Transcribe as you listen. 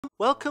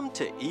Welcome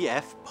to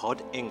EF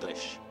Pod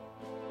English.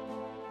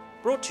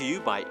 Brought to you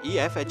by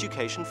EF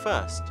Education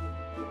First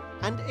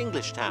and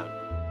English Town.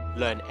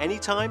 Learn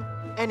anytime,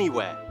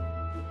 anywhere.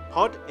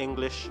 Pod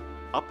English,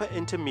 Upper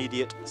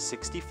Intermediate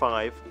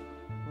 65,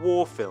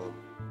 War Film.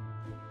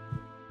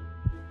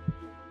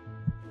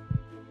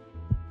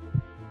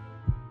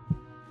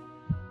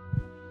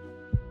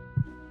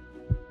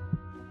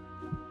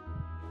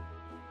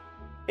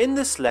 In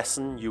this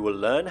lesson, you will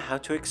learn how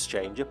to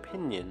exchange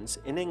opinions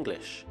in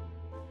English.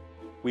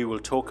 We will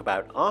talk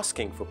about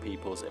asking for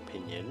people's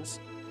opinions,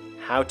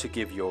 how to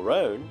give your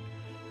own,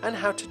 and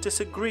how to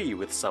disagree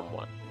with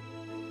someone.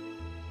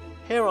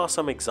 Here are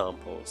some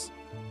examples.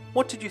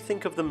 What did you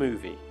think of the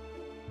movie?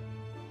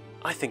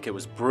 I think it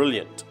was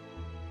brilliant.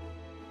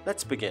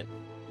 Let's begin.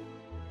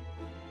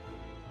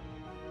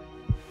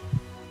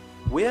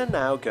 We are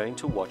now going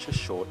to watch a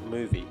short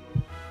movie.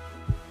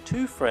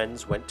 Two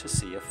friends went to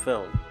see a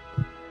film,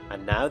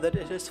 and now that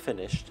it is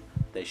finished,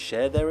 they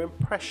share their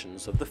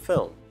impressions of the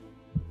film.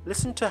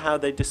 Listen to how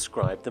they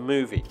describe the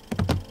movie.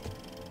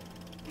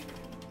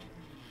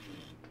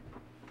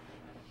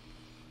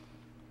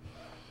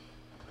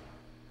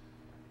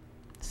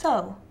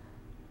 So,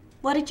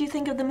 what did you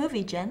think of the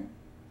movie, Jen?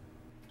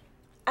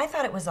 I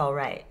thought it was all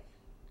right.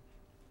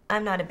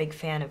 I'm not a big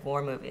fan of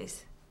war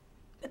movies,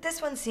 but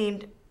this one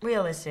seemed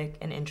realistic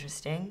and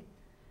interesting.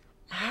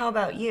 How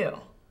about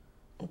you?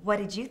 What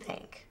did you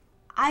think?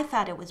 I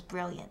thought it was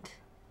brilliant.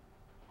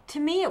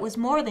 To me, it was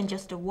more than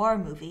just a war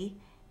movie.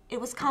 It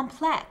was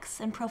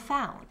complex and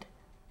profound.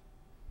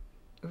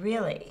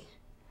 Really?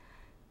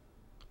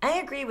 I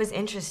agree it was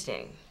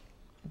interesting,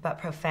 but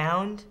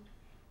profound?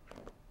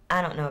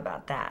 I don't know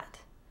about that.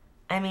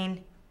 I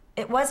mean,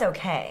 it was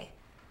okay,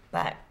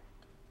 but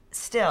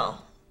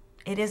still,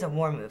 it is a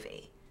war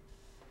movie.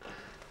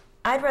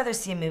 I'd rather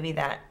see a movie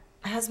that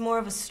has more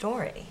of a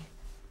story.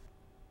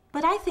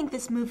 But I think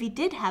this movie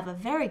did have a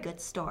very good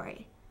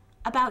story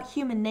about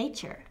human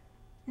nature,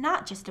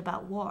 not just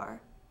about war.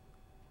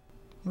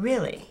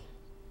 Really?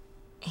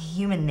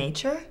 Human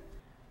nature?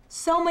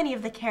 So many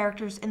of the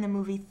characters in the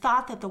movie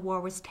thought that the war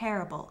was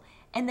terrible,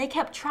 and they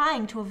kept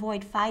trying to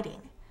avoid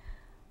fighting.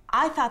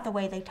 I thought the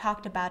way they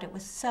talked about it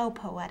was so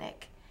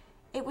poetic.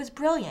 It was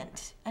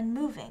brilliant and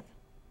moving.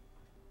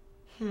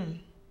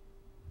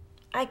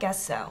 I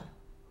guess so.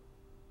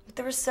 But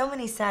there were so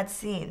many sad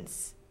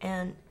scenes,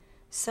 and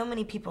so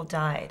many people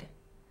died.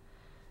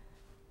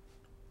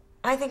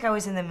 I think I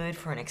was in the mood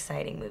for an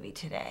exciting movie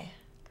today.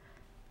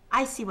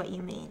 I see what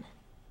you mean.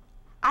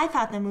 I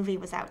thought the movie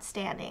was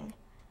outstanding,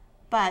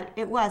 but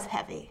it was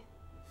heavy.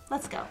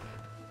 Let's go.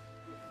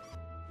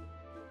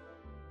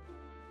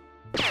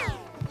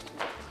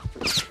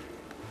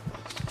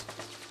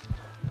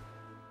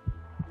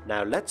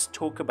 Now let's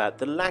talk about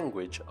the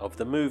language of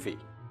the movie.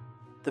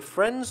 The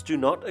friends do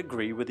not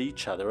agree with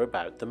each other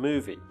about the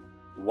movie.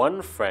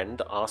 One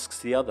friend asks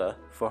the other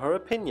for her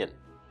opinion.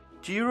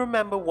 Do you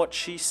remember what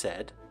she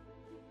said?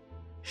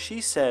 She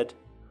said,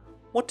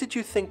 "What did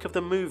you think of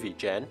the movie,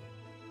 Jen?"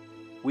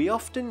 We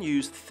often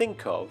use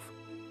think of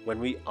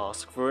when we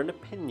ask for an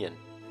opinion.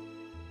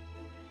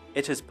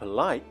 It is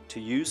polite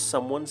to use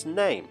someone's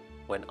name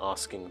when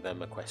asking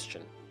them a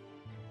question.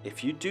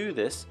 If you do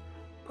this,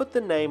 put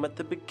the name at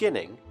the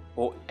beginning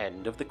or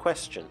end of the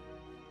question.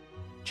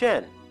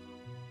 Jen,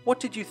 what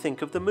did you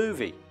think of the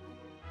movie?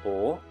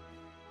 Or,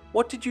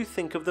 what did you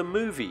think of the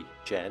movie,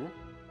 Jen?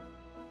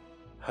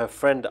 Her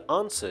friend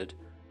answered,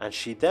 and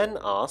she then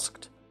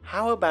asked,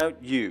 "How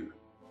about you?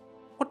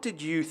 What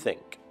did you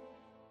think?"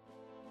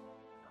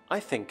 I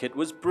think it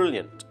was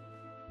brilliant.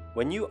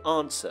 When you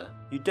answer,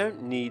 you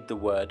don't need the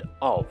word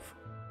of.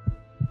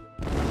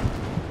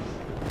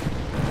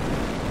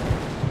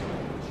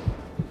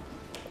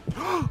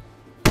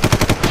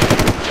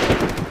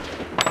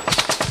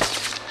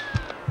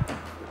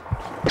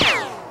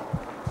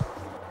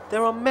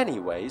 There are many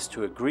ways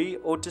to agree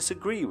or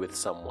disagree with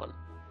someone.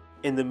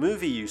 In the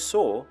movie you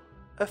saw,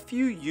 a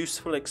few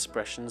useful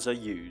expressions are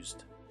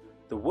used.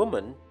 The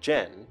woman,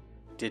 Jen,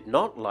 did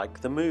not like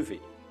the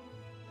movie.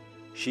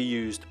 She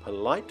used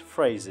polite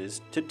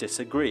phrases to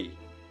disagree.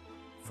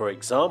 For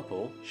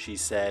example, she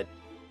said,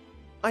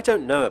 "I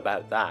don't know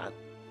about that."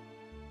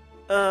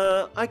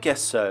 I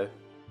guess so."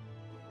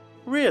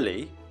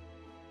 Really?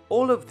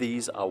 All of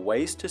these are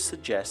ways to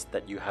suggest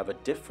that you have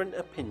a different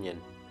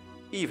opinion,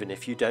 even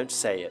if you don't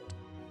say it.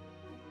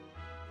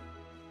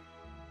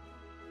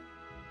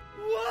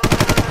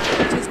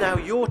 It is now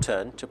your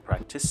turn to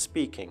practice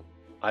speaking.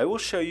 I will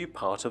show you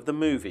part of the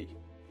movie.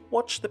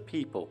 Watch the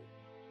people.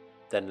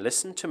 Then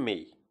listen to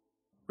me.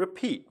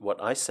 Repeat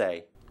what I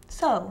say.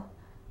 So,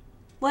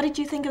 what did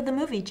you think of the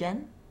movie,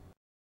 Jen?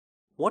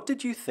 What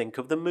did you think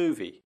of the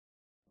movie?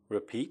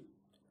 Repeat.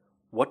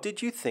 What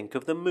did you think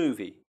of the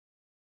movie?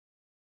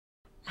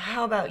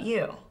 How about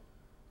you?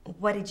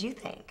 What did you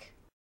think?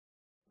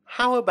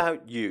 How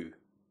about you?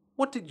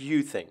 What did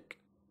you think?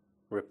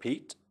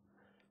 Repeat.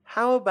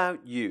 How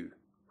about you?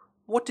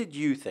 What did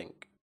you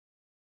think?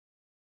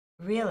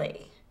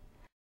 Really?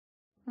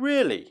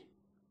 Really?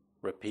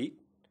 Repeat.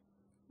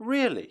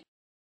 Really?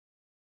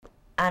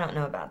 I don't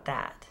know about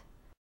that.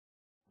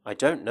 I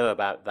don't know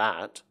about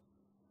that.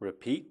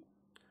 Repeat.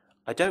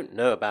 I don't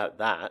know about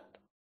that.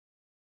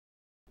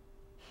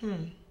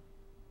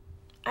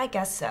 I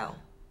guess so.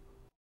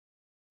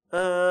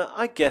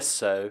 I guess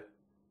so.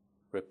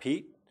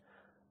 Repeat.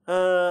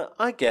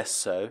 I guess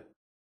so.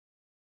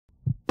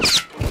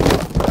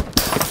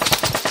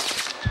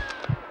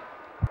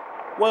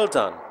 Well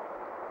done.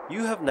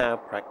 You have now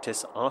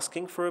practiced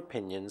asking for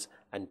opinions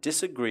and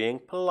disagreeing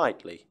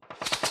politely.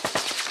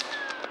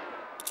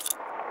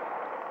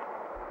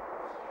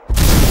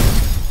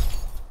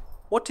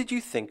 What did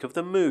you think of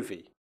the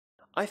movie?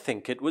 I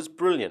think it was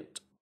brilliant.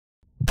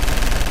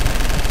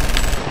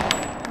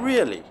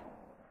 Really?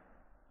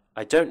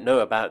 I don't know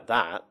about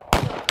that.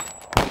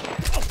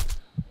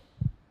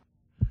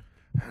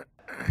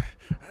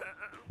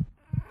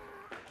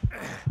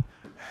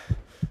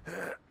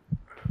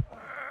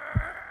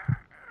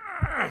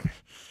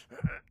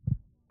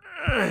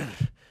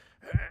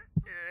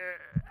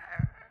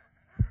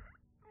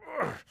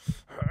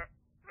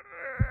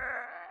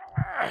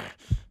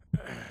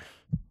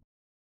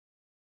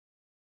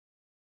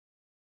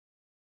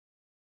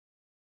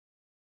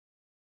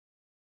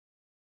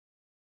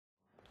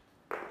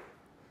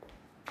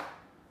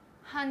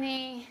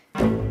 Honey.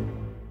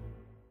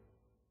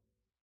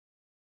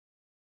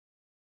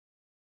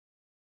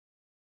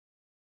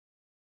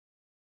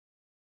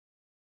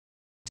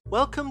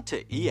 Welcome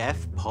to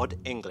EF Pod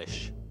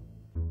English.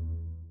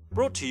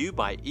 Brought to you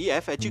by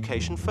EF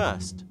Education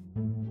First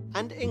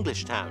and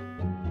English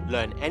Town.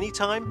 Learn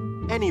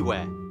anytime,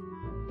 anywhere.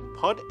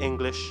 Pod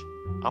English,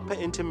 Upper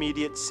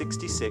Intermediate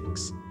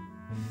 66,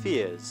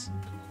 Fears.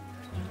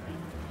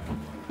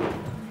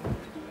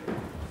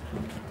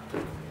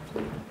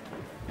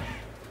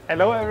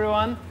 Hello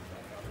everyone,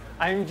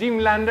 I'm Jim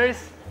Landers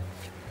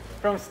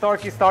from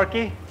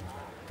Starkey.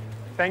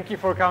 Thank you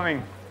for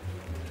coming.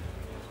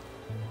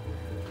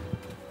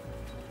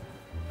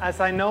 As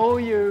I know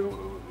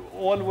you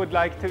all would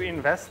like to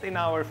invest in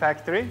our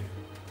factory,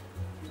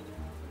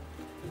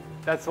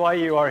 that's why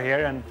you are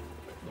here, and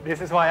this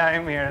is why I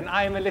am here, and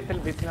I am a little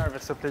bit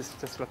nervous, so please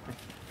just let me.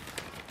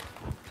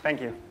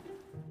 Thank you.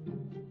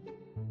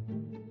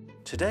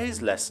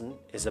 Today's lesson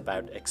is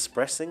about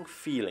expressing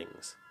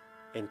feelings,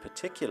 in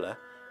particular,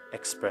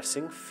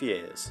 expressing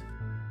fears.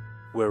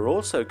 We're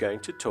also going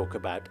to talk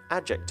about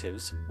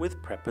adjectives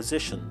with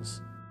prepositions.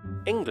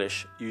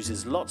 English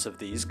uses lots of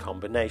these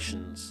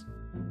combinations.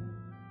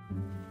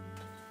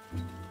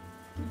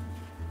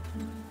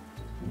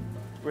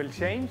 We'll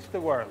change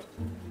the world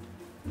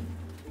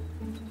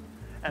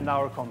and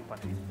our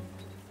company.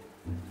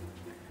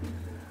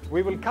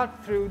 We will cut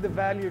through the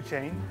value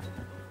chain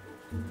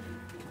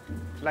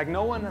like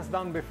no one has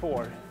done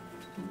before,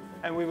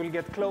 and we will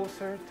get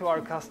closer to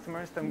our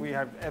customers than we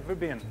have ever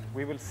been.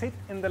 We will sit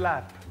in the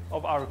lap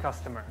of our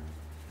customer,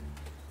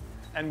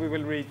 and we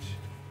will reach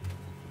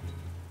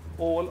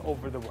all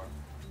over the world.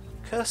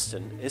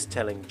 Kirsten is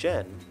telling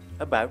Jen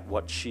about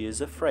what she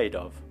is afraid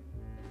of.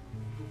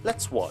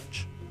 Let's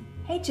watch.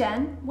 Hey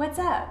Jen, what's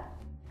up?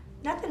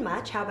 Nothing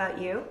much. How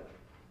about you?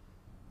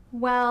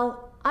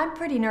 Well, I'm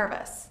pretty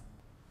nervous.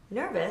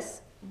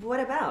 Nervous? What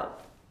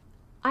about?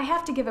 I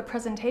have to give a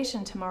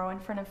presentation tomorrow in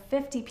front of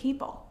 50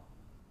 people.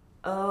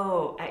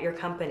 Oh, at your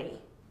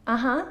company.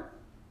 Uh-huh.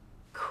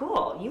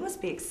 Cool. You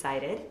must be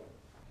excited.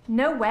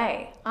 No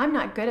way. I'm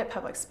not good at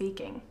public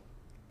speaking.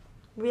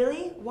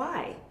 Really?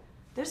 Why?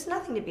 There's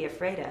nothing to be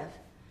afraid of.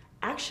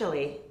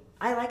 Actually,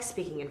 I like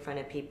speaking in front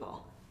of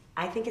people.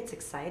 I think it's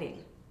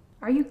exciting.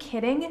 Are you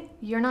kidding?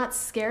 You're not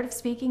scared of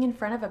speaking in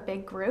front of a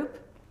big group?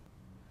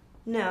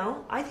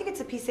 No, I think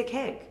it's a piece of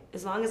cake,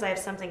 as long as I have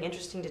something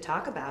interesting to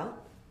talk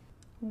about.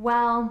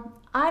 Well,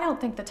 I don't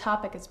think the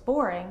topic is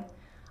boring.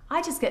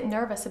 I just get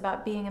nervous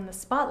about being in the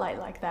spotlight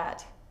like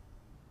that.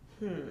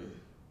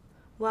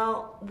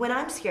 Well, when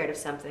I'm scared of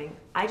something,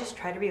 I just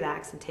try to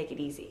relax and take it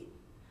easy.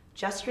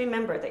 Just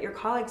remember that your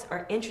colleagues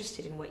are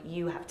interested in what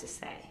you have to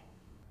say.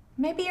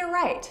 Maybe you're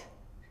right.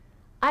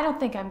 I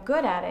don't think I'm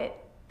good at it,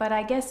 but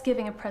I guess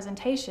giving a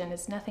presentation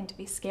is nothing to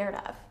be scared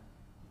of.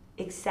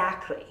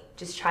 Exactly.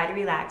 Just try to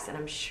relax and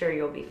I'm sure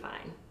you'll be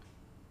fine.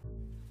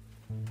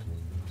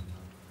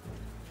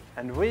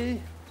 And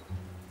we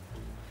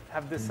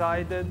have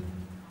decided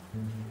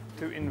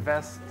to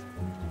invest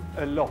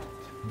a lot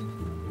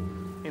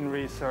in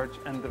research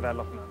and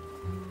development.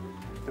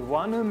 The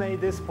one who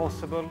made this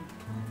possible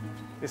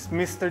is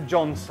Mr.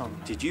 Johnson.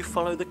 Did you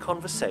follow the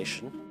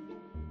conversation?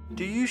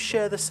 Do you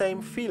share the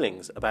same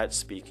feelings about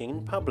speaking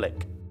in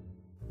public?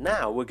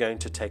 Now we're going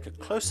to take a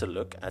closer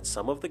look at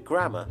some of the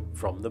grammar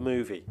from the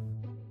movie.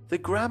 The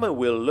grammar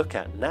we'll look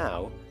at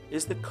now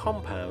is the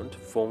compound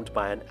formed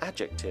by an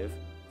adjective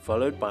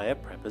followed by a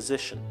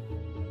preposition.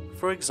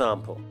 For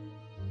example,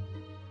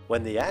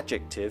 when the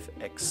adjective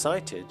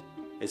excited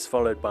is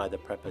followed by the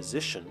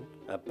preposition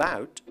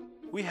about,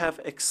 we have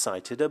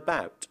excited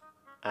about,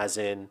 as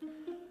in,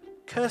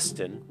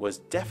 Kirsten was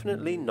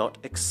definitely not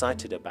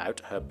excited about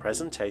her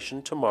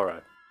presentation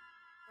tomorrow.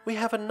 We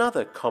have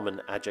another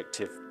common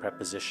adjective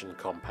preposition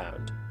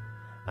compound,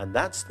 and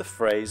that's the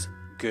phrase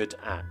good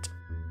at.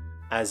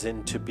 as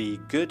in to be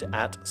good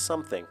at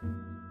something.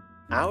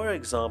 Our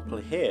example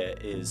here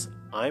is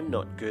I'm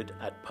not good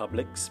at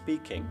public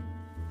speaking.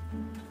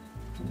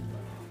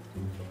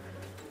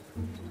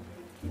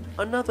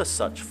 Another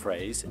such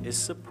phrase is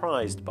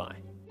surprised by,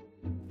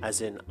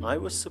 as in I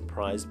was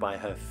surprised by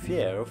her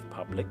fear of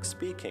public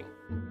speaking.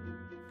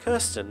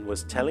 Kirsten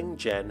was telling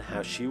Jen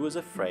how she was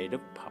afraid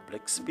of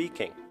public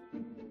speaking.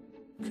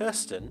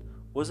 Kirsten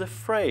was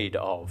afraid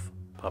of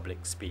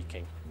public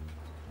speaking.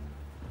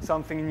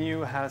 Something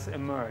new has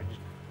emerged.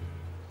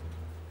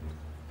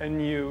 A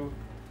new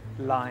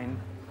line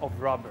of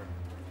rubber.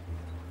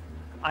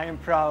 I am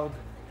proud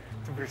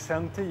to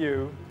present to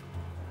you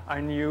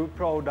our new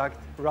product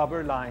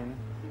rubber line,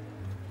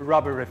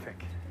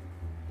 Rubberific.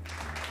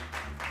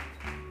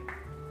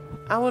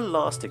 Our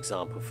last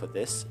example for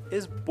this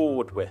is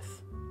bored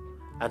with.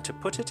 And to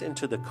put it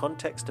into the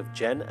context of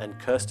Jen and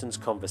Kirsten's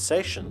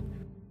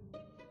conversation,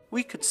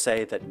 we could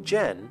say that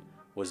Jen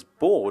was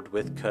bored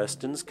with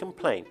Kirsten's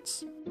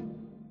complaints.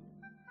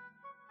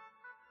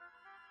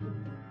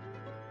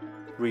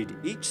 Read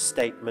each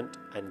statement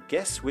and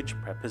guess which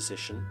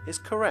preposition is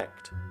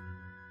correct.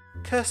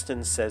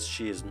 Kirsten says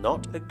she is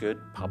not a good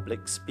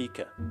public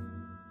speaker.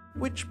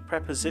 Which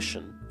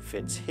preposition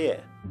fits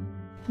here?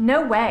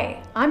 No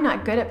way. I'm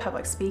not good at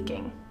public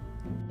speaking.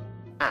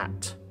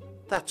 At.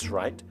 That's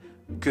right.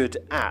 Good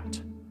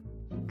at.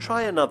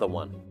 Try another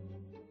one.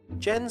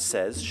 Jen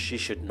says she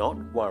should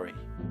not worry.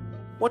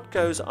 What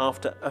goes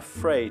after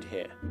afraid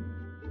here?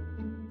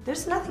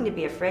 There's nothing to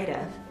be afraid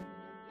of.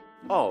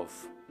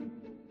 Of.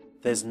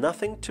 There's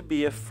nothing to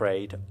be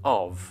afraid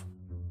of.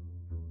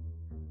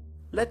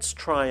 Let's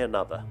try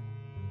another.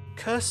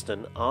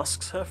 Kirsten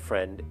asks her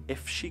friend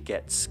if she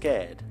gets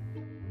scared.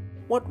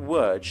 What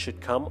word should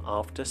come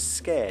after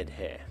scared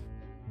here?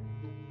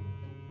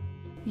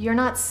 You're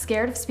not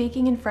scared of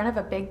speaking in front of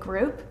a big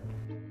group?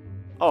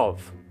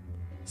 Of.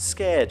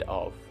 Scared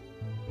of.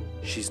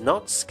 She's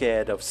not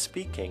scared of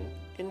speaking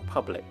in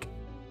public.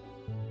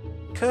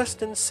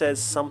 Kirsten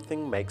says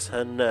something makes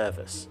her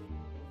nervous.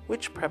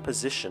 Which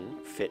preposition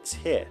fits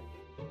here?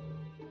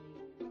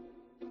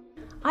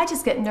 I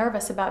just get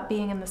nervous about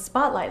being in the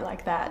spotlight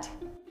like that.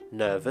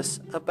 Nervous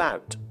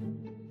about.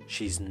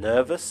 She's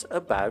nervous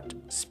about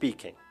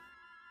speaking.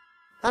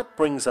 That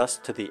brings us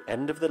to the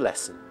end of the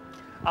lesson.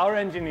 Our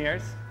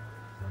engineers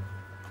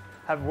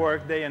have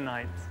worked day and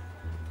night,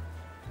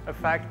 a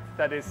fact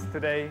that is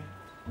today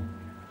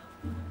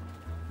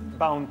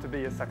bound to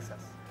be a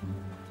success.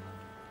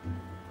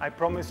 I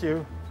promise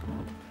you,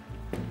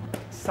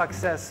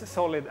 success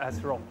solid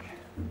as rock.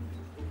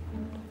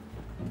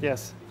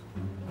 Yes.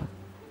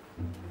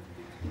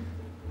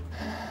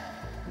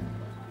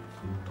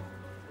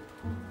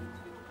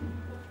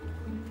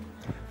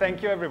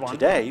 Thank you, everyone.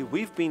 Today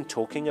we've been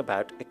talking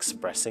about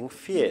expressing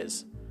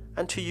fears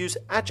and to use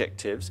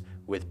adjectives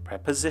with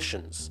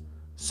prepositions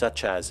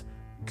such as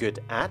good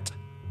at,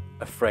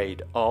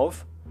 afraid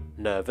of,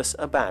 nervous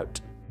about.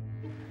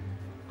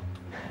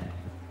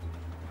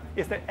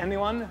 Is there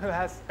anyone who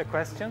has a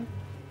question?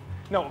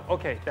 No?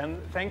 Okay,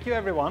 then thank you,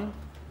 everyone.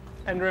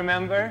 And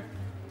remember,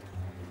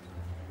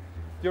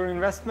 your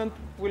investment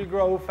will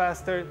grow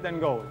faster than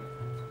gold.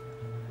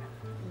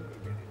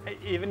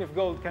 Even if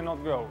gold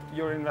cannot grow,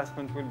 your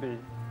investment will be...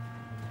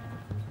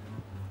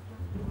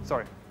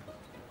 Sorry.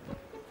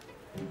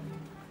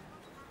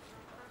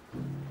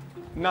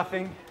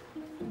 Nothing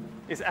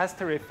is as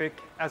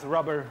terrific as the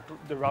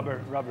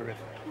rubberific.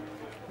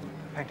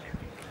 Thank you.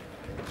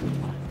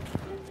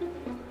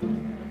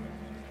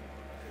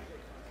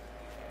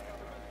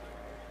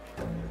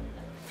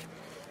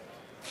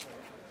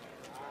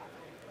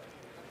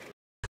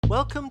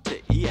 Welcome to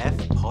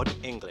EF Pod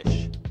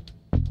English.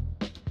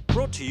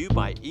 Brought to you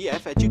by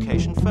EF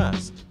Education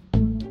First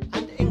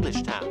and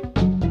English Town.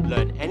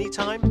 Learn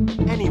anytime,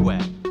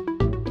 anywhere.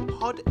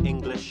 Pod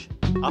English,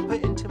 Upper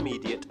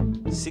Intermediate,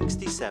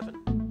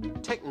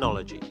 67.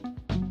 Technology.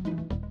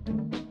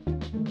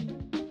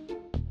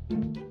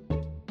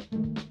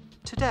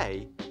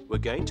 Today, we're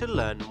going to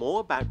learn more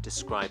about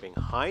describing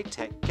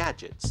high-tech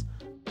gadgets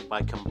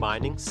by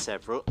combining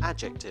several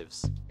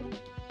adjectives.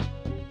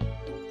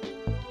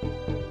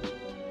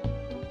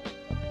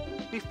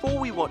 Before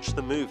we watch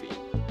the movie,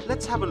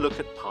 let's have a look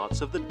at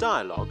parts of the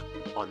dialogue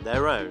on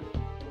their own.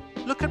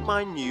 Look at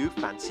my new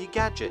fancy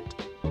gadget.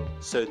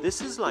 So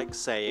this is like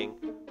saying,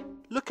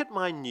 look at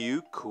my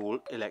new cool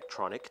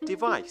electronic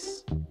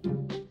device.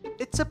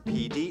 It's a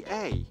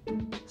PDA,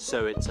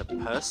 so it's a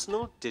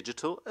personal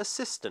digital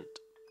assistant.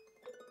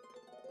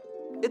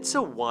 It's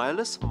a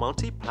wireless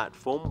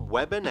multi-platform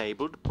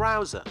web-enabled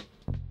browser.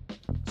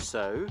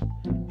 So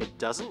it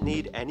doesn't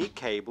need any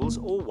cables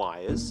or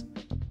wires.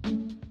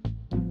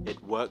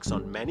 It works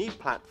on many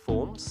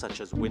platforms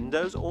such as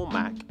Windows or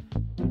Mac,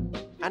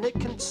 and it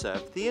can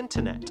surf the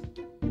internet.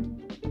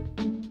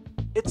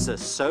 It's a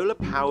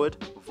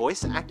solar-powered,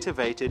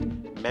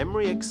 voice-activated,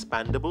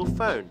 memory-expandable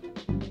phone.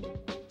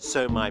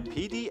 So my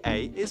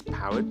PDA is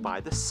powered by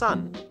the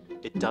sun.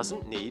 It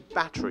doesn't need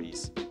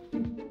batteries.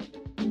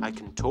 I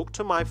can talk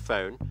to my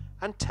phone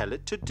and tell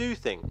it to do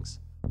things.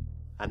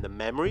 and the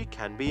memory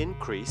can be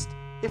increased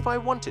if I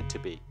want it to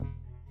be.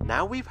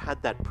 Now we've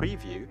had that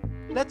preview,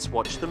 let's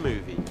watch the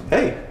movie.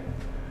 Hey,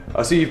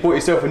 I see you've bought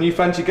yourself a new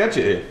fancy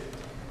gadget here.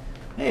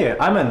 Hey,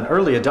 I'm an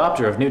early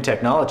adopter of new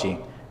technology.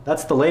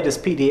 That's the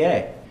latest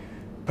PDA.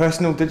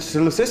 Personal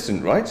digital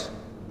assistant, right?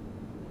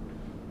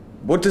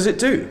 What does it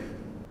do?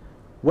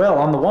 Well,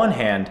 on the one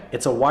hand,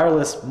 it's a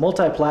wireless,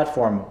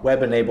 multi-platform,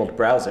 web-enabled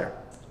browser.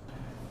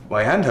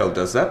 My handheld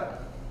does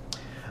that.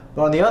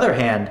 But on the other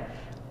hand,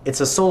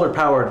 it's a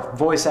solar-powered,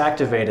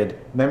 voice-activated,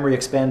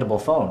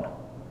 memory-expandable phone.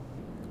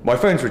 My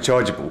phone's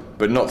rechargeable,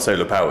 but not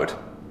solar-powered.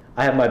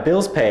 I have my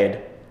bills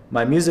paid,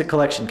 my music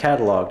collection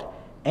cataloged,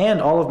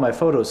 and all of my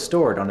photos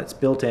stored on its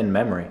built-in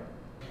memory.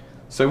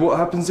 So what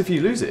happens if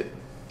you lose it?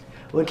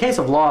 Well, in case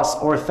of loss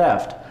or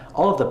theft,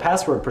 all of the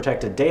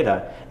password-protected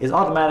data is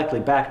automatically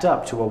backed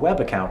up to a web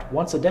account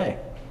once a day.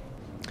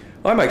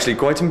 I'm actually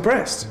quite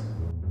impressed.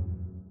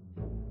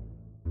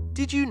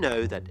 Did you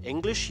know that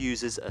English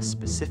uses a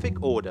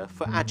specific order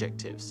for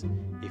adjectives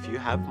if you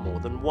have more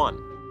than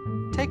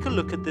one? Take a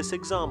look at this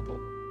example.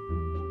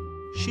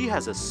 She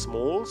has a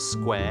small,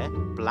 square,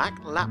 black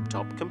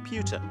laptop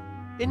computer.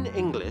 In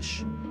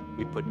English,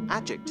 we put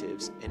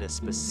adjectives in a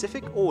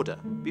specific order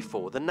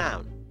before the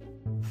noun.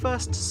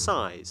 First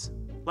size,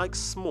 like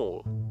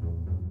small.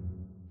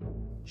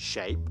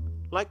 Shape,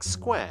 like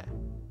square.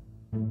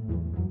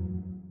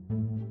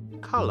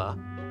 Color,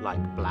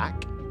 like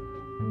black.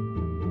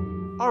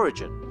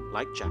 Origin,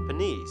 like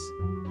Japanese.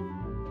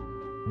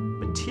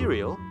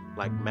 Material,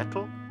 like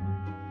metal.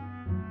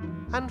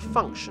 And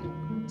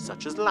function,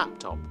 such as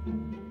laptop.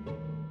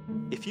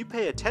 If you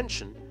pay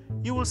attention,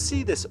 you will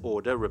see this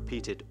order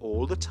repeated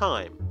all the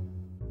time.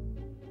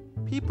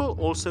 People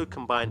also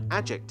combine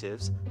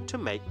adjectives to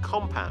make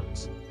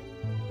compounds.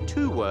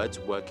 Two words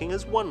working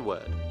as one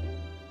word.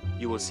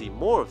 You will see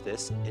more of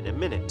this in a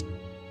minute.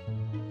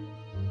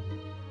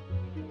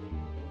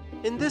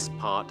 In this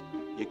part,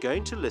 you're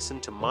going to listen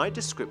to my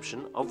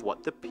description of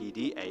what the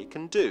PDA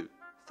can do.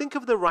 Think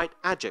of the right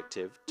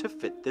adjective to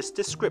fit this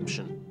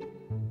description.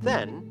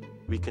 Then,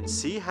 we can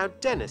see how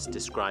Dennis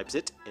describes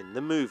it in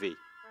the movie.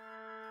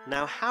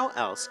 Now, how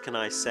else can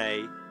I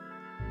say,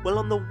 well,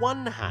 on the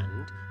one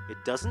hand, it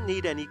doesn't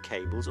need any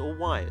cables or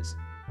wires.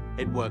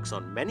 It works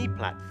on many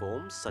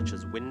platforms such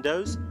as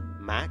Windows,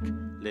 Mac,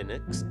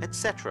 Linux,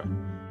 etc.,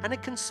 and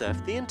it can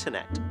surf the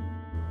internet.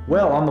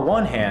 Well, on the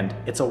one hand,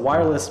 it's a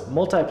wireless,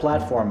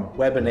 multi-platform,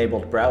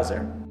 web-enabled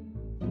browser.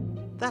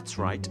 That's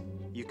right.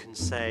 You can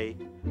say,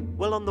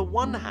 well, on the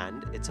one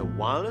hand, it's a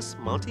wireless,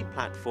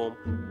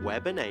 multi-platform,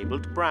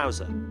 web-enabled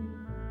browser.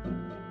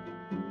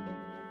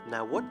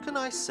 Now, what can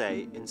I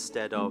say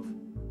instead of,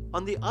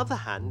 on the other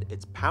hand,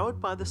 it's powered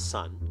by the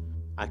sun,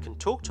 I can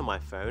talk to my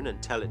phone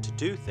and tell it to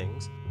do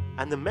things,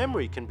 and the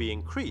memory can be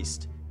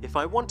increased if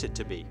I want it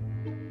to be.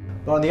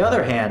 But on the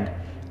other hand,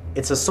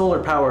 it's a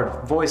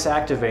solar-powered,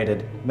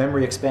 voice-activated,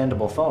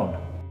 memory-expandable phone.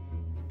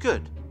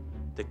 Good.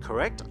 The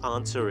correct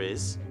answer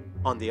is,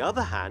 on the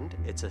other hand,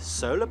 it's a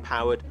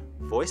solar-powered,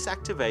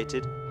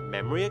 voice-activated,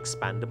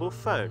 memory-expandable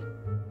phone.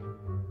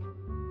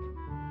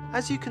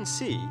 As you can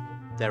see,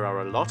 there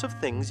are a lot of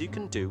things you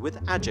can do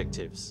with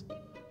adjectives.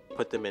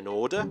 Put them in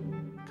order,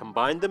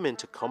 combine them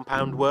into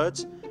compound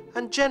words,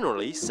 and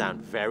generally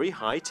sound very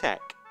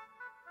high-tech.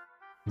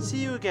 See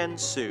you again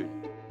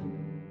soon.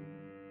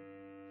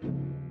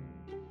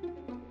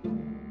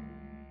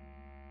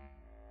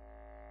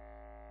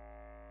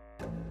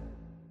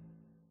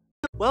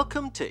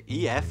 Welcome to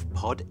EF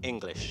Pod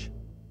English.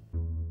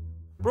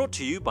 Brought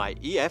to you by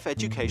EF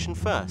Education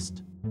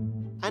First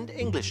and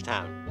English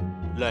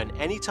Town. Learn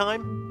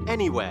anytime,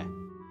 anywhere.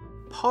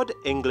 Pod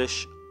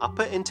English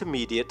Upper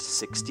Intermediate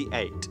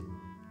 68.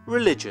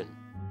 Religion.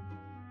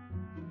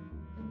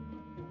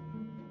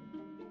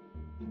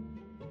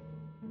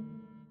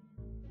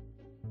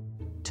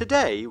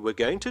 Today we're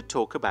going to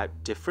talk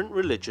about different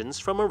religions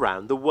from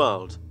around the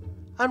world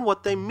and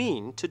what they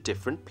mean to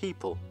different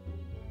people.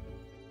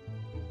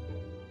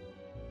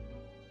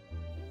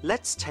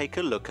 Let's take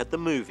a look at the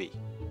movie.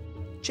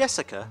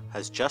 Jessica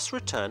has just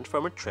returned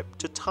from a trip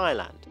to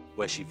Thailand,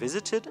 where she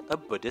visited a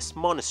Buddhist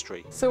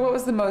monastery. So what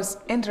was the most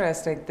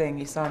interesting thing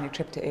you saw on your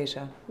trip to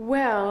Asia?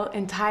 Well,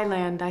 in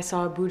Thailand, I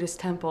saw a Buddhist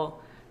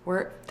temple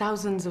where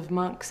thousands of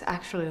monks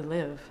actually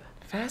live.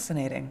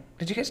 Fascinating.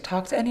 Did you get to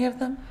talk to any of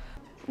them?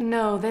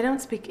 No, they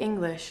don't speak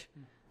English,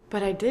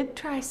 but I did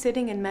try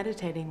sitting and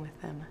meditating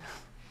with them.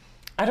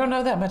 I don't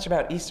know that much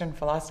about Eastern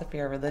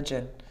philosophy or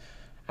religion.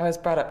 I was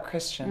brought up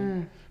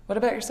Christian. What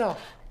about yourself?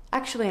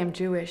 Actually, I'm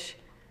Jewish,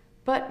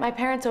 but my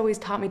parents always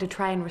taught me to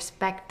try and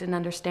respect and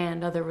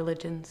understand other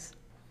religions.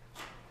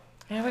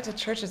 I went to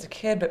church as a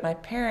kid, but my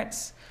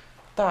parents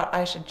thought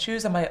I should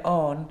choose on my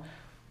own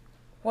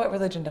what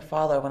religion to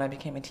follow when I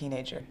became a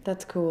teenager.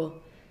 That's cool.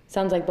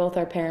 Sounds like both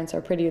our parents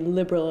are pretty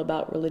liberal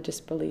about religious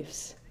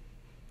beliefs.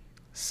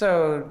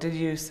 So, did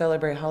you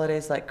celebrate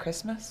holidays like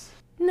Christmas?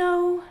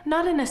 No,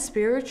 not in a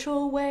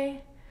spiritual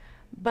way,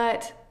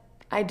 but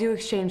I do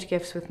exchange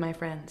gifts with my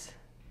friends.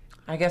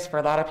 I guess for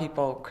a lot of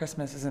people,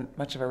 Christmas isn't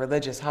much of a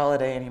religious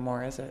holiday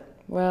anymore, is it?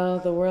 Well,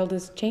 the world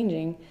is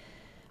changing.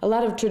 A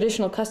lot of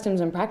traditional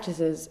customs and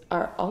practices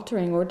are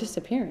altering or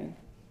disappearing.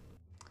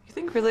 You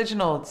think religion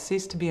will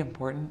cease to be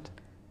important?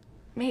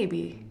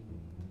 Maybe.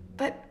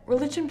 But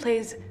religion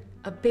plays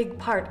a big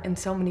part in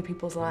so many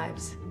people's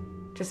lives.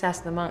 Just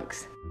ask the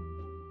monks.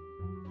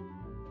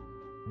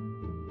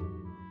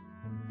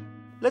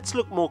 Let's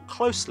look more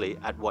closely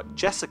at what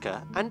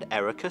Jessica and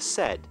Erica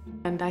said.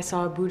 And I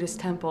saw a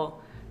Buddhist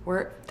temple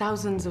where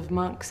thousands of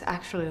monks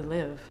actually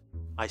live.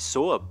 I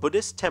saw a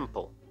Buddhist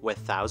temple where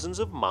thousands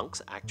of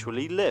monks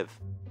actually live.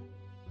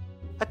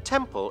 A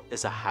temple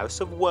is a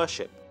house of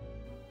worship,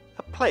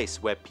 a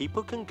place where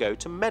people can go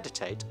to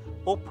meditate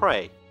or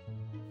pray.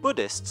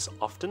 Buddhists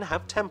often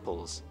have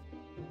temples.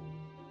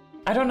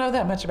 I don't know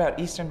that much about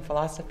Eastern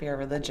philosophy or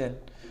religion.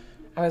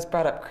 I was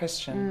brought up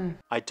Christian.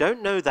 I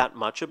don't know that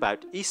much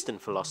about Eastern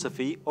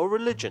philosophy or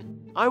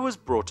religion. I was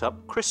brought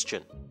up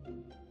Christian.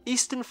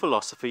 Eastern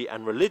philosophy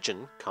and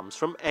religion comes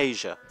from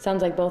Asia.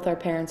 Sounds like both our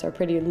parents are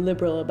pretty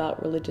liberal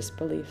about religious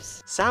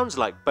beliefs. Sounds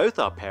like both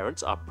our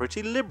parents are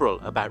pretty liberal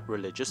about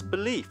religious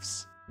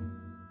beliefs.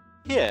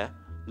 Here,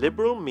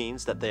 liberal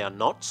means that they are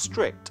not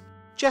strict.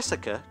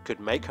 Jessica could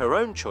make her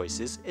own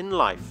choices in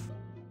life.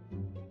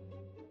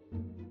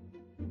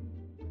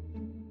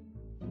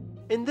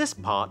 In this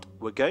part,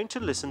 we're going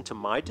to listen to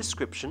my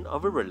description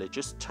of a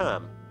religious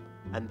term,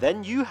 and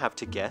then you have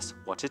to guess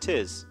what it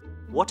is.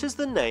 What is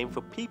the name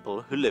for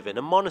people who live in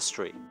a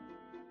monastery?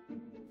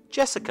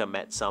 Jessica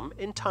met some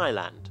in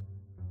Thailand.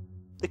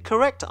 The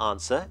correct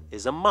answer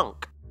is a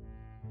monk.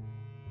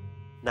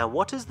 Now,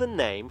 what is the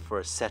name for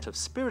a set of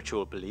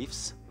spiritual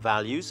beliefs,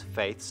 values,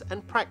 faiths,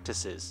 and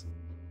practices?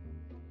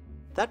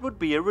 That would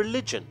be a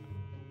religion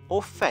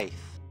or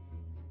faith.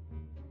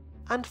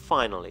 And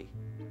finally,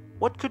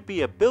 what could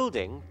be a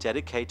building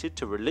dedicated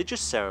to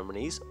religious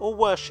ceremonies or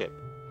worship?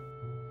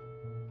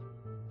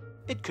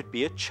 It could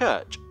be a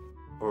church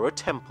or a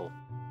temple.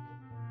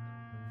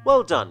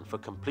 Well done for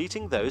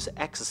completing those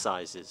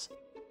exercises.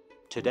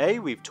 Today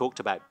we've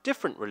talked about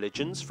different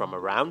religions from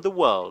around the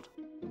world.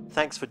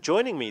 Thanks for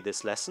joining me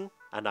this lesson,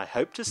 and I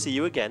hope to see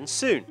you again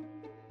soon.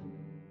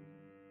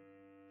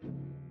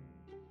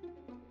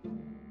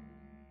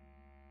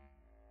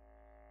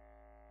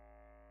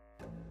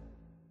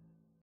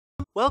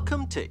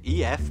 Welcome to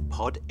EF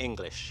Pod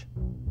English.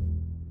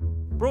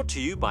 Brought to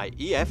you by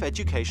EF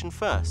Education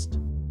First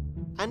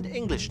and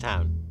English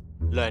Town.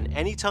 Learn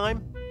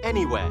anytime,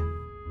 anywhere.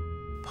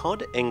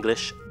 Pod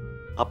English,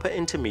 Upper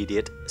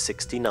Intermediate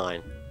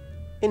 69.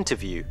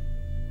 Interview.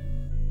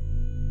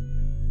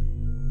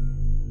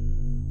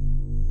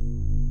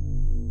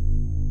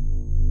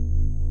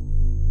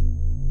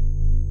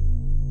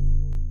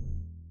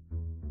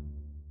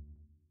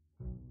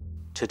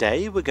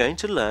 Today we're going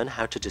to learn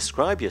how to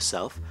describe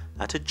yourself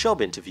at a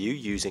job interview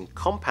using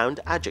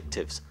compound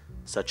adjectives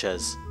such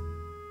as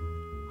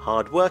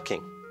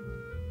hardworking,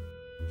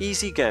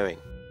 easygoing,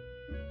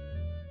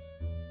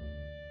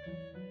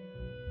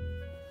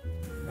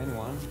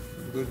 anyone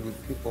good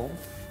with people,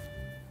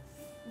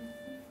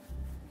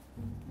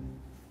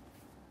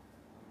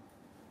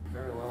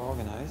 very well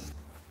organized,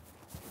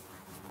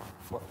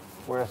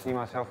 where I see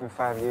myself in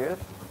 5 years.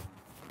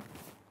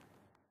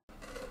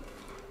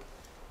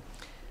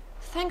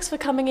 Thanks for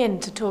coming in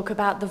to talk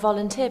about the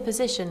volunteer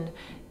position.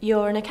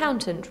 You're an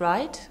accountant,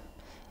 right?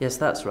 Yes,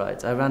 that's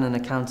right. I ran an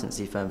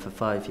accountancy firm for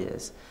 5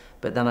 years,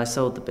 but then I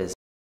sold the business.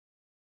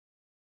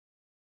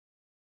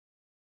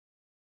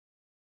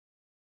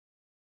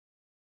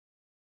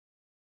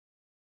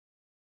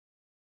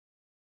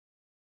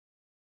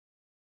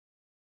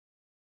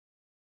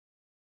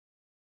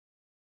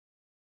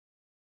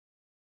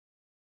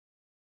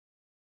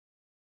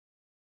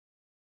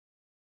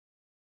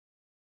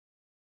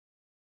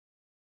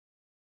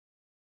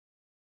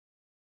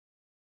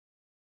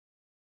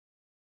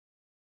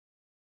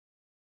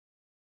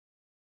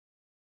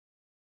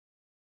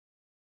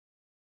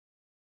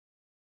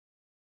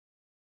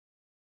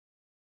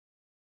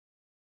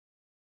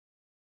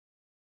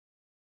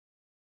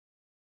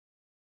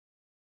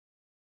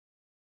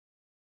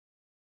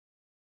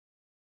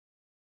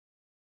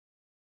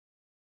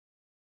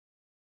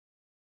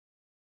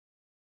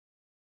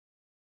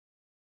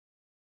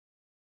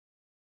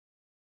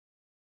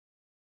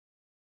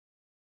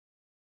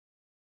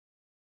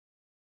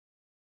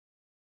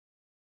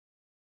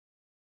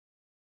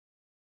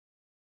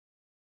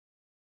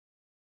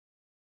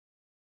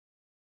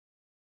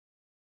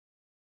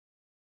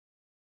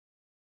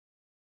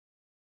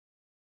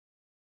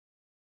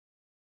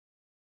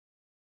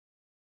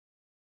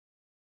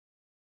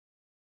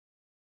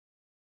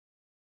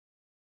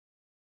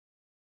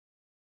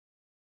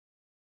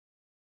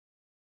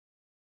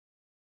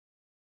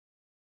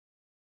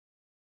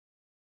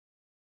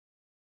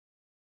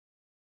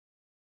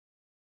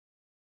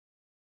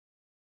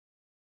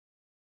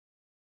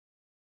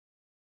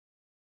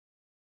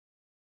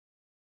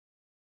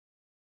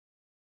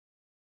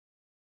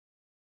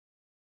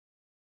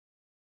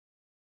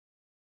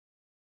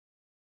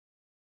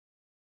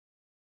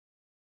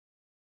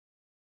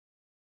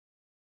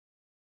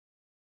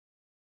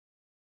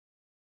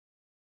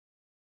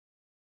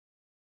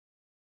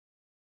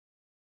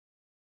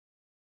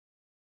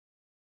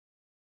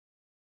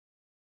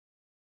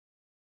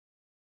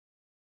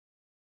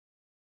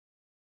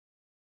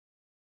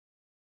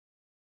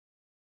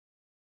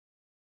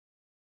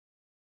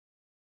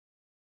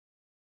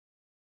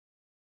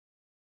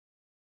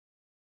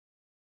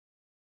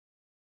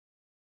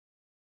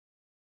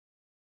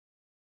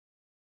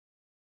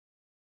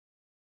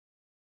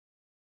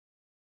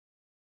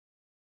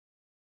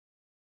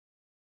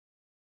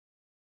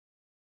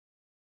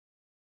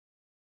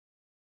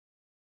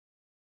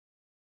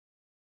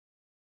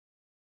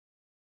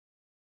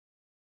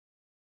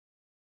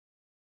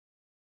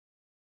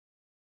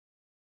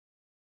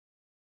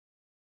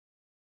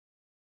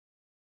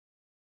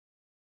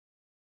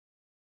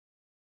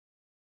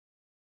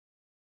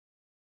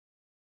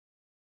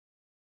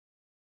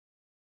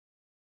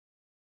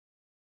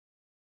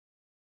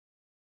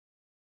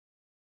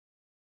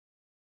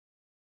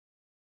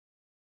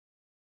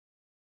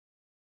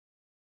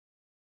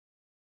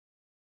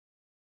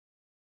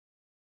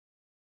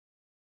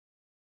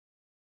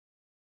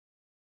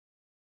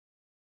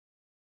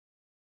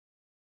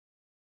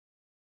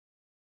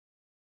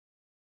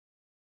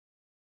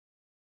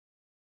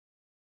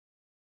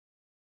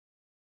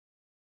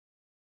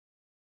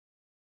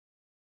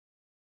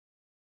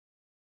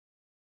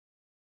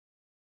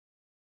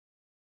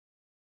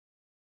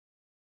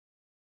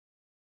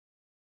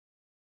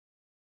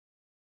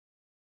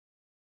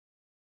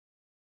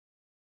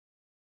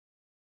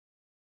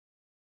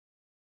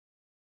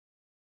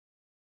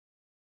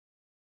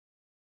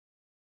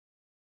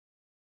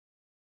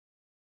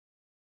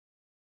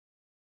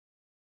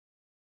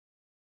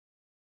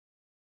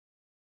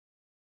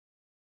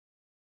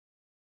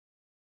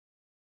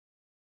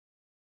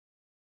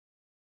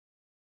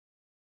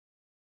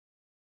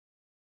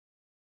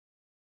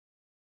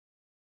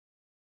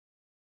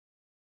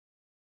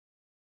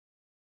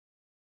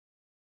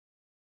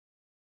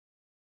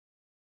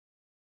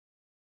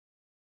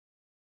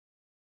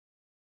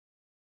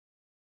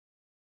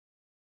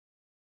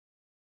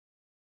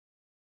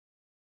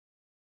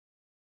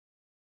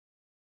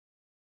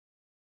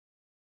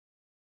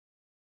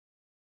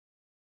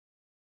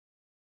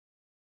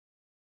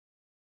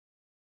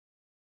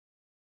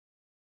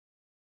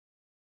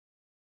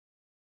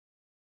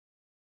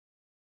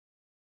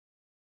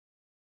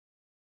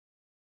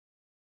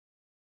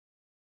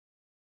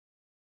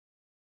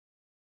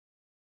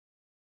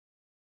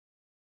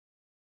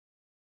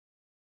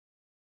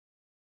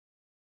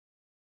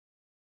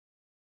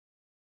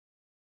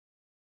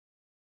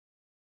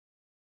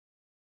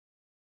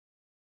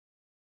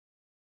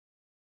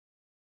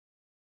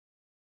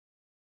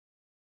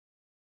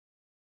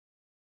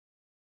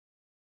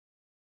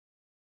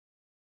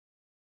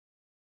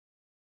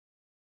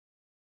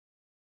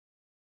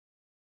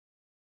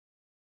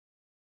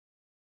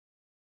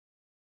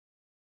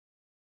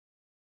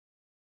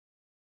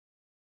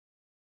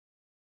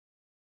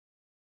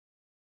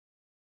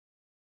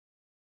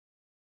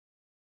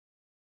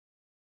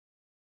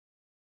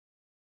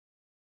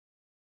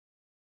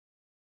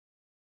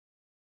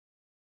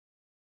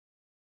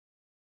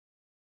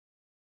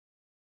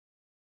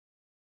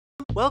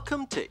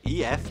 Welcome to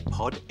EF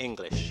Pod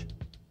English.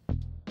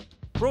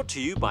 Brought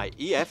to you by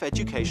EF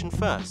Education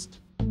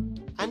First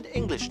and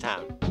English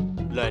Town.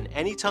 Learn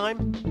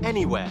anytime,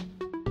 anywhere.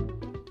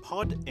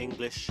 Pod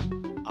English,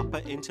 Upper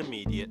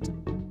Intermediate,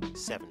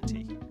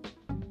 70.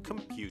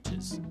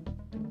 Computers.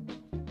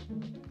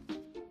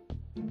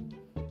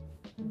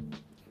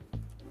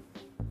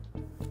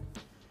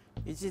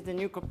 This is the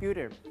new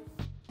computer.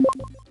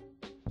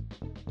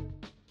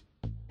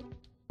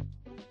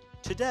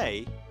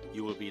 Today,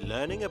 you will be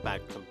learning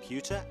about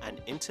computer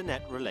and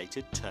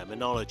internet-related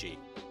terminology.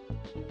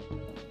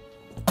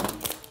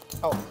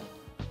 Oh,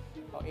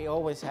 it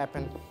always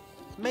happens.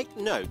 Make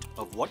note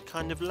of what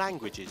kind of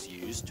language is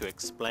used to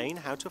explain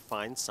how to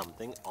find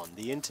something on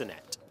the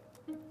internet.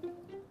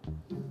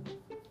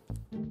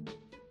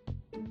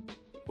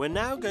 We're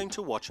now going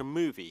to watch a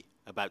movie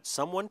about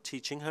someone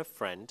teaching her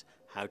friend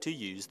how to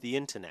use the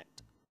internet.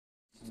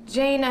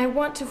 Jane, I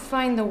want to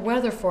find the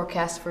weather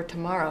forecast for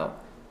tomorrow.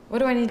 What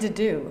do I need to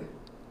do?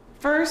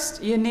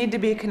 First, you need to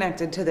be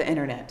connected to the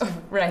internet.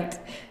 Oh, right.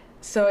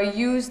 So I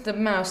use the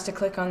mouse to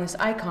click on this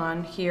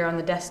icon here on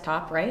the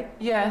desktop, right?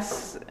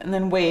 Yes, and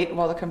then wait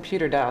while the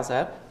computer dials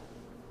up.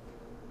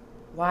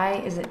 Why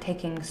is it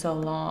taking so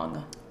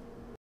long?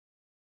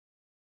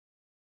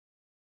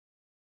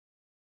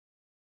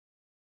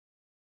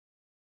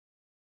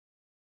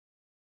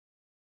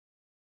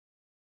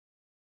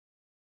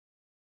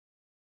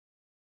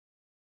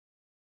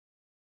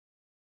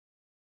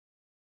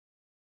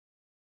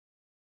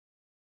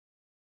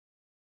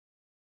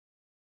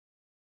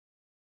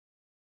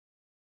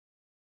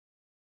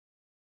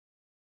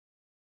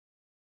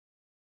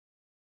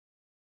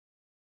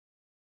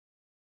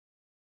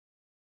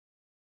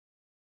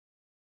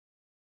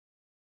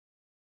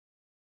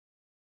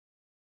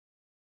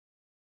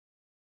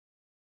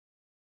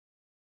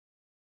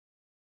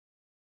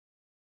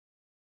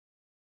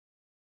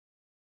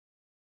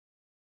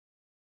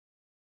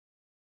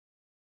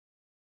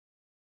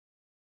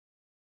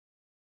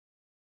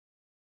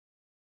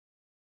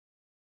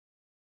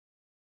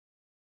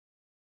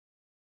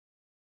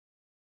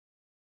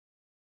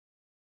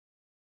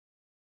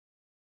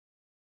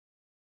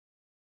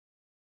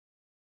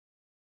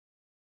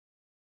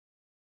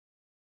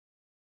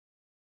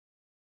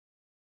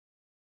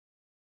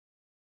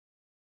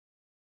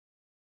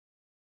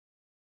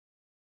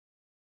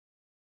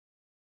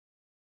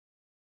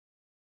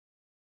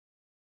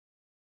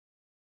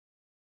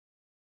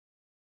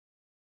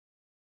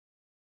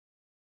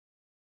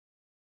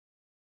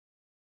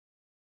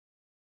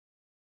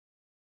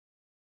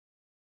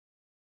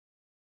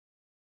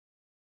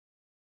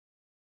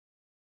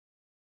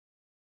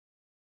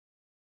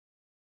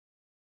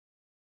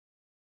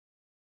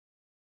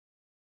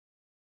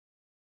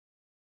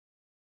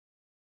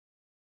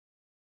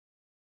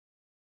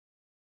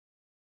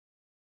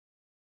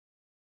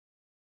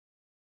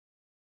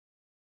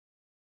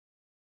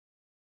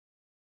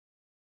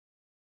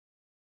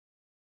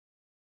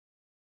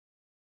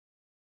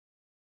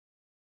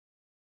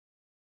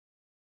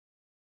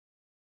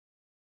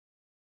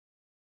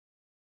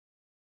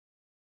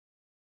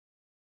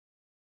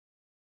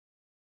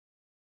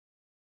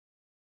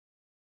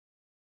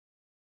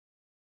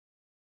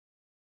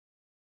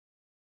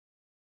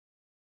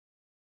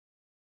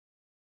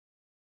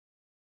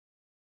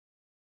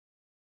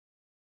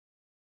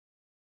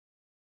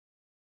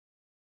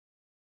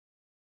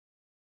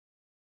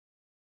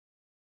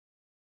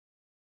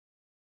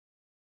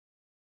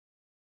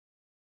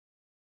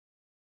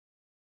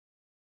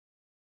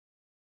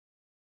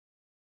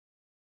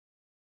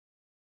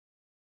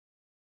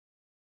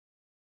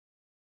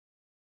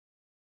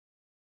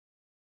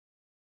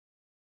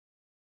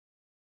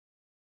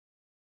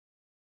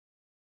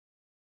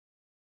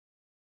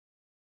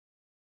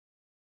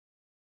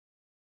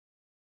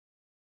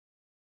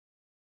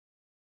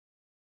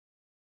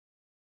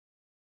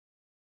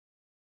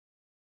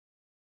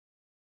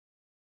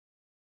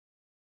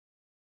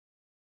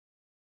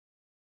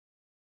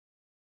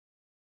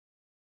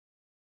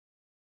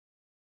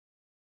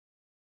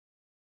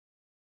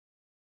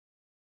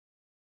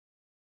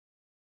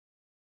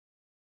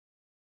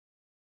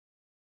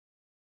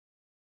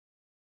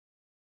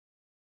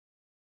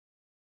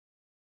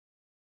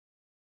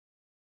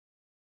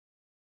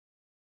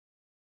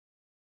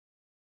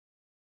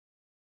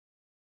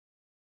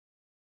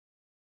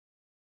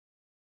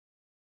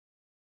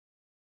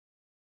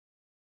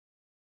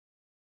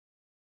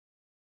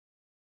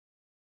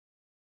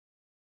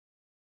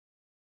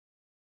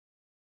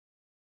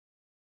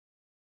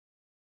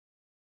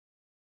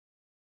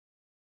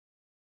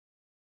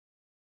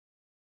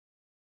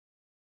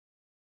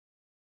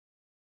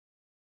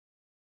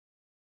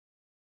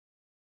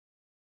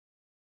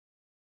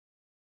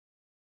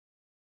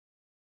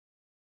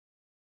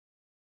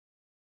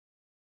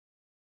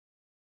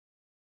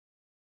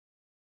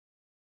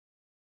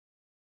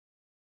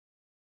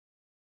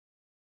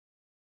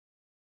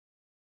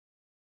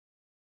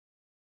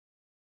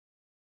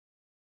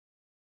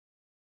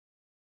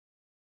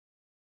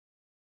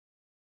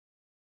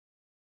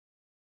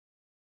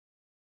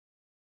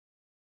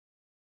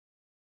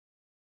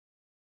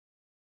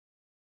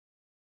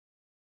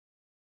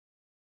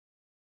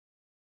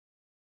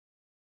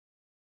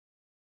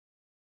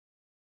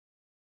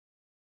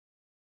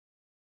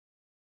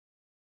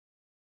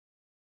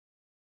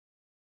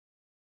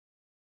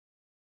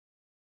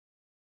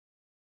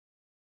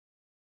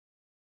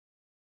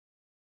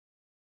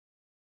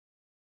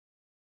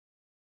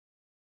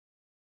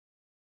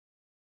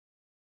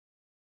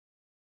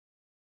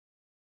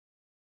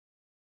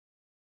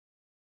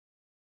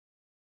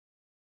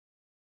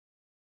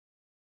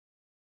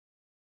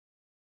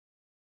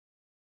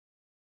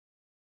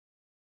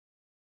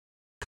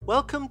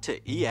 Welcome to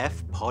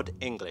EF Pod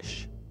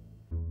English.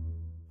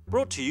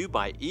 Brought to you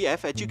by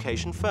EF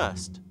Education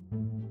First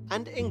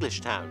and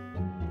English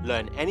Town.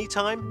 Learn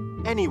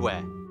anytime,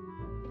 anywhere.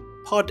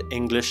 Pod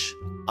English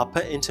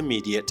Upper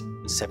Intermediate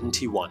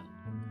 71.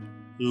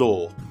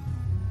 Law.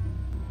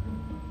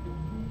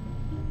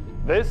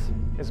 This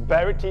is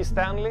Barry T.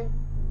 Stanley,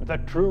 the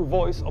true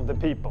voice of the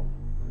people.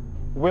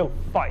 We'll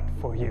fight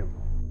for you.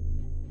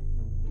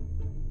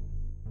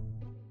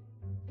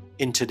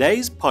 In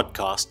today's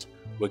podcast,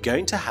 we're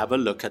going to have a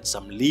look at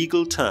some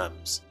legal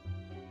terms.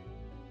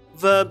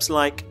 Verbs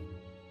like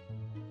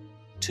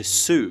to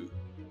sue,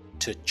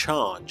 to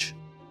charge,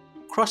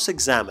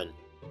 cross-examine,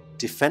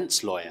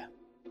 defense lawyer,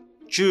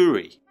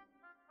 jury,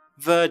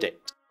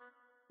 verdict.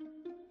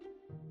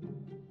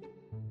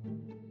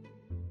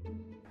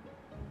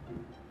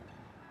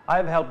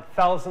 I've helped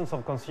thousands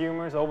of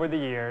consumers over the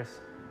years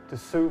to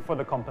sue for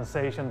the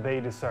compensation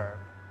they deserve.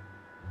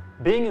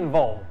 Being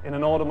involved in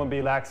an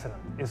automobile accident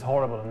is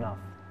horrible enough.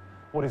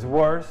 What is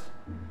worse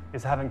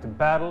is having to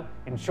battle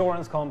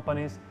insurance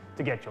companies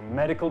to get your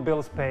medical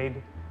bills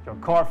paid, your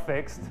car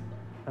fixed,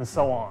 and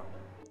so on.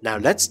 Now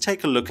let's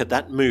take a look at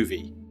that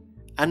movie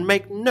and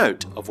make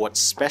note of what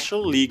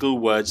special legal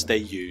words they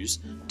use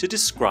to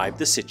describe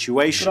the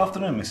situation. Good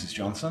afternoon, Mrs.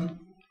 Johnson.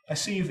 I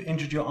see you've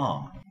injured your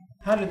arm.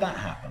 How did that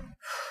happen?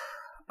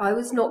 I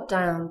was knocked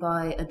down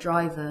by a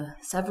driver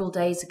several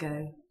days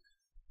ago,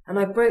 and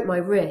I broke my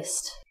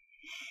wrist.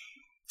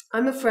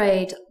 I'm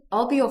afraid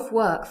I'll be off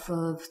work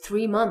for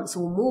 3 months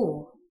or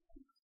more.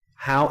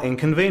 How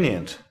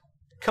inconvenient.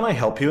 Can I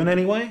help you in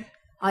any way?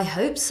 I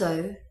hope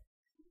so.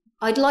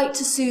 I'd like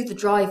to sue the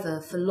driver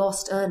for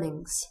lost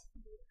earnings.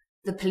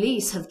 The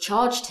police have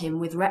charged him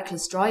with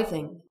reckless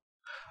driving.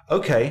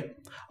 Okay,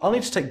 I'll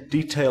need to take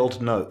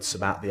detailed notes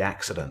about the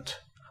accident.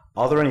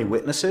 Are there any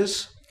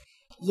witnesses?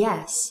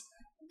 Yes.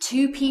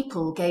 2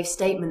 people gave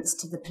statements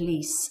to the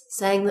police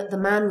saying that the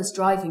man was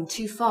driving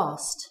too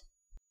fast.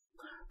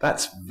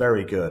 That's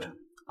very good.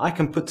 I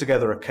can put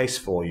together a case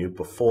for you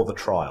before the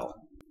trial.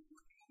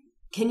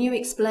 Can you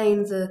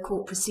explain the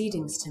court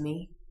proceedings to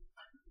me?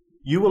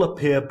 You will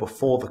appear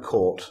before the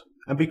court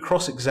and be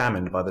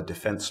cross-examined by the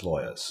defense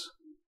lawyers.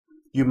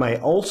 You may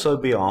also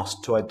be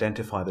asked to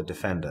identify the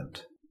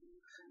defendant.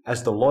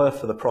 As the lawyer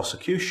for the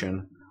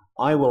prosecution,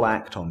 I will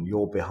act on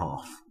your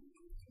behalf.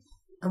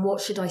 And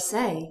what should I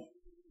say?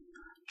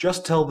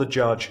 Just tell the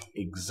judge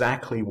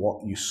exactly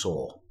what you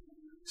saw.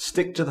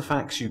 Stick to the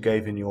facts you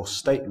gave in your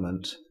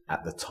statement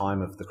at the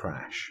time of the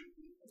crash.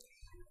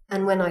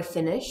 And when I've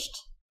finished?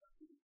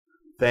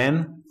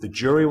 Then the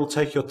jury will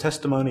take your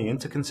testimony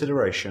into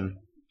consideration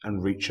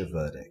and reach a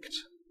verdict.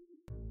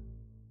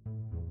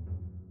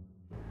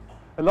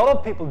 A lot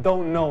of people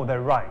don't know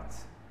their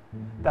rights.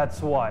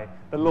 That's why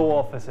the law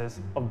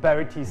offices of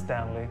Barry T.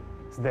 Stanley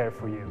is there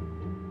for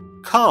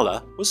you.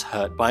 Carla was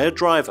hurt by a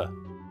driver.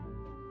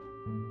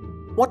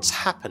 What's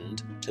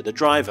happened to the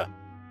driver?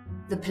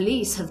 The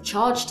police have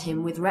charged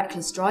him with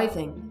reckless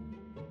driving.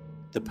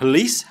 The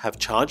police have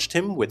charged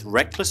him with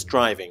reckless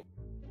driving.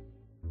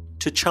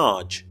 To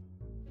charge.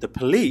 The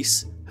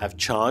police have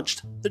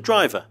charged the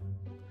driver.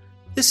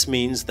 This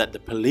means that the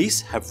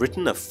police have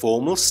written a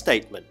formal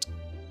statement.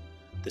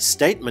 The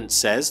statement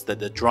says that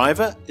the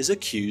driver is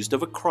accused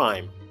of a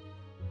crime.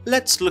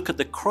 Let's look at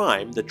the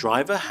crime the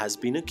driver has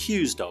been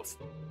accused of.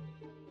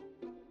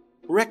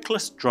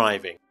 Reckless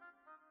driving.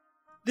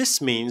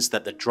 This means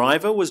that the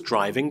driver was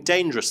driving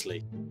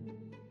dangerously.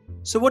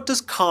 So what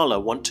does Carla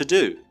want to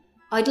do?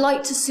 I'd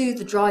like to sue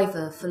the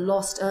driver for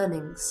lost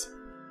earnings.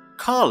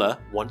 Carla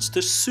wants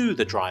to sue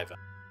the driver.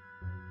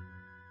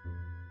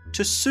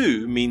 To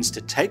sue means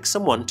to take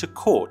someone to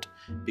court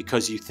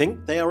because you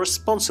think they are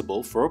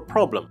responsible for a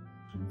problem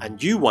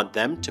and you want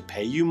them to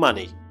pay you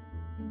money.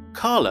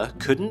 Carla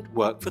couldn't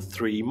work for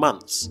 3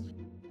 months,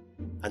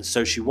 and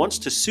so she wants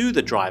to sue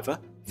the driver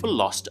for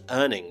lost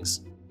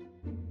earnings.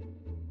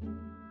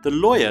 The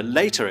lawyer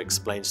later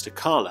explains to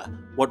Carla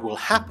what will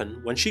happen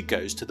when she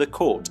goes to the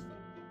court.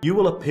 You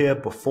will appear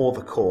before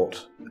the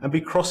court and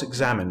be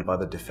cross-examined by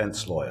the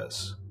defense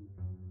lawyers.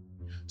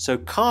 So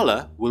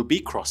Carla will be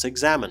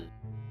cross-examined.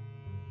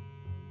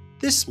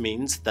 This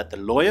means that the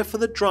lawyer for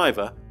the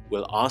driver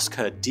will ask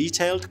her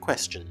detailed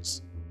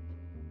questions.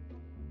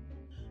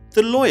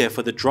 The lawyer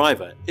for the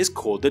driver is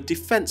called the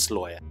defense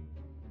lawyer.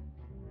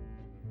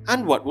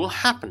 And what will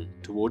happen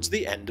towards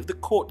the end of the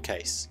court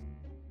case?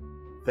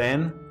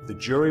 Then, the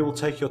jury will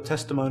take your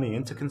testimony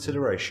into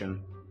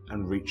consideration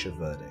and reach a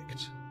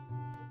verdict.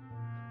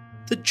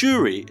 The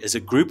jury is a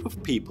group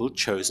of people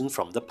chosen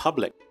from the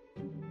public.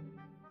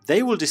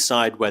 They will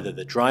decide whether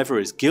the driver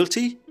is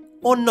guilty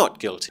or not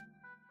guilty.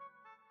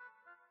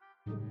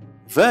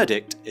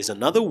 Verdict is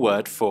another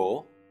word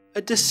for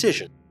a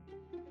decision.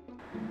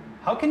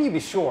 How can you be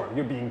sure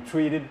you're being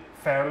treated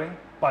fairly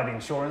by the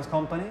insurance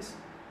companies?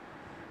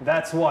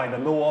 That's why the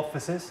law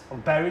offices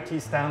of Barry T.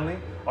 Stanley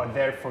are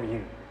there for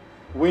you.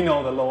 We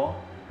know the law,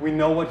 we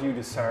know what you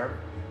deserve,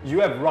 you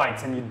have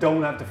rights and you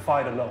don't have to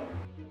fight alone.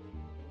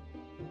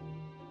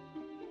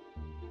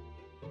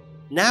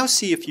 Now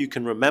see if you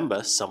can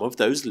remember some of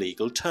those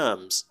legal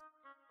terms.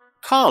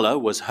 Carla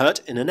was hurt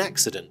in an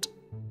accident.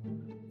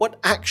 What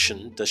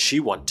action does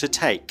she want to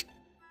take?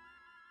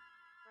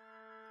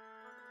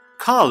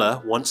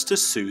 Carla wants to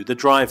sue the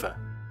driver.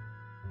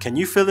 Can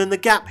you fill in the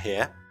gap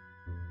here?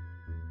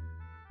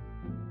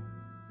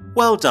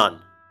 Well done.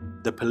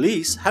 The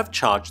police have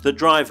charged the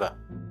driver.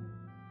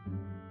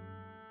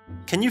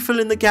 Can you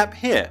fill in the gap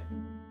here?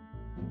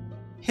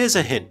 Here's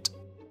a hint.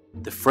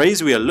 The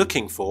phrase we are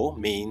looking for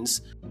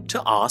means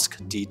to ask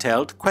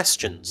detailed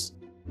questions.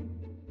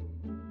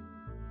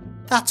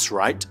 That's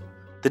right.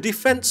 The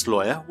defense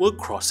lawyer will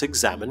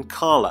cross-examine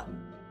Carla.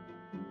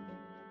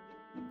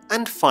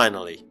 And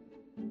finally,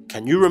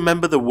 can you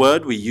remember the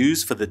word we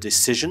use for the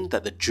decision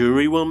that the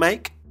jury will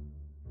make?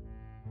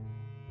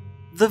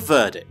 The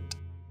verdict.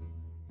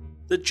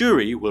 The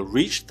jury will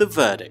reach the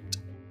verdict.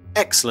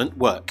 Excellent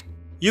work.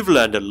 You've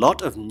learned a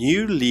lot of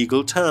new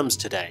legal terms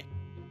today.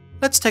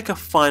 Let's take a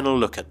final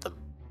look at them.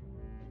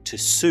 To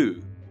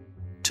sue,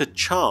 to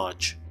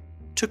charge,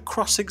 to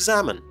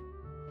cross-examine.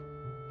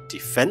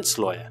 Defense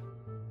lawyer,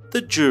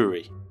 the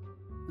jury,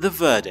 the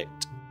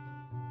verdict.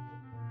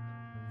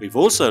 We've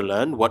also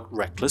learned what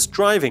reckless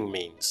driving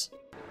means.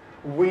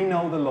 We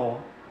know the law,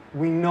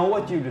 we know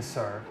what you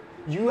deserve,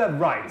 you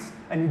have rights,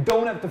 and you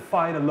don't have to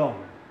fight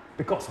alone,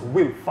 because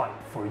we'll fight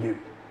for you.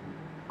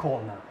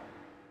 Call now.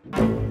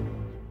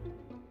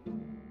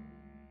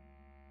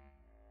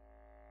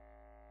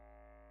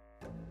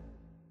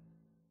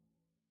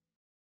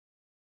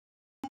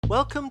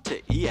 Welcome to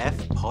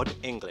EF Pod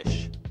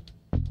English.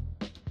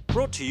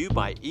 Brought to you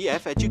by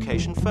EF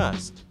Education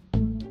First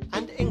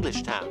and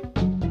English Town.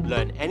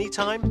 Learn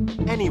anytime,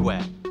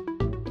 anywhere.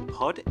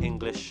 Pod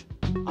English,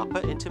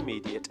 Upper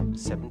Intermediate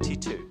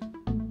 72.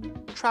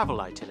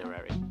 Travel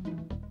itinerary.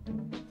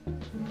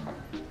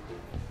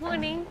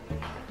 Morning.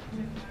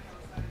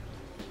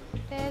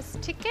 There's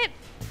ticket,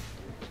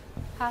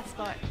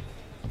 passport.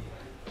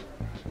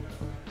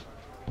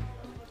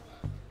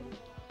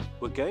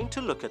 We're going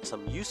to look at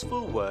some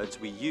useful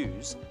words we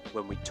use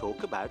when we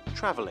talk about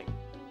traveling.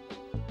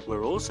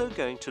 We're also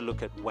going to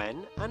look at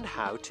when and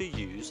how to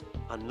use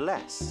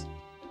unless.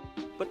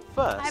 But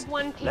first,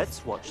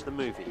 let's watch the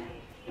movie.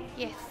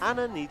 Yes.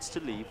 Anna needs to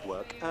leave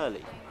work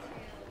early.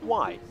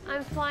 Why?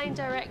 I'm flying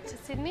direct to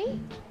Sydney.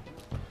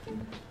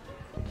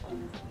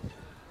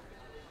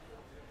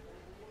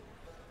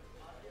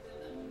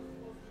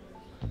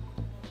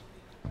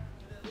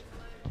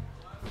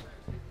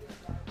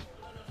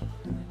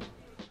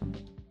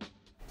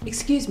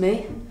 Excuse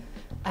me,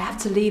 I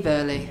have to leave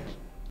early.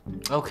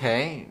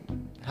 Okay,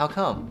 how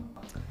come?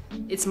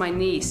 It's my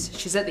niece.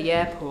 She's at the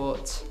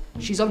airport.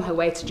 She's on her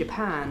way to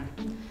Japan.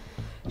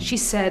 She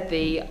said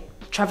the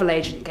travel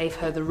agent gave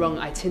her the wrong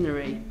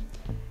itinerary.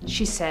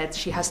 She said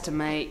she has to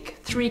make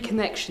 3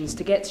 connections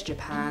to get to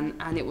Japan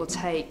and it will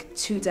take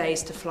 2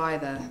 days to fly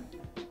there.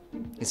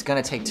 It's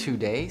gonna take 2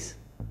 days?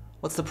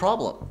 What's the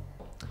problem?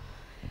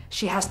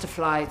 She has to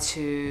fly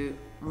to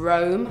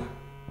Rome,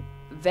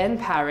 then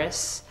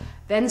Paris,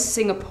 then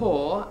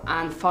Singapore,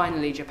 and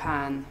finally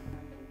Japan.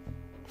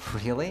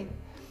 Really?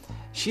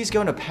 She's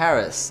going to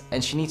Paris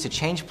and she needs to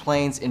change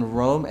planes in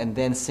Rome and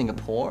then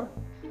Singapore?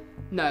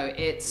 No,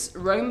 it's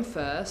Rome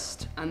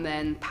first and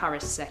then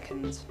Paris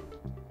second.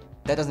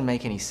 That doesn't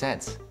make any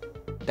sense.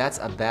 That's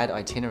a bad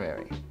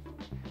itinerary.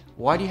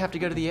 Why do you have to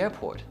go to the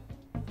airport?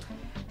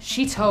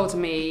 She told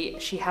me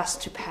she has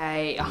to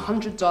pay a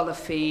 $100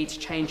 fee to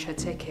change her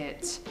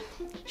ticket.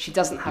 She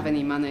doesn't have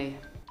any money.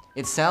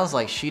 It sounds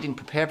like she didn't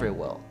prepare very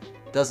well,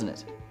 doesn't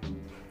it?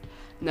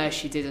 No,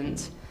 she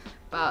didn't.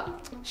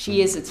 But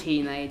she is a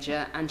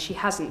teenager and she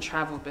hasn't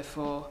travelled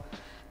before.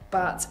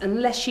 But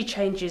unless she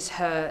changes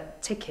her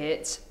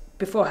ticket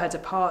before her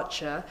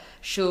departure,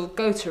 she'll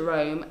go to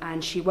Rome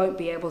and she won't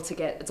be able to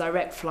get a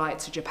direct flight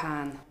to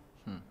Japan.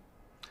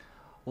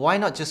 Why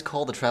not just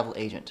call the travel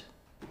agent?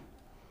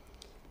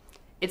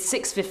 It's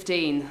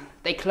 6:15.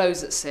 They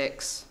close at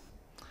 6.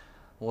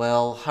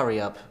 Well,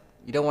 hurry up.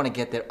 You don't want to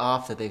get there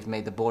after they've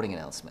made the boarding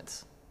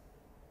announcements.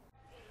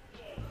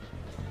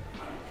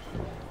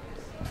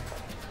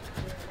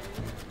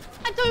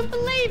 I don't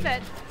believe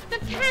it.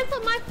 They've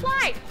cancelled my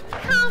flight. I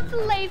can't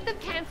believe they've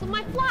cancelled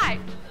my flight.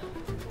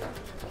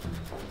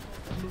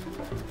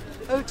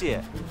 Oh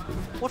dear,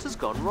 what has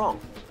gone wrong?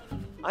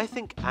 I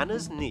think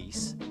Anna's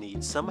niece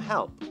needs some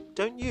help,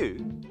 don't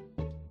you?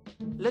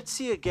 Let's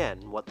see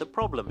again what the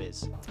problem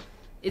is.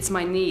 It's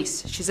my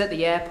niece. She's at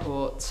the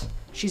airport.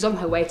 She's on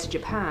her way to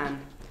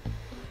Japan.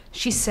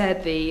 She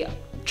said the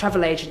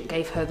travel agent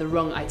gave her the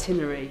wrong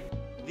itinerary.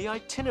 The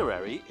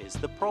itinerary is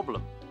the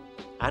problem.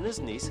 Anna's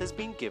niece has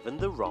been given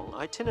the wrong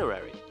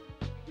itinerary.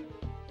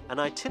 An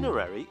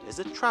itinerary is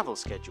a travel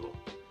schedule.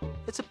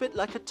 It's a bit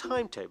like a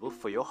timetable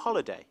for your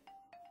holiday.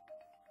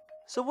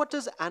 So what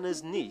does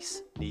Anna's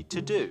niece need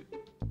to do?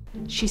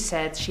 She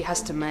said she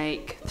has to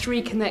make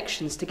 3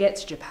 connections to get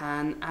to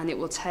Japan and it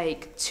will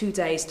take 2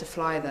 days to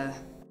fly there.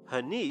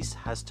 Her niece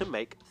has to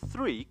make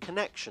 3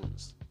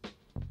 connections.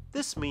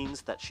 This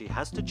means that she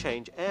has to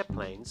change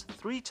airplanes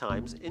 3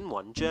 times in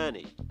one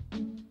journey.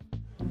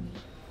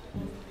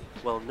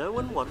 Well, no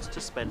one wants to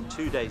spend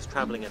 2 days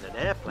traveling in an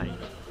airplane,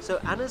 so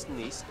Anna's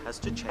niece has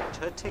to change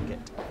her ticket.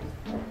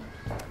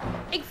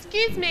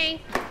 Excuse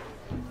me.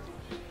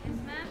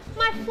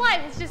 My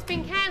flight has just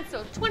been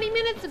cancelled. 20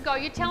 minutes ago,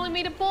 you're telling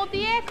me to board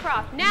the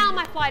aircraft. Now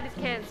my flight is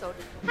cancelled.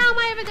 How am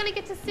I ever going to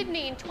get to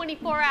Sydney in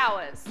 24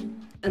 hours?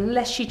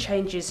 Unless she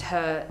changes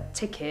her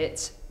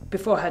ticket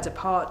before her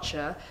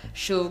departure,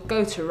 she'll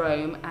go to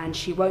Rome and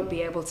she won't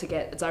be able to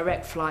get a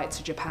direct flight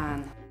to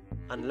Japan.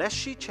 Unless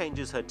she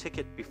changes her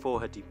ticket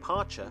before her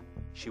departure,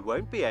 she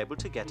won't be able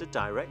to get a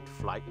direct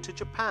flight to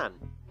Japan.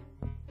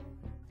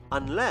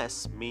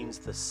 Unless means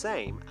the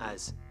same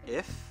as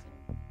if,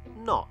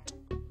 not.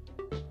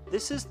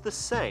 This is the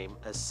same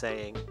as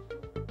saying,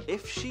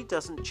 if she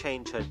doesn't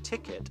change her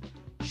ticket,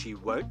 she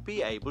won't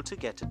be able to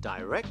get a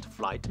direct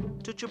flight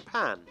to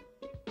Japan.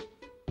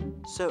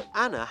 So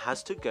Anna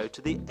has to go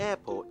to the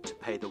airport to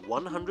pay the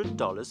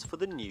 $100 for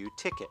the new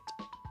ticket.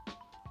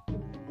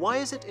 Why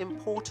is it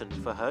important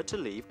for her to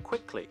leave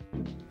quickly?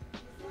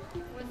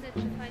 Was it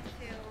the flight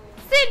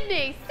to...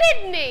 Sydney!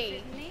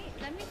 Sydney! Sydney?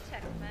 Let me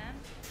check, ma'am.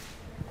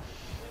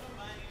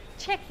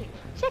 Checking,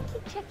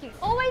 checking, checking.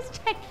 Always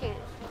checking.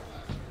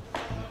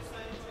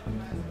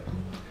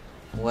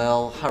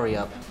 Well, hurry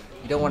up.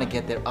 You don't want to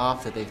get there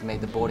after they've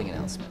made the boarding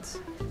announcements.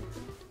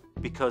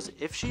 Because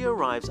if she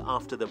arrives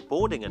after the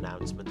boarding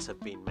announcements have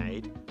been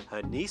made,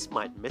 her niece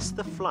might miss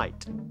the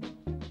flight.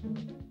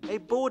 A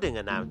boarding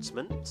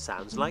announcement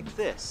sounds like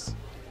this.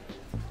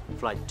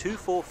 Flight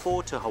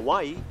 244 to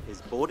Hawaii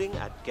is boarding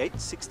at gate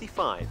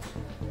 65.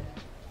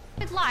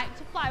 I'd like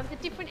to fly with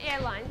a different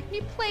airline. Can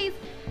you please...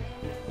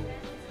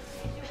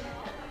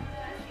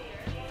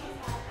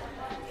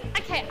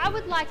 Okay, I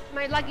would like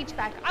my luggage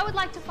back. I would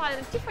like to fly on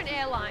a different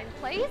airline,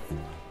 please.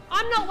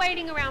 I'm not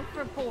waiting around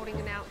for a boarding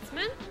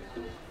announcement.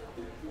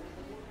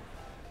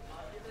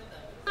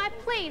 I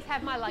please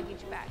have my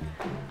luggage back.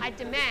 I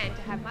demand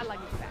to have my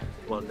luggage back.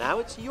 Well, now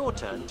it's your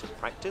turn to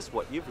practice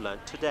what you've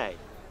learnt today.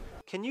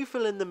 Can you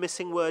fill in the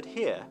missing word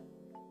here?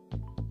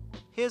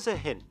 Here's a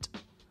hint.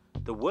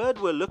 The word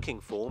we're looking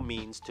for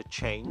means to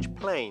change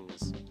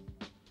planes.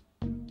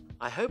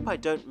 I hope I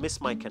don't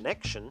miss my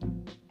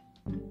connection.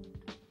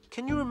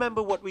 Can you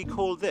remember what we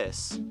call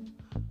this?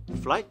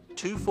 Flight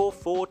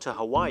 244 to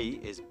Hawaii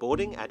is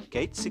boarding at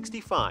gate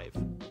 65.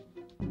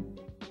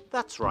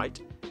 That's right,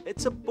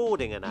 it's a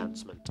boarding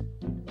announcement.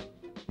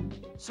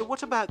 So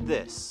what about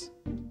this?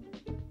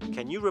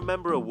 Can you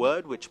remember a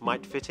word which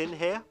might fit in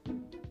here?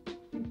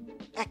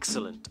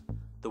 Excellent!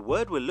 The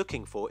word we're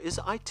looking for is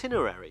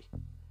itinerary.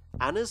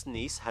 Anna's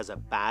niece has a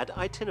bad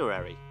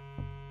itinerary.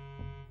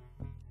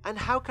 And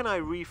how can I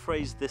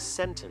rephrase this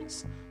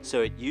sentence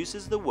so it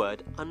uses the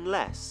word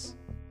unless?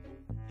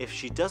 If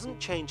she doesn't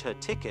change her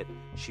ticket,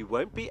 she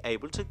won't be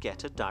able to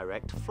get a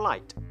direct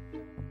flight.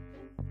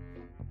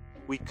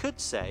 We could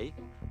say,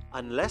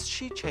 unless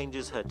she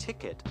changes her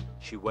ticket,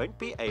 she won't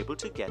be able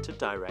to get a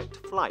direct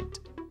flight.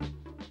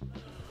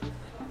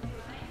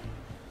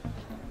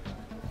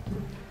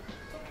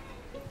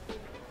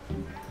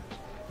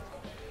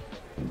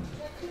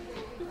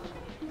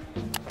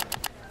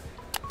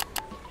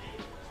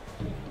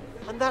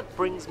 And that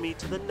brings me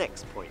to the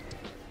next point.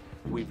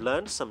 We've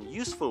learned some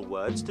useful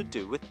words to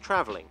do with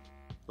travelling,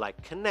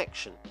 like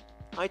connection,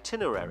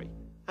 itinerary,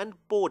 and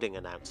boarding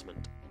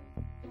announcement.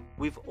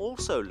 We've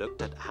also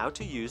looked at how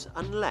to use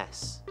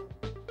unless.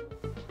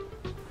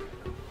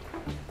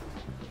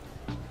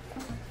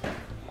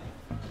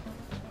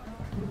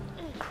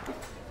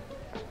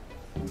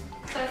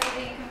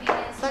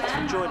 Thanks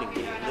for joining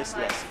me in this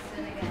lesson.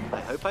 I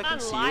hope I can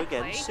see you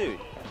again soon.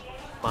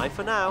 Bye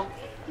for now.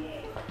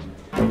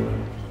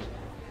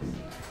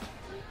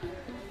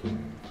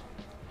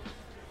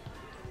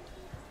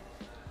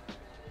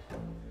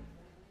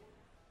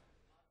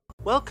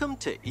 Welcome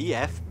to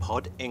EF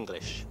Pod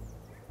English.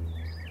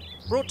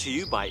 Brought to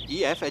you by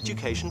EF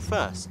Education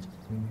First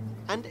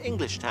and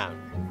English Town.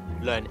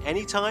 Learn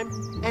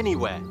anytime,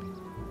 anywhere.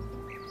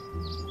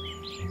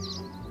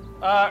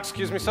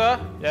 Excuse me, sir?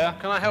 Yeah?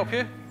 Can I help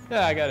you?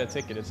 Yeah, I got a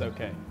ticket, it's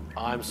okay.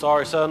 I'm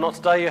sorry, sir, not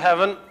today, you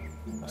haven't.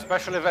 A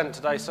special event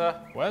today, sir.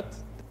 What?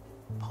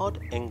 Pod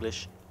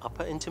English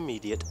Upper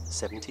Intermediate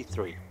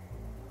 73.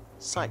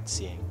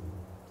 Sightseeing.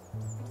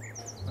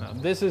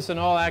 This is an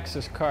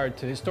all-access card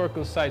to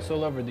historical sites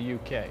all over the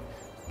UK.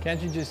 Can't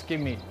you just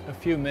give me a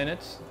few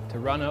minutes to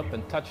run up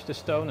and touch the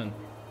stone, and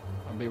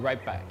I'll be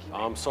right back.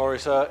 I'm sorry,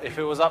 sir. If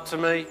it was up to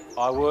me,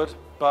 I would,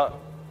 but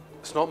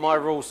it's not my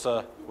rules,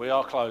 sir. We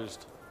are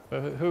closed.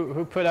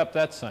 Who put up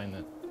that sign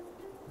then?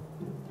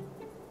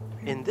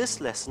 In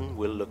this lesson,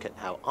 we'll look at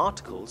how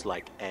articles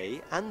like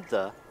a and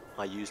the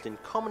are used in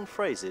common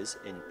phrases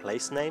in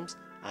place names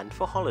and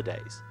for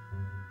holidays.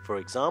 For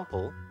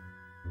example,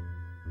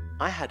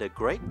 I had a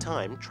great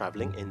time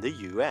traveling in the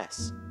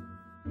US.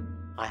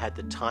 I had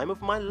the time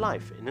of my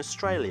life in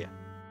Australia.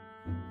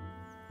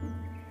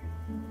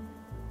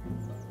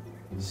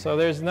 So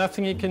there's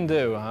nothing you can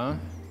do, huh?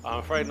 I'm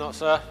afraid not,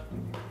 sir.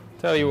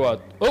 Tell you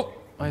what. Oh,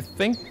 I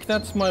think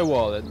that's my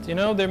wallet. You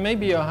know, there may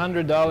be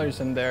 $100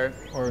 in there,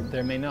 or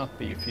there may not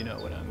be, if you know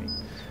what I mean.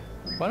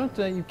 Why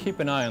don't you keep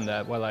an eye on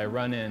that while I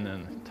run in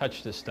and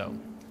touch the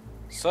stone?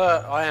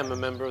 Sir, I am a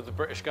member of the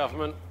British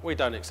government. We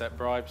don't accept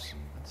bribes.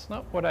 That's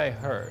not what I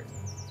heard.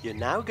 You're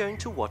now going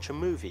to watch a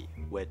movie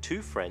where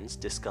two friends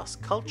discuss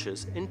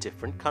cultures in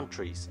different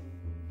countries.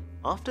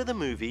 After the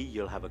movie,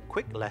 you'll have a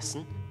quick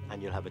lesson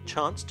and you'll have a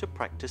chance to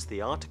practice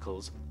the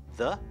articles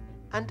the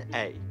and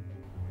a.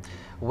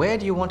 Where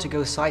do you want to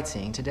go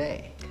sightseeing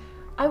today?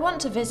 I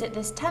want to visit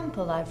this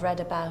temple I've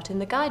read about in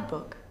the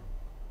guidebook.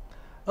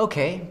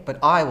 Okay, but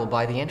I will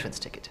buy the entrance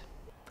ticket.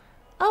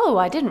 Oh,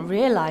 I didn't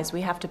realize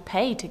we have to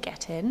pay to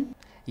get in.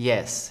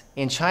 Yes,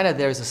 in China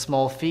there is a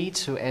small fee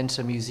to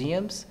enter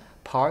museums,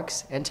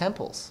 parks, and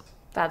temples.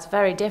 That's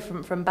very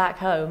different from back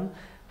home.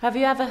 Have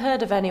you ever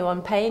heard of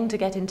anyone paying to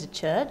get into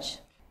church?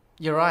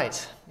 You're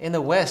right. In the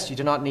West, you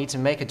do not need to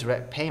make a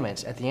direct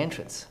payment at the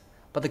entrance,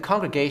 but the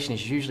congregation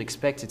is usually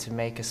expected to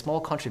make a small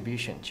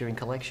contribution during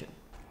collection.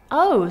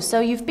 Oh, so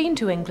you've been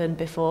to England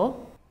before?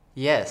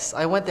 Yes,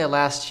 I went there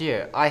last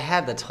year. I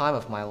had the time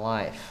of my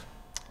life.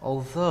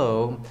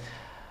 Although,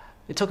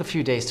 it took a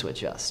few days to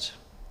adjust.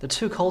 The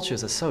two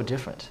cultures are so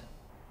different.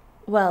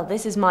 Well,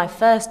 this is my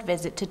first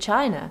visit to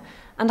China,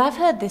 and I've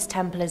heard this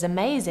temple is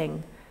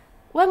amazing.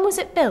 When was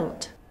it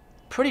built?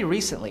 Pretty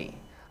recently,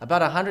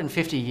 about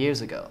 150 years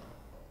ago.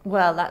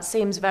 Well, that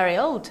seems very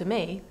old to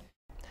me.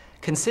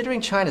 Considering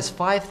China's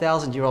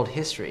 5,000-year-old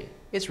history,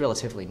 it's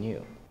relatively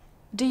new.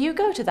 Do you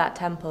go to that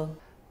temple?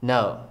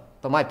 No,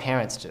 but my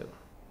parents do.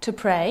 To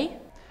pray?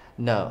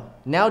 No.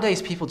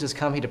 Nowadays, people just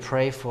come here to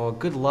pray for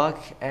good luck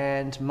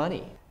and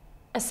money.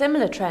 A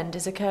similar trend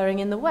is occurring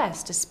in the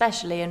West,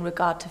 especially in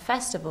regard to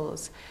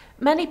festivals.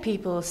 Many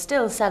people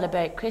still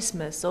celebrate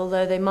Christmas,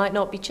 although they might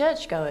not be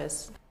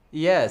churchgoers.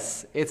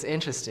 Yes, it's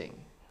interesting.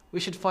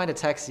 We should find a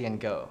taxi and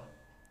go.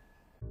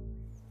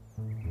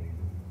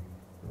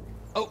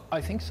 Oh, I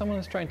think someone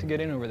is trying to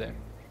get in over there.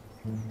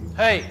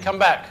 Hey, come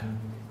back.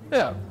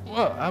 Yeah,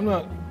 well, I'm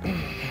not...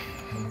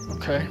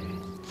 Okay.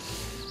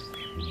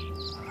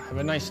 Have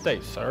a nice day,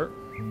 sir.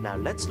 Now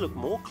let's look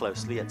more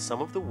closely at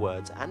some of the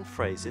words and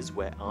phrases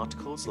where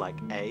articles like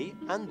a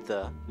and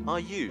the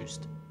are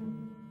used.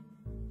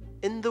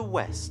 In the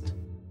West,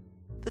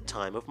 the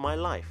time of my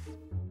life.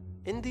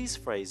 In these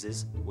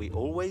phrases, we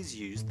always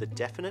use the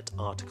definite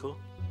article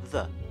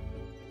the.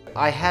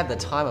 I had the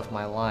time of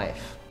my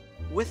life.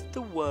 With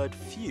the word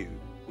few,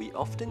 we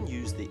often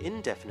use the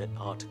indefinite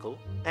article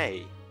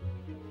a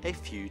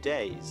few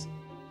days.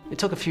 It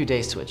took a few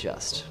days to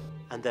adjust.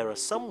 And there are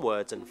some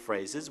words and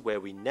phrases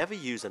where we never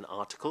use an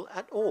article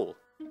at all.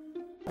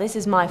 This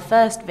is my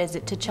first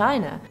visit to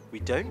China. We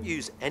don't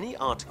use any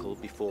article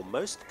before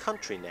most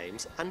country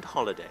names and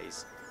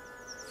holidays.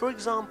 For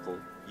example,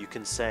 you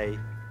can say,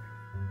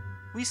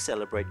 we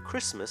celebrate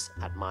Christmas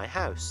at my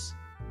house.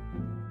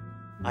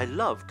 I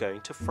love going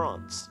to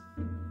France.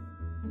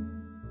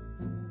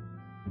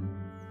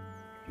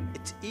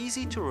 It's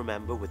easy to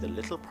remember with a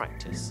little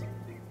practice.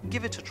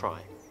 Give it a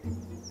try.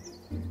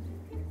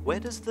 Where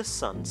does the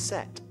sun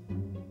set?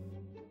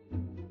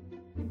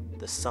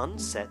 The sun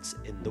sets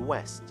in the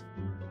west.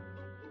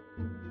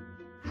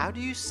 How do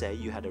you say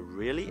you had a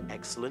really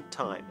excellent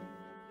time?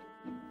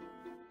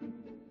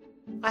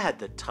 I had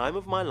the time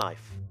of my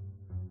life.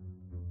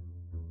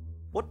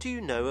 What do you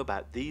know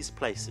about these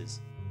places?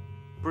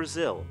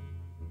 Brazil.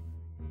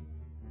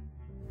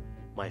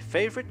 My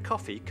favorite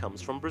coffee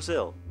comes from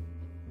Brazil.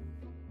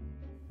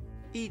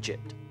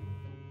 Egypt.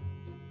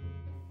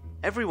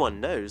 Everyone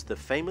knows the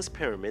famous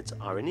pyramids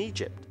are in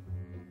Egypt.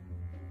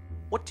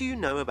 What do you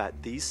know about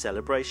these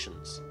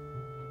celebrations?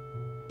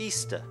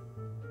 Easter.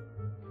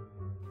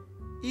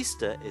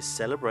 Easter is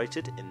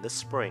celebrated in the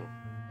spring.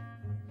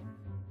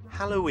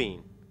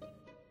 Halloween.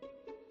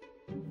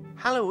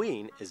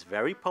 Halloween is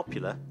very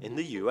popular in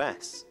the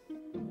US.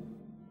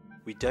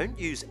 We don't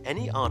use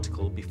any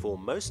article before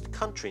most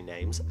country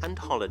names and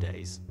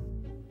holidays.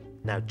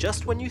 Now,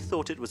 just when you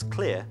thought it was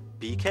clear,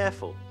 be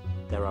careful.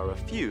 There are a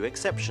few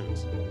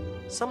exceptions.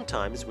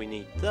 Sometimes we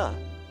need the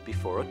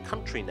before a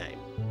country name.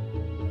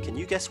 Can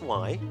you guess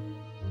why?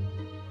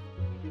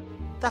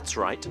 That's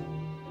right.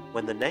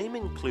 When the name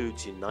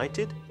includes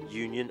United,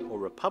 Union, or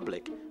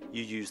Republic,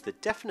 you use the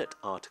definite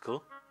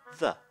article,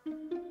 the.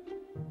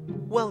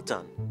 Well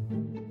done.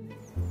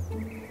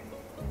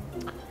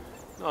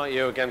 Not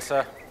you again,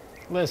 sir.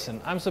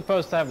 Listen, I'm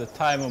supposed to have the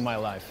time of my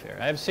life here.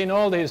 I've seen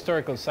all the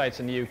historical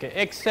sites in the UK,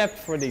 except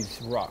for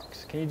these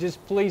rocks. Can you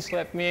just please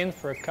let me in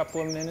for a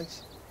couple of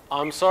minutes?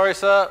 I'm sorry,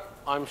 sir.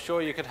 I'm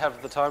sure you could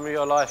have the time of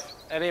your life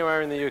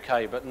anywhere in the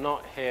UK, but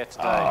not here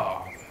today.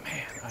 Oh,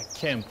 man, I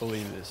can't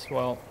believe this.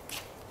 Well,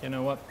 you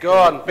know what? Go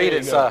on, beat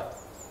it, sir.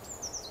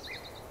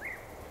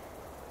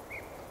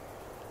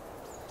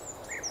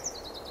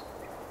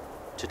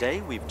 Today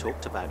we've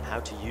talked about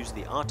how to use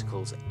the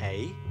articles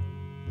a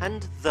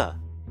and the.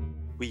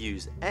 We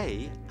use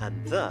a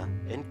and the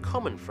in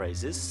common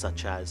phrases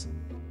such as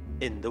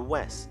in the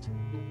West.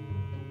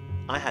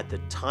 I had the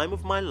time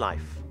of my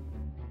life.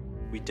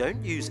 We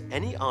don't use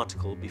any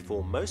article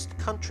before most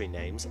country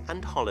names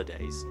and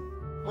holidays.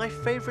 My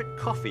favorite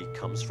coffee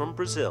comes from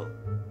Brazil.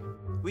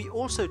 We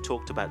also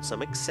talked about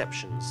some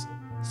exceptions.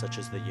 such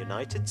as the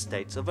United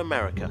States of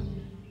America.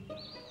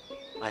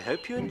 I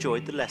hope you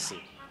enjoyed the lesson.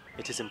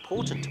 It is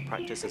important to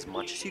practice as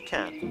much as you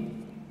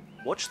can.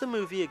 Watch the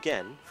movie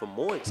again for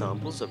more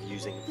examples of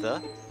using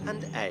the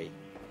and a.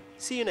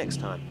 See you next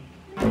time.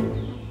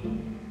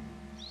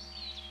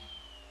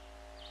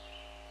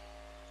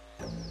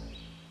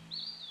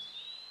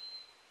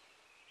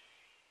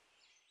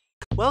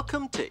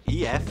 Welcome to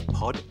EF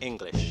Pod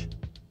English.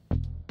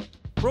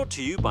 Brought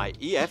to you by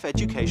EF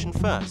Education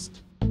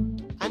First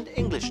and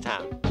English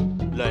Town.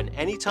 Learn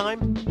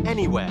anytime,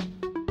 anywhere.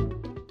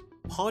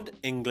 Pod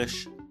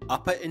English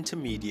Upper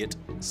Intermediate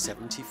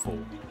 74.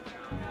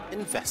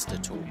 Investor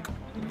Talk.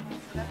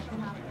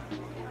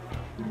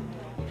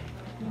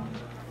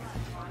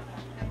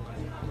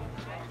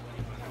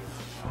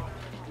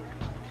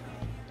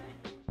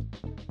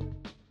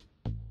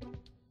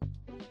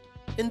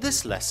 In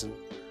this lesson,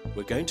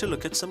 we're going to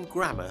look at some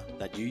grammar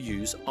that you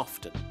use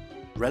often.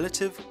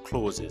 Relative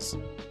clauses.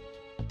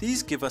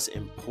 These give us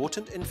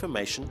important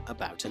information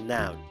about a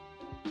noun.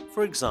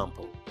 For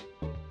example,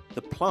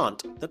 the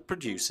plant that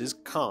produces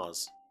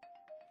cars.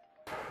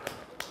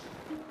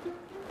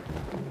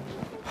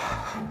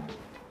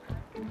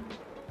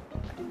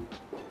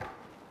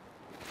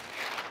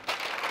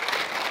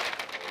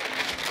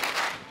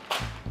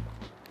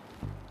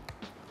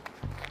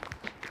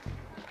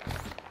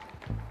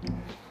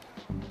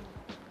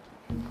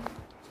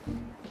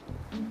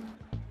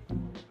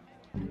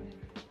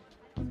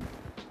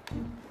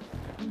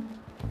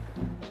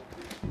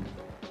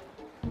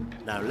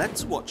 Now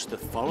let's watch the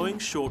following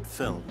short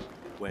film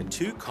where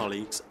two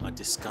colleagues are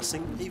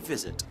discussing a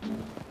visit.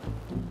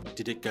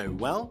 Did it go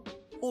well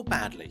or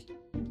badly?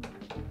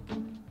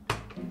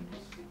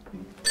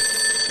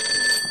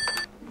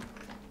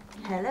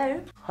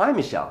 Hello. Hi,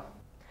 Michelle.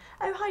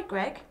 Oh, hi,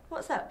 Greg.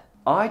 What's up?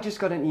 I just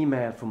got an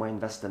email from my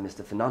investor,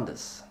 Mr.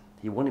 Fernandez.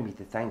 He wanted me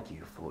to thank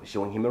you for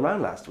showing him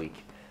around last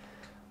week.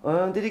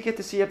 Did he get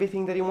to see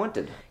everything that he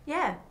wanted?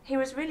 Yeah, he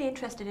was really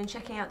interested in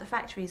checking out the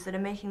factories that are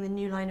making the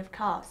new line of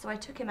cars, so I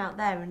took him out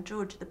there and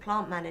George, the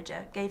plant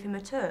manager, gave him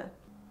a tour.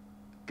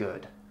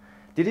 Good.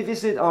 Did he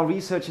visit our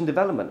research and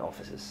development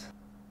offices?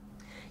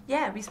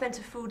 Yeah, we spent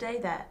a full day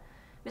there.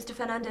 Mr.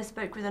 Fernandez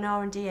spoke with an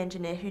R&D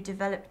engineer who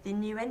developed the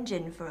new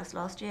engine for us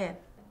last year.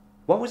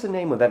 What was the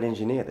name of that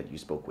engineer that you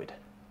spoke with?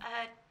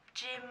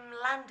 Jim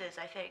Landers,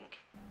 I think.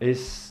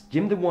 Is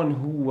Jim the one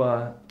who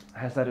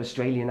has that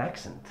Australian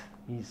accent?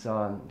 He's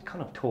kind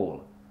of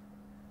tall.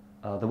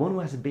 The one who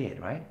has a beard,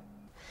 right?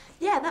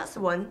 Yeah, that's the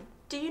one.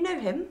 Do you know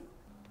him?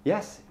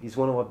 Yes, he's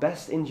one of our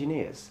best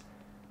engineers.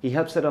 He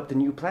helped set up the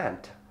new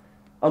plant.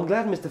 I'm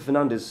glad Mr.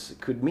 Fernandez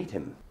could meet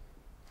him.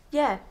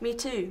 Yeah, me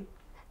too.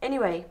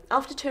 Anyway,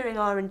 after touring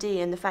R&D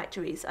in the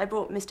factories, I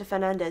brought Mr.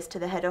 Fernandez to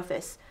the head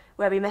office,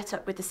 where we met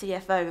up with the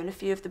CFO and a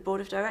few of the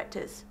board of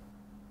directors.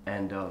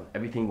 And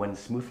everything went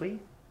smoothly?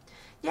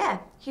 Yeah,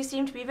 he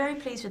seemed to be very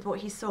pleased with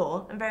what he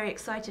saw and very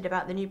excited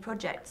about the new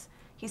projects.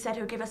 He said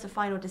he'll give us a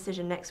final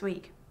decision next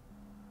week.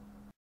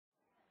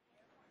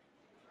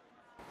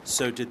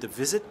 So did the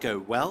visit go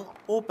well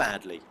or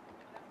badly?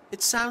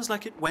 It sounds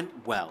like it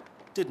went well,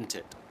 didn't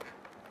it?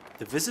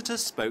 The visitor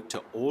spoke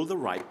to all the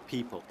right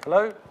people.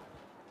 Hello?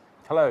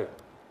 Hello.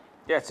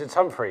 Yes, it's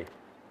Humphrey.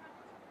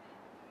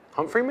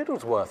 Humphrey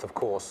Middlesworth, of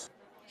course.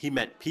 He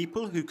met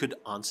people who could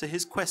answer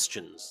his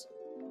questions.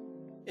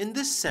 In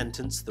this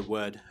sentence, the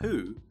word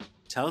who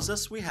tells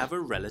us we have a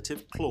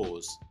relative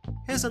clause.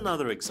 Here's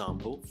another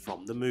example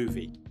from the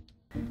movie.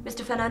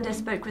 Mr. Fernandez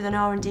spoke with an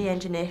R&D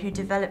engineer who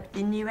developed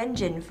the new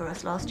engine for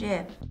us last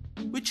year.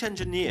 Which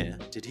engineer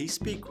did he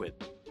speak with?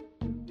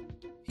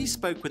 He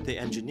spoke with the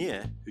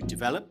engineer who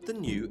developed the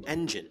new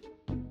engine.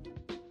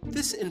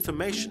 This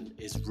information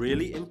is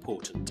really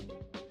important.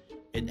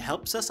 It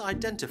helps us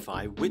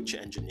identify which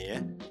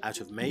engineer out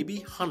of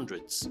maybe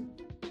hundreds.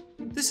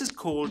 This is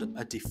called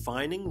a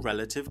defining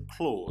relative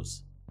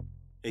clause.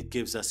 It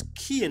gives us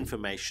key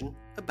information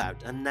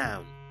about a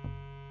noun.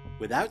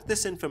 Without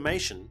this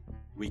information,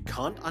 we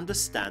can't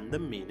understand the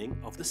meaning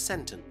of the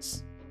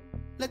sentence.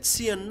 Let's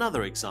see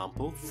another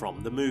example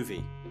from the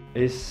movie.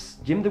 Is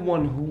Jim the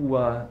one who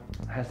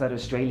has that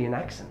Australian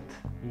accent?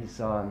 He's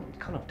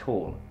kind of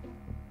tall.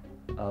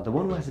 The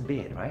one who has a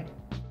beard, right?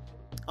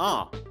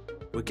 Ah,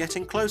 we're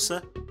getting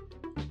closer.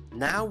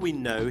 Now we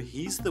know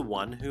he's the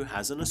one who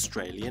has an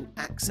Australian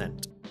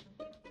accent.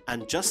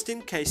 And just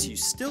in case you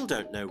still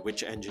don't know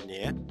which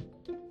engineer,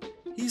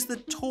 he's the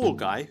tall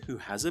guy who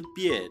has a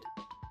beard.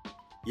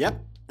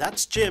 Yep,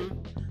 that's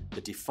Jim.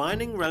 The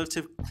defining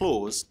relative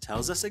clause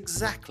tells us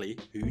exactly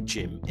who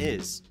Jim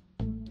is.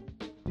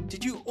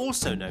 Did you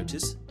also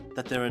notice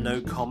that there are no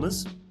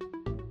commas?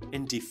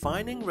 In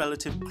defining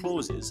relative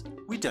clauses,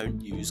 we don't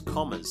use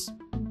commas.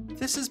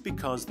 This is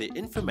because the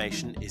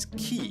information is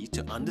key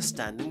to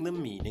understanding the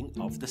meaning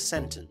of the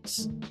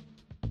sentence.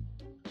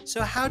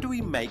 So how do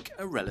we make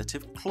a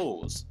relative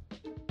clause?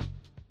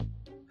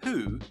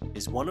 Who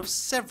is one of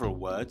several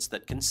words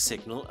that can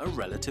signal a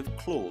relative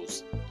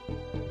clause.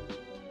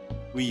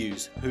 We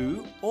use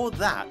who or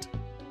that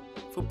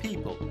for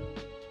people.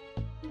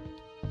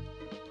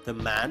 The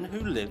man who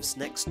lives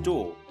next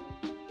door.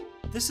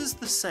 This is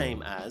the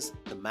same as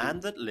the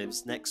man that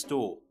lives next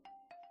door.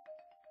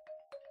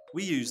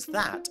 We use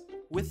that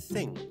with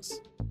things.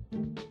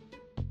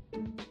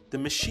 The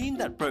machine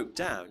that broke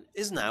down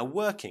is now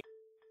working,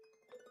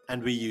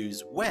 and we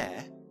use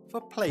where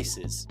for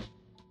places.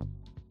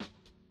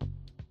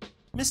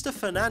 Mr.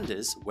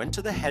 Fernandez went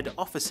to the head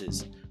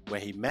offices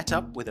where he met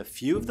up with a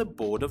few of the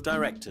board of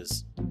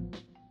directors.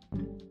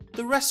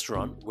 The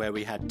restaurant where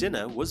we had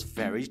dinner was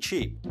very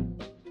cheap.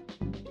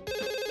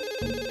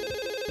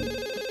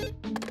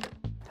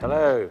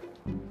 Hello.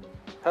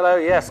 Hello,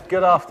 yes,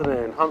 good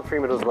afternoon. Humphrey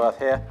Middlesworth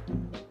here.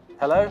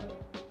 Hello?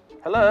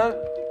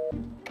 Hello?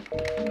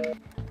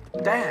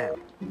 Damn.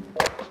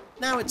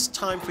 Now it's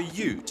time for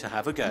you to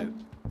have a go.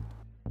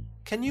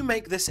 Can you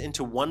make this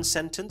into one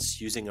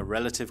sentence using a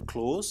relative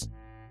clause?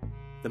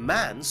 The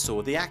man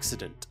saw the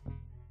accident.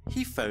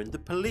 He phoned the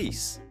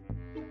police.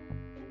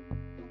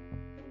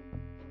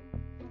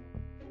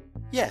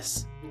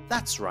 Yes,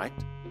 that's right.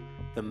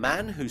 The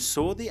man who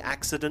saw the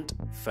accident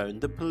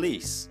phoned the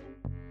police.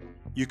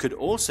 You could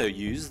also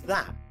use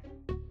that.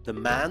 The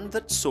man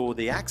that saw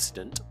the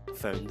accident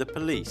phoned the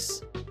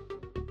police.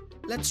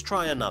 Let's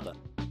try another.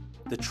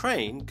 The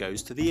train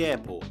goes to the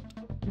airport.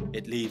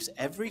 It leaves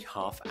every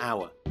half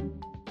hour.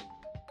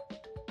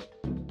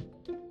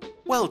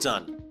 Well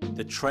done.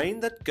 The train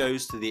that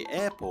goes to the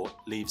airport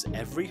leaves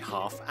every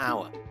half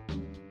hour.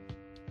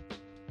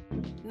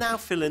 Now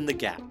fill in the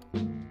gap.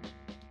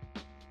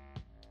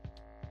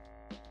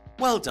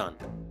 Well done.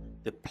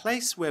 The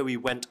place where we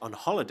went on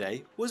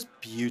holiday was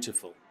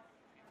beautiful.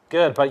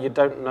 Good, but you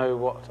don't know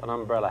what an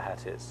umbrella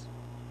hat is.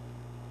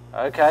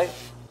 Okay.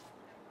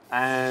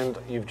 And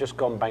you've just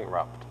gone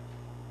bankrupt.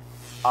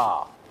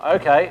 Ah,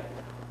 okay.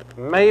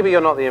 Maybe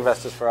you're not the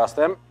investors for us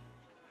then.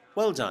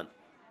 Well done.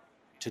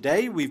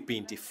 Today we've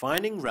been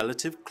defining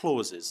relative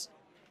clauses.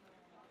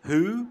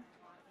 Who,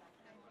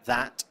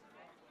 that,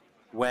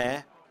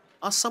 where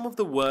are some of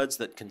the words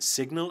that can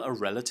signal a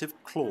relative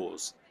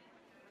clause.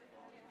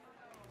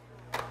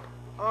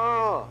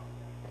 Oh,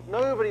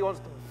 nobody wants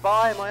to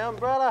buy my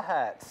umbrella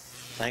hats.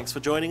 Thanks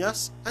for joining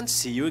us and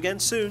see you again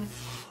soon.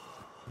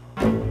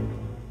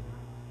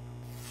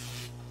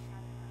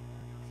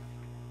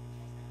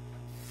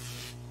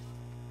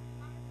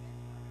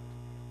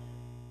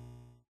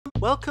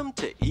 Welcome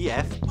to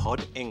EF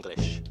Pod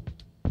English.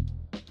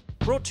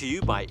 Brought to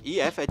you by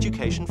EF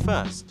Education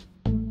First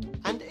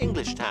and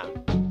English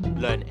Town.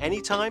 Learn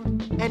anytime,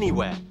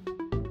 anywhere.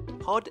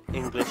 Pod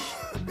English,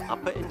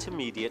 Upper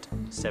Intermediate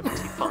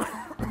 75.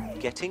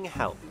 Getting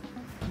help.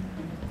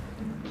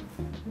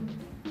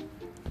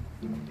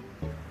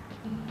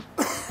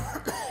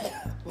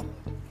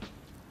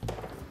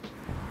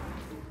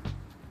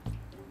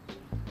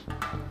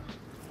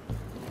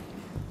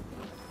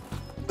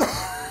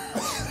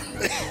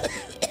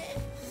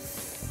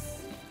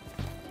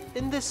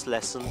 In this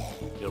lesson,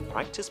 you'll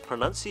practice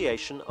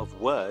pronunciation of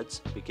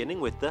words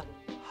beginning with the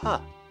h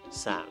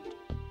sound,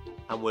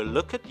 and we'll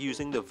look at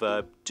using the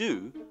verb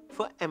do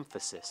for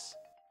emphasis.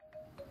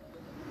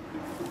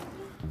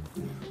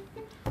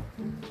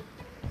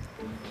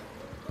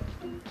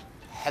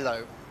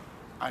 Hello,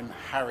 I'm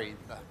Harry,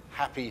 the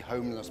happy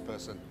homeless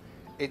person.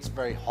 It's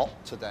very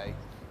hot today.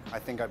 I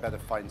think I better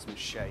find some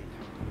shade.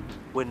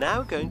 We're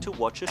now going to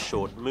watch a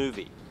short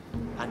movie,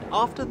 and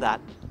after that,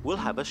 we'll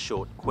have a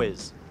short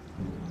quiz.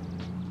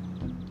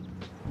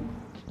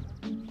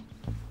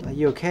 Are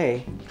you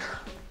okay?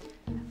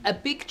 A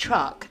big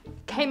truck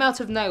came out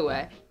of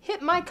nowhere,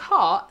 hit my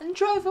car and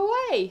drove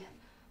away.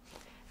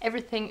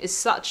 Everything is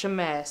such a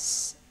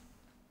mess.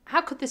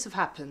 How could this have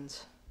happened?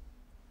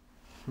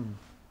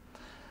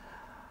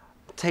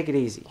 Take it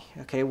easy,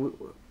 okay?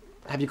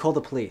 Have you called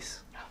the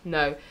police?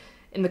 No,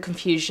 in the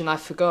confusion I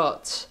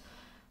forgot.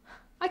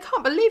 I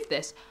can't believe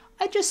this.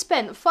 I just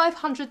spent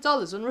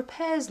 $500 on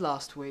repairs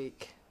last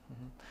week.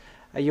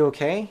 Are you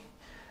okay?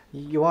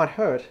 You aren't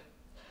hurt?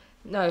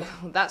 No,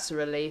 that's a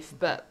relief,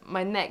 but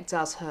my neck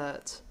does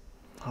hurt.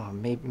 Oh,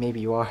 maybe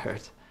you are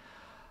hurt.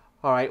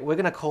 All right, we're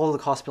gonna call the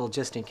hospital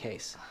just in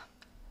case.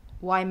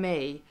 Why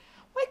me?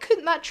 Why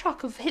couldn't that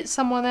truck have hit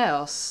someone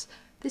else?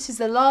 This is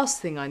the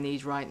last thing I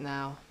need right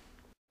now.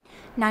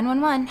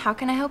 911, how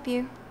can I help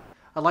you?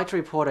 I'd like to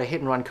report a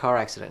hit-and-run car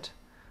accident.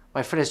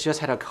 My friend has just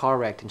had a car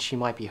wrecked and she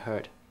might be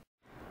hurt.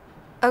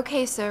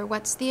 Okay, sir,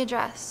 what's the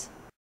address?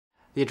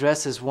 The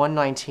address is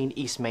 119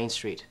 East Main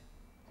Street.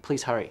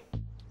 Please hurry.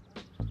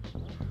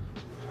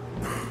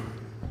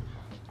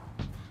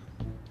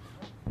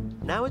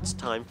 Now it's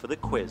time for the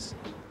quiz.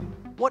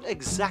 What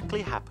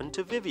exactly happened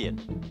to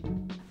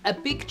Vivian? A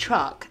big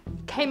truck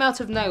came out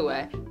of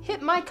nowhere,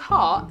 hit my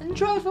car and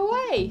drove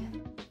away.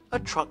 A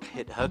truck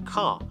hit her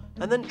car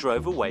and then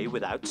drove away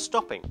without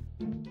stopping.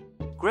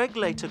 Greg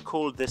later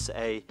called this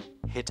a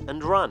hit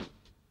and run.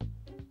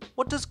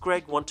 What does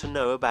Greg want to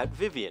know about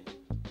Vivian?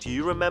 Do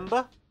you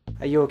remember?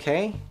 Are you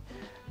okay?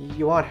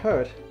 You aren't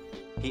hurt?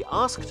 He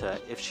asked her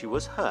if she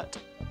was hurt.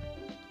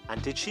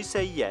 And did she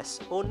say yes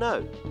or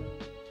no?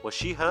 Was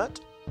she hurt?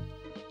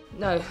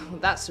 No,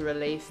 that's a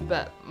relief,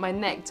 but my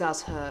neck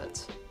does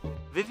hurt.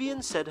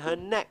 Vivian said her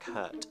neck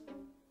hurt.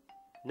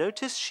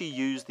 Notice she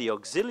used the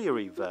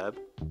auxiliary verb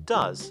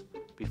does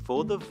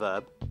before the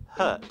verb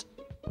hurt.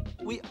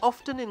 We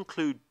often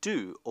include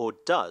do or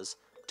does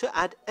to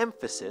add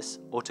emphasis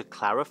or to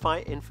clarify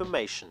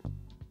information.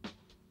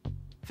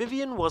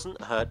 Vivian wasn't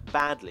hurt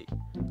badly,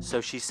 so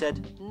she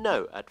said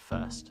no at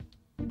first.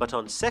 But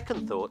on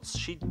second thoughts,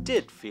 she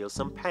did feel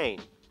some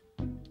pain.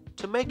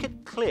 To make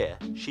it clear,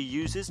 she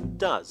uses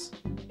does.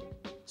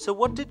 So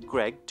what did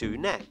Greg do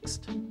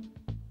next?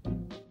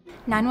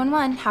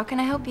 911, how can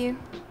I help you?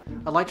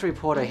 I'd like to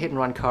report a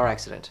hit-and-run car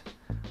accident.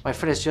 My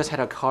friend has just had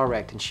a car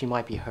wrecked and she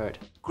might be hurt.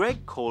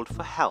 Greg called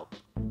for help.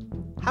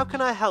 How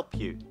can I help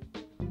you?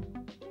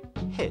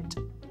 Hit,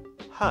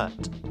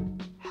 hurt,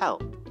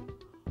 help.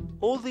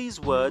 All these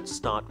words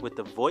start with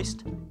the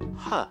voiced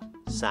h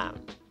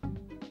sound.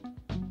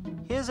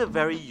 Here's a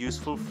very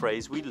useful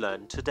phrase we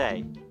learned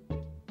today.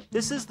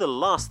 This is the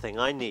last thing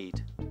I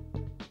need.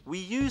 We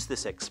use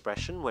this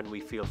expression when we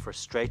feel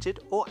frustrated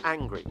or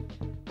angry,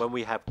 when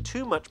we have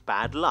too much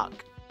bad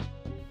luck.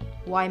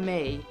 Why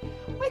me?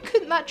 Why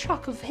couldn't that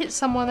truck have hit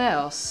someone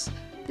else?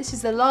 This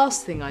is the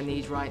last thing I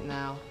need right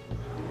now.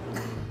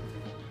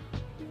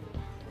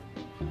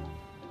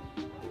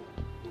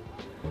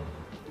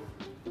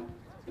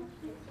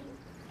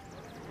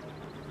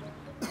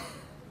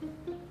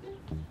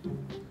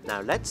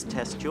 Now let's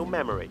test your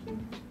memory.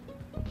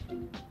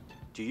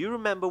 Do you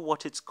remember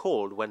what it's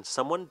called when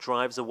someone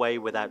drives away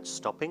without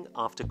stopping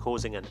after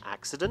causing an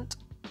accident?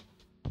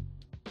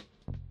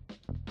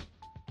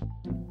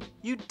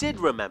 You did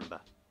remember.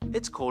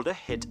 It's called a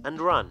hit and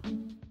run.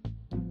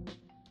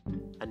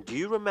 And do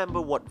you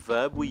remember what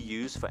verb we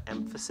use for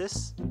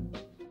emphasis?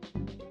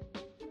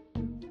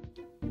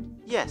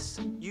 Yes,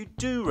 you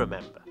do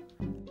remember.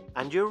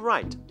 And you're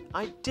right,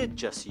 I did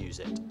just use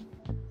it.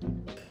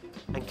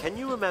 And can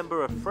you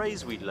remember a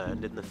phrase we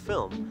learned in the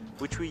film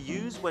which we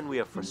use when we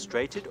are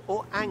frustrated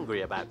or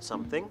angry about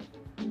something?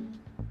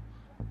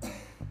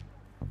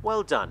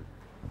 Well done.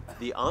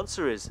 The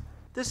answer is,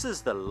 this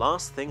is the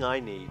last thing I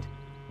need.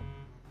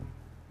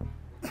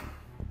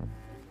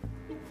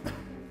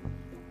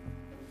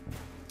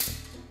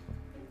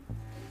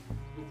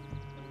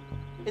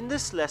 In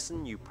this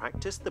lesson, you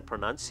practiced the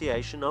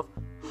pronunciation of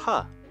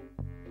h.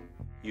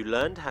 You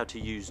learned how to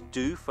use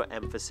do for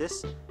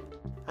emphasis,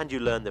 and you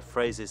learned the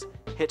phrases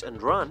hit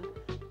and run,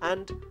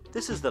 and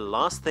this is the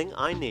last thing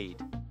I need.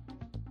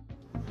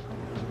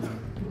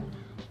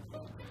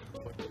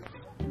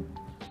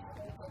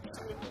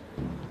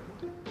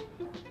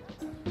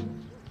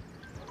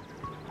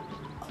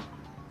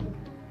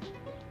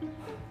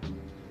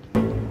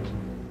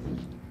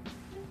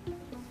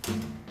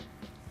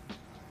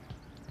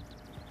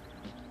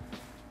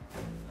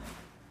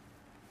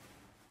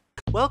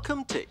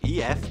 Welcome to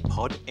EF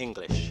Pod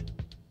English.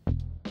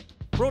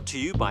 Brought to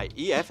you by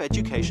EF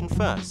Education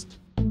First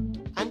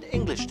and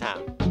English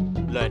Town.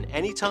 Learn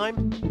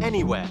anytime,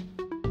 anywhere.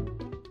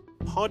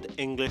 Pod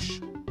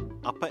English,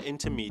 Upper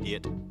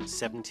Intermediate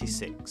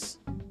 76.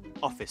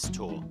 Office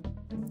Tour.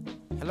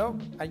 Hello,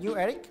 are you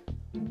Eric?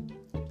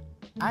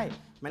 Hi,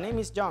 my name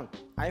is John.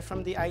 I'm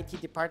from the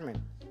IT department.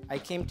 I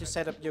came to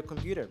set up your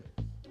computer.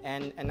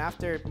 And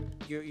after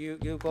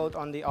you go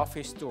on the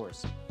office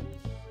tours.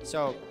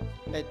 So,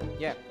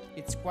 yeah,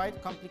 it's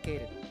quite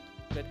complicated.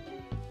 But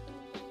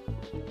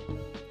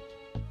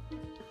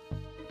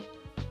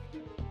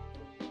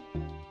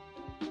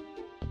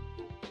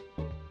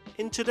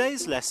in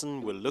today's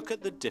lesson, we'll look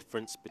at the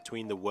difference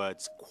between the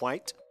words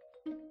quite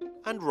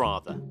and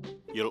rather.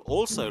 You'll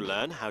also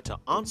learn how to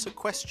answer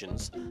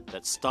questions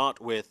that start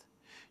with,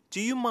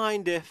 do you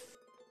mind if...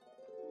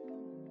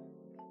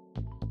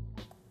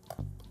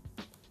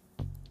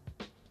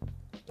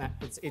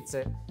 it's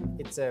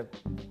a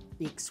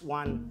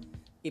x1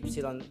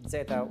 y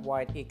zeta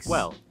y x.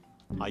 Well,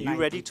 are you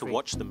ready to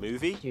watch the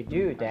movie? You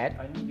do, Dad.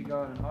 I need to go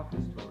on an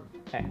office tour.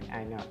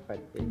 I know, but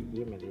the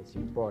email is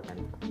important.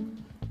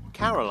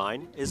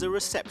 Caroline is a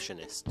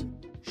receptionist.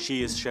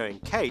 She is showing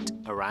Kate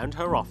around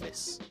her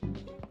office.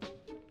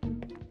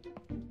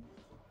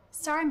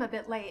 Sorry I'm a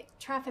bit late.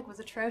 Traffic was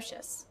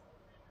atrocious.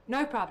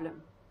 No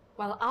problem.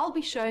 Well, I'll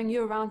be showing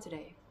you around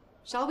today.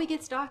 Shall we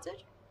get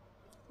started?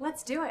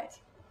 Let's do it.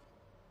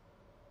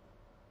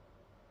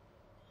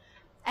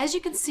 As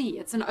you can see,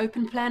 it's an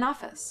open plan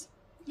office.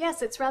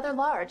 Yes, it's rather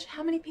large.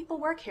 How many people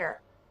work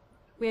here?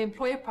 We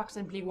employ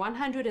approximately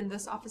 100 in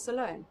this office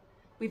alone.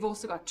 We've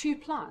also got 2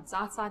 plants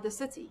outside the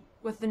city,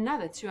 with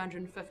another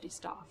 250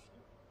 staff.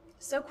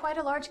 So quite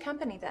a large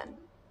company then.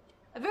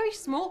 A very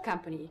small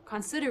company,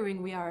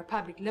 considering we are a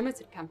public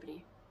limited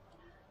company.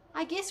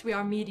 I guess we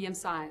are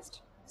medium-sized.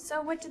 So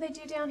what do they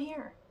do down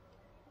here?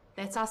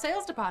 That's our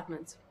sales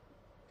department.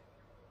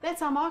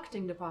 That's our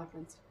marketing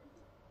department.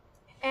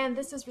 And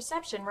this is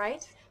reception,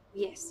 right?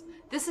 Yes,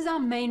 this is our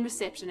main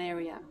reception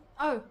area.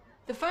 Oh,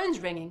 the phone's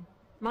ringing.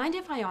 Mind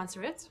if I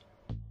answer it?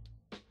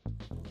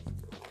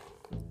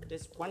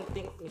 There's one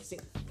thing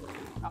missing.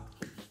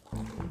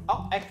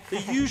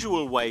 The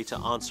usual way to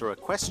answer a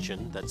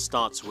question that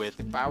starts with,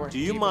 do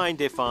you mind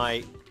if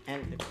I...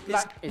 And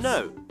the is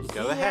no,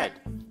 go ahead.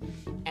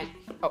 And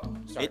Oh,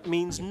 sorry. It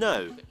means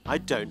no, I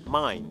don't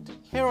mind.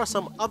 Here are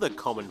some other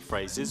common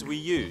phrases we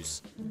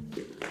use.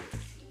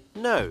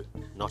 No,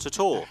 not at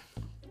all.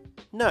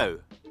 No,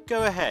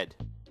 go ahead.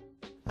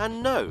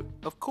 And no,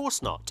 of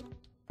course not.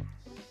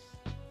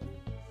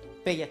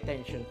 Pay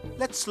attention.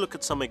 Let's look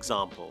at some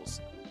examples.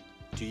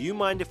 Do you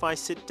mind if I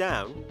sit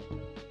down?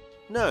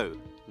 No,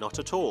 not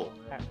at all.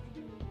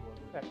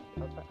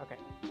 Okay.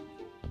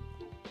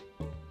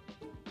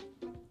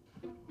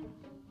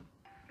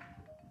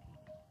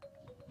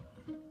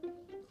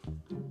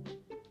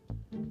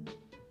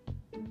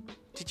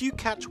 Did you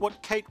catch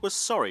what Kate was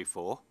sorry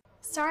for?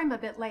 Sorry I'm a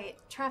bit late.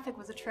 Traffic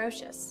was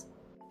atrocious.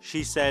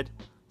 She said,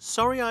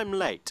 "Sorry I'm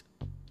late.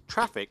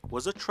 Traffic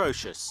was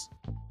atrocious."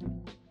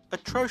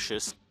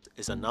 Atrocious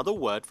is another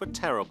word for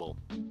terrible.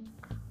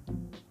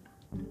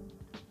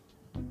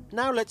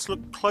 Now let's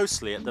look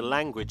closely at the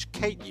language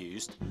Kate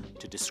used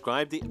to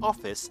describe the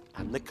office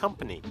and the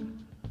company.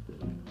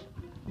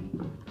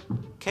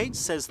 Kate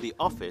says the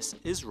office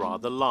is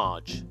rather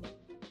large.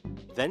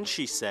 Then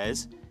she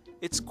says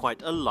it's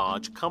quite a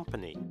large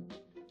company.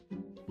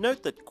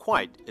 Note that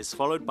quite is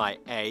followed by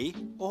a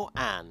or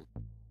an.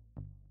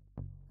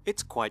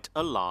 It's quite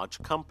a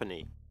large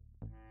company.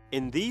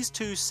 In these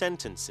two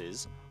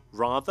sentences,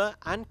 rather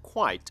and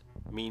quite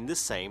mean the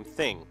same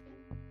thing.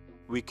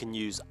 We can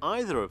use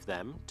either of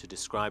them to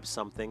describe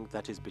something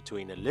that is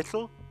between a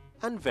little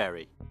and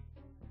very.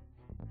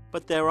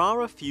 But there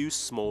are a few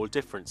small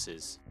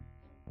differences.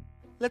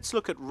 Let's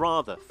look at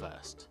rather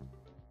first.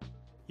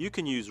 You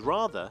can use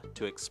rather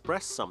to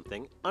express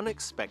something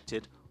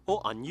unexpected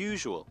or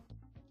unusual.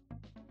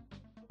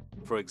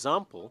 For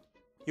example,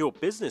 your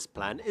business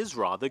plan is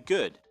rather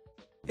good.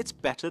 It's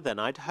better than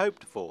I'd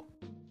hoped for.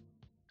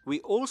 We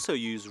also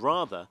use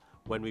rather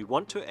when we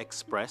want to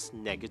express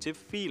negative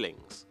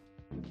feelings.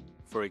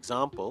 For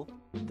example,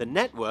 the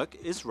network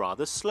is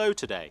rather slow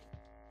today.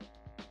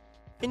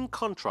 In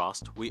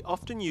contrast, we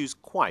often use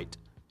quite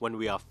when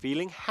we are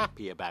feeling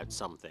happy about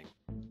something.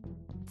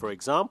 For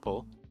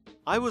example,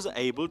 I was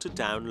able to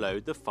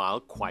download the file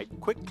quite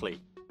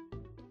quickly.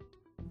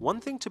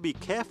 One thing to be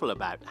careful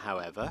about,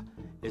 however,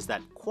 is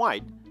that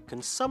quite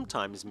can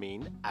sometimes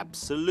mean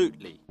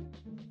absolutely.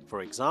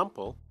 For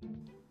example,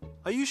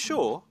 are you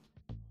sure?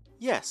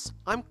 Yes,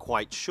 I'm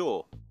quite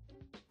sure.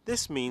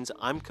 This means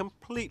I'm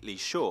completely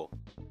sure.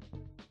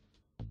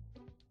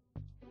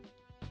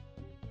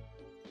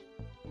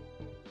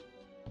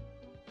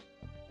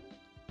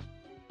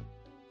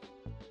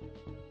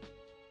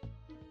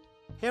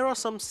 Here are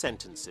some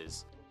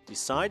sentences.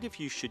 Decide if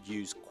you should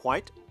use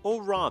quite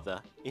or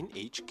rather in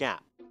each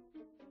gap.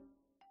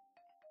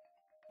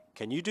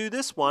 Can you do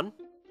this one?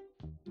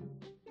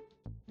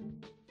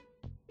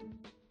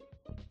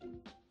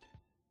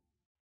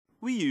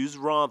 We use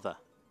rather.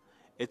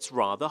 It's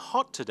rather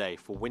hot today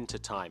for winter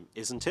time,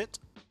 isn't it?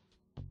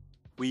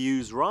 We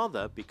use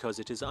rather because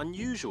it is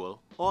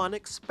unusual or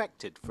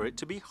unexpected for it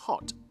to be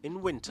hot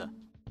in winter.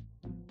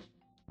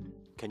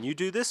 Can you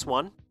do this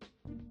one?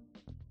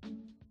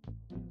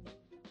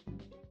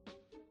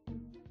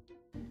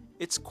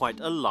 It's quite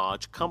a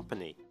large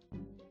company.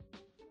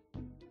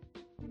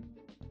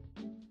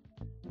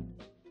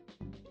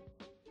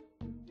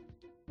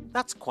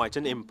 That's quite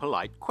an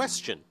impolite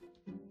question.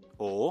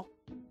 Or,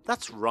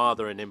 that's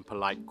rather an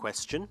impolite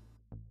question.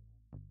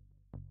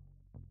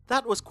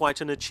 That was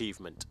quite an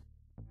achievement.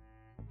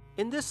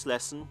 In this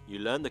lesson, you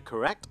learn the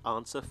correct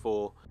answer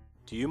for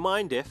 "Do you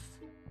mind if?"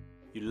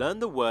 You learn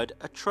the word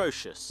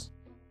atrocious.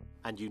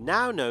 And you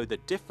now know the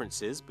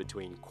differences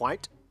between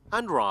quite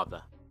and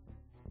rather.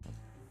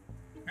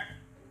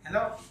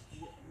 Hello?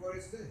 What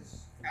is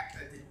this?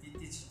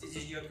 This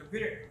is your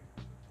computer.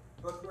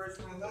 But where's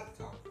my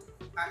laptop?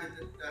 I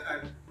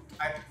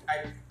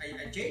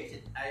changed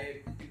it.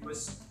 It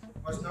was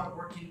not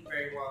working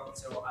very well,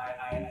 so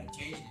I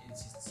changed it.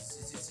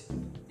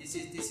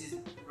 This is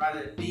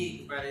rather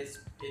big, but it's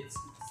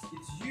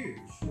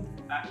huge.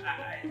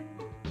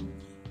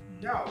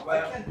 No,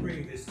 I can't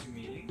bring this to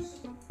meetings.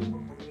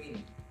 What do you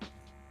mean?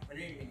 What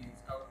do you mean?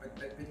 Oh,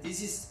 but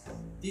this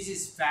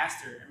is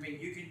faster. I mean,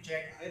 you can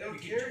check. I don't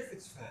care if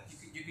it's fast.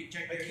 You can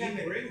check. I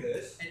can't bring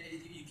this. And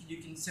you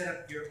can set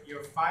up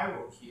your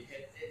firewall here.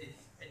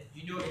 And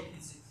you know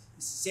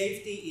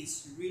safety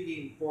is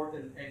really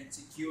important and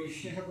security.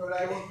 Yeah, but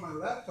I want my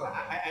laptop.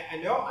 I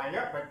know,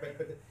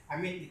 but I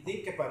mean,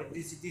 think about it.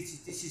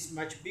 This is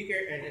much bigger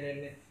and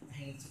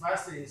it's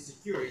faster and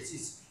secure.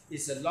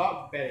 It's a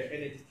lot better.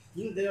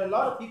 And there are a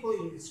lot of people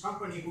in this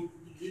company who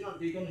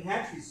they don't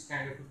have this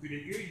kind of computer.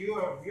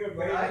 You're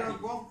very lucky. I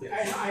don't want this.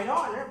 I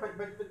know,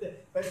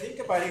 but think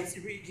about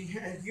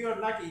it. You're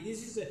lucky.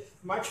 This is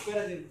much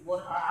better than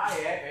what I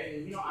have.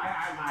 And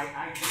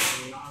I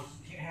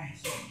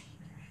so.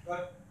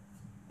 But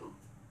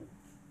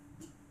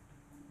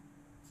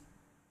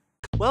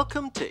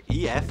Welcome to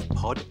EF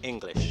Pod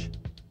English.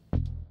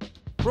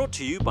 Brought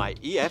to you by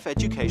EF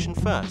Education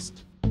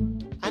First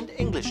and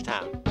English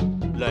Town.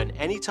 Learn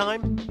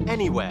anytime,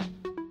 anywhere.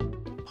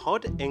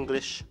 Pod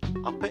English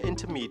Upper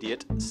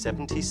Intermediate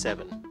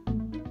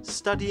 77.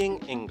 Studying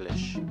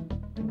English.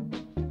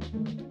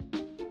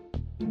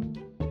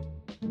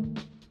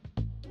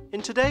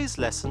 In today's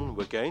lesson,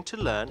 we're going to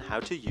learn how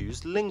to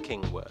use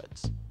linking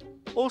words,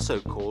 also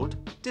called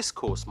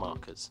discourse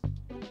markers.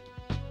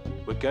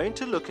 We're going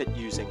to look at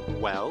using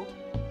well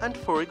and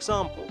for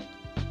example.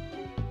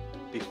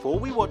 Before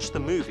we watch the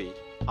movie,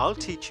 I'll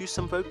teach you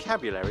some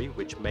vocabulary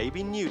which may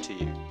be new to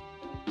you.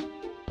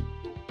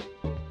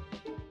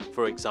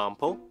 For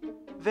example,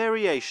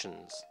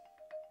 variations.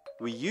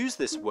 We use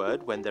this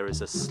word when there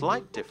is a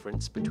slight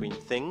difference between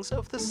things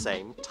of the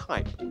same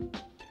type.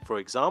 For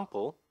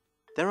example,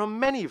 there are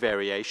many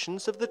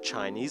variations of the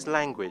Chinese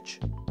language.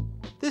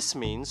 This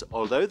means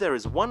although there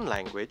is one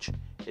language,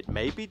 it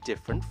may be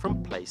different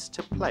from place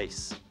to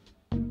place.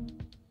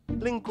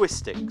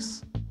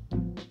 Linguistics.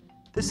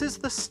 This is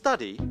the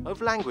study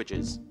of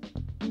languages.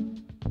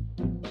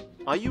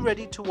 Are you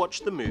ready to watch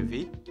the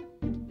movie?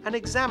 An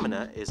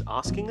examiner is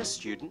asking a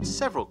student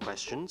several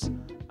questions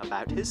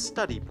about his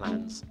study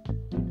plans.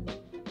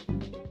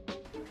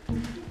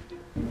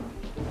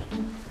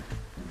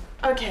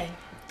 Okay,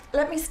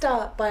 let me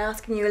start by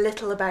asking you a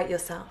little about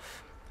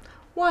yourself.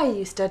 Why are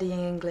you studying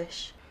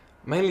English?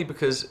 Mainly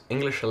because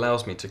English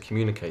allows me to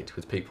communicate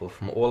with people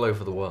from all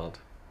over the world.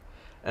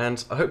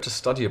 And I hope to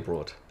study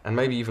abroad and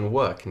maybe even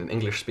work in an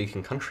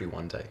English-speaking country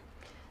one day.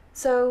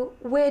 So,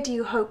 where do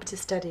you hope to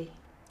study?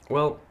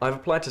 Well, I've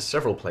applied to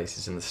several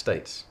places in the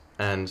States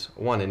and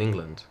one in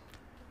England.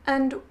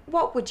 And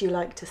what would you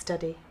like to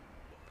study?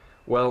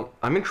 Well,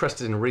 I'm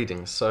interested in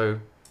reading, so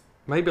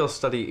maybe I'll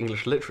study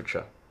English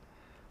literature.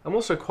 I'm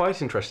also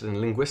quite interested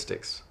in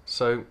linguistics,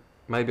 so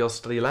maybe I'll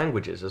study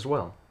languages as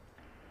well.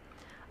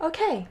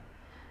 Okay,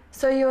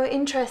 so you're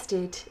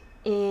interested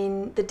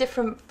in the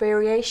different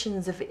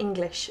variations of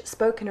English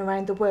spoken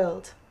around the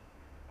world.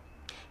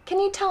 Can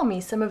you tell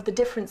me some of the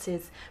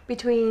differences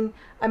between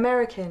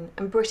American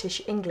and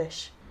British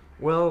English?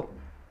 Well,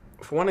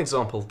 for one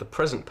example, the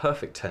present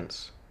perfect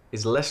tense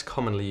is less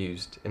commonly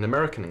used in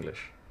American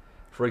English.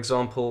 For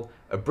example,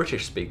 a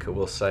British speaker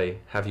will say,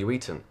 "Have you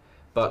eaten?"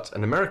 But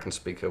an American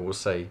speaker will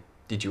say,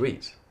 "Did you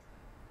eat?"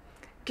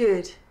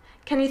 Good.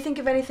 Can you think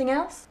of anything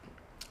else?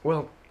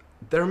 Well,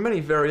 there are many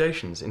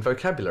variations in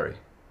vocabulary.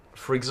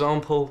 For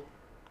example,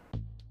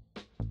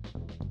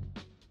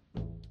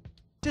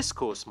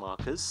 discourse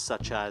markers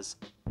such as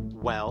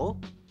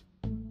well,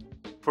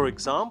 for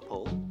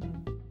example,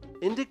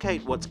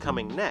 indicate what's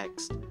coming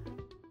next,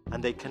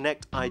 and they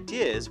connect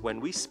ideas when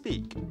we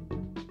speak.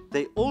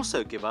 They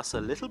also give us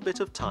a little bit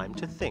of time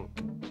to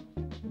think.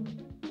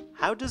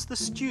 How does the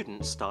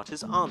student start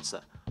his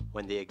answer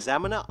when the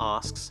examiner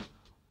asks,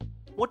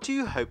 "What do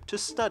you hope to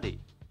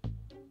study?"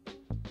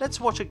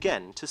 Let's watch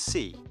again to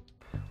see.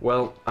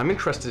 well, I'm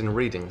interested in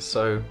reading,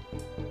 so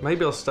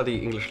maybe I'll study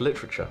English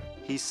literature.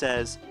 He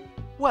says,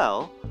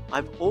 "Well,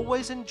 I've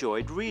always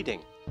enjoyed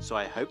reading, so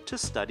I hope to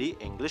study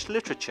English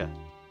literature."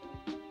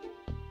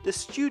 The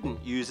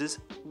student uses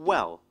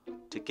well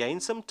to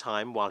gain some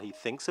time while he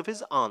thinks of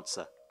his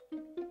answer.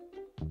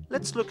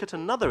 Let's look at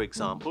another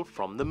example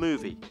from the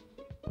movie.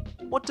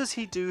 What does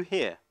he do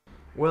here?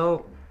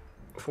 Well,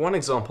 for one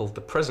example,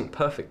 the present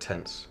perfect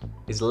tense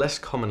is less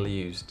commonly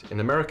used in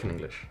American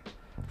English.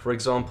 For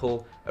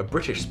example, a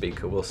British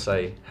speaker will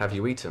say, "Have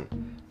you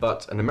eaten?"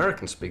 But an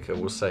American speaker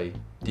will say,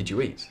 "Did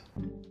you eat?"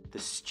 The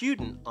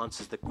student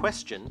answers the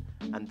question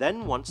and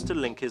then wants to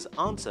link his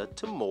answer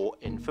to more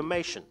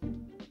information.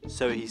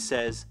 So he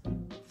says,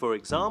 "For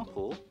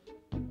example."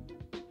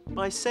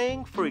 By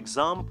saying "for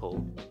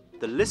example,"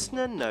 the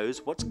listener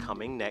knows what's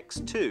coming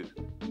next too.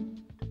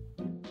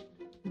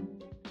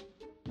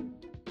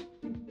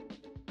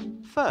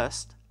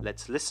 First,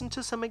 let's listen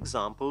to some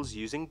examples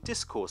using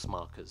discourse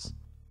markers.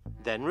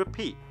 Then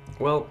repeat.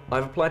 Well,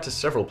 I've applied to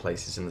several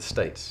places in the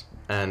States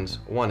and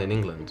one in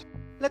England.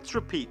 Let's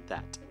repeat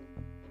that.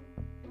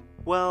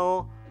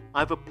 Well,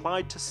 I've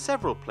applied to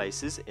several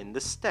places in the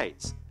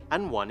States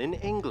and one in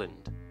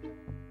England.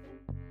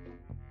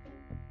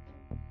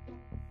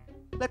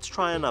 Let's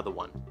try another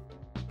one.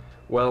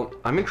 Well,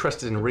 I'm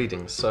interested in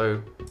reading,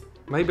 so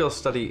maybe I'll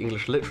study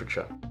English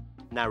literature.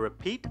 Now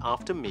repeat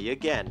after me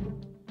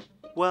again.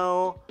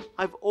 Well,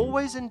 I've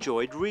always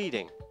enjoyed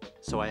reading,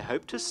 so I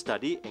hope to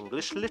study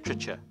English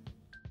literature.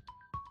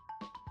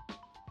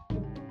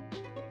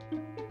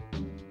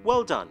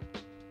 Well done.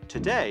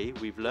 Today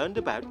we've learned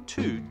about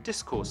 2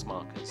 discourse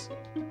markers.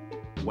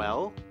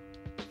 Well,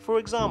 for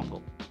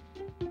example.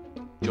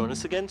 Join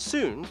us again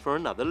soon for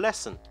another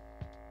lesson.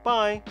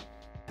 Bye.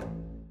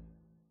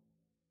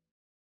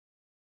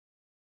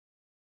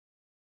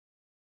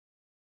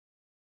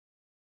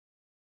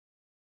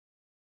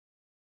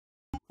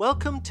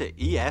 Welcome to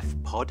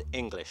EF Pod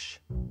English.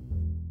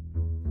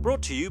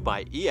 Brought to you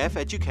by EF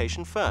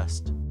Education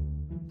First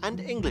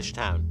and English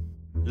Town.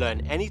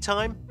 Learn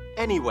anytime,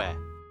 anywhere.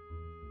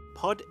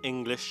 Pod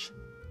English,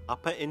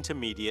 Upper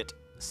Intermediate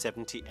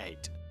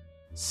 78.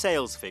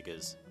 Sales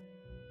figures.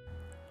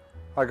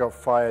 I got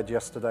fired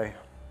yesterday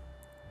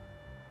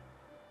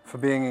for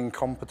being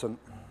incompetent.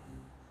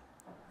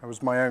 It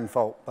was my own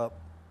fault, but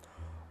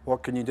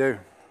what can you do?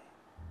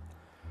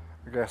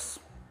 I guess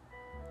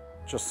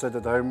just sit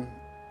at home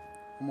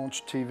and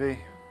watch TV.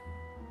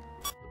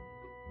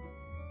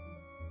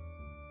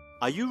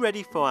 Are you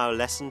ready for our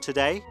lesson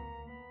today?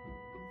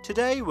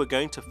 Today we're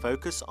going to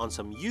focus on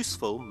some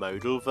useful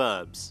modal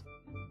verbs.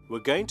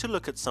 We're going to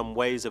look at some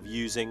ways of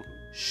using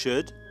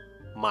should,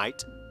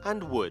 might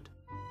and would.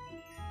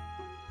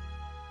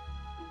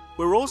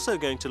 We're also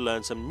going to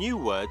learn some new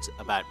words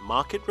about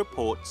market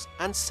reports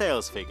and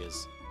sales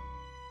figures.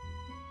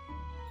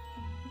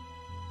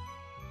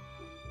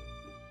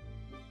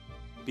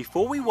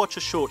 Before we watch a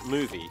short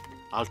movie,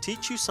 I'll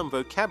teach you some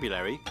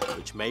vocabulary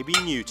which may be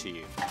new to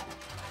you.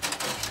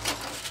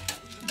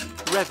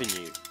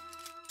 Revenue.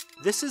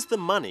 This is the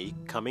money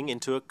coming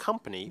into a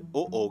company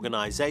or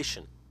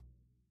organization.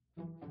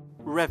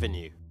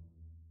 Revenue.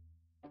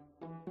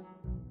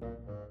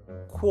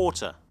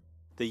 Quarter.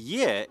 The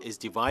year is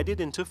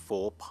divided into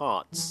 4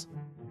 parts.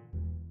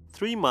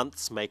 3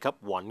 months make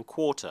up 1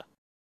 quarter.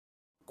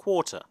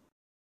 Quarter.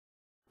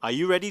 Are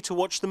you ready to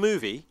watch the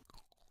movie?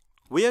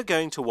 We are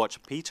going to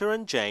watch Peter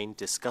and Jane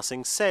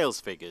discussing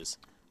sales figures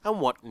and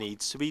what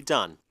needs to be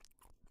done.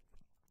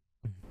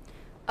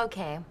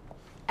 Okay,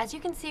 as you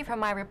can see from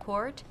my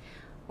report,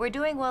 we're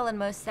doing well in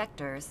most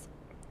sectors.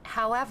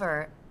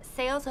 However,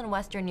 sales in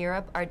Western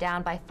Europe are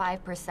down by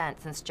 5%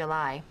 since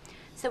July,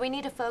 so we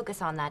need to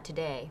focus on that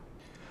today.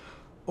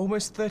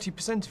 Almost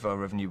 30% of our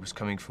revenue was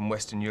coming from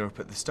Western Europe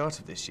at the start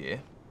of this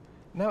year.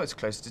 Now it's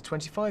closer to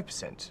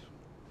 25%.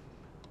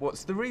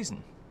 What's the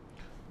reason?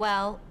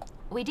 Well,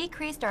 we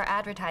decreased our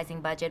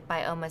advertising budget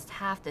by almost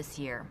half this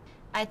year.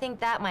 I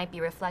think that might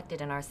be reflected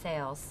in our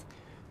sales.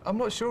 I'm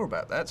not sure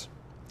about that.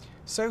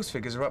 Sales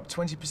figures are up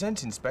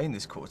 20% in Spain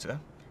this quarter,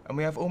 and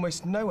we have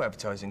almost no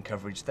advertising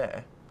coverage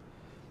there.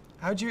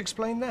 How do you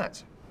explain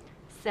that?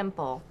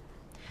 Simple.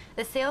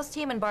 The sales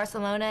team in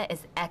Barcelona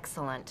is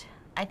excellent.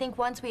 I think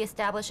once we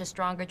establish a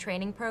stronger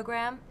training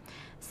program,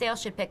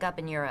 sales should pick up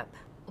in Europe.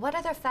 What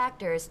other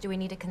factors do we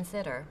need to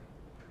consider?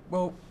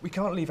 Well, we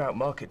can't leave out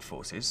market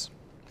forces.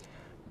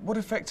 What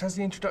effect has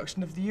the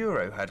introduction of the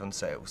euro had on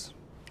sales?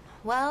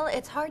 Well,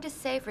 it's hard to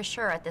say for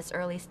sure at this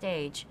early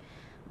stage,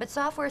 but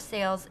software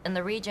sales in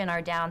the region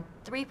are down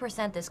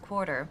 3% this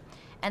quarter,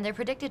 and they're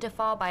predicted to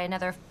fall by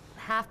another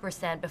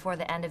 0.5% before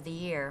the end of the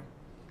year.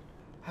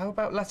 How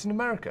about Latin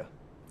America?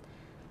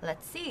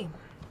 Let's see.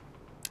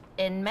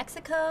 In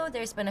Mexico,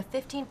 there's been a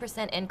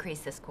 15% increase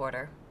this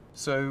quarter.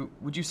 So,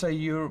 would you say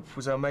Europe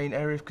was our main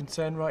area of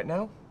concern right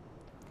now?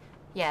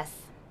 Yes,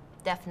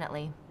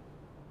 definitely.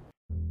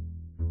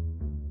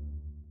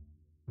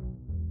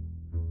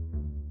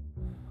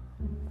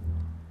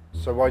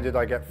 So why did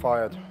I get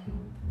fired?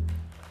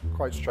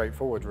 Quite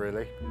straightforward,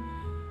 really.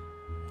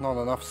 Not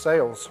enough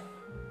sales.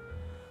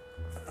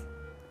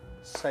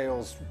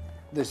 Sales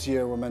this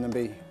year were meant to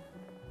be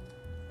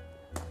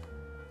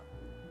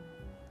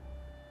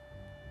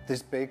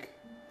this big,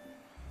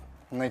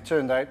 and they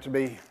turned out to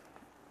be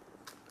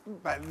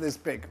about this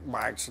big.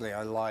 Well, actually,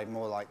 I lied,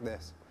 more like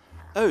this.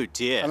 Oh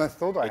dear, And I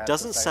thought I it had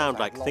doesn't to say sound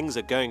it like out things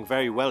are going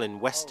very well in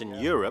Western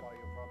Europe.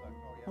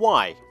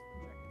 Why?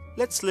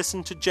 Let's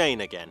listen to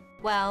Jane again.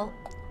 Well,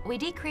 we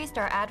decreased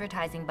our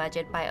advertising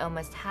budget by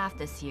almost half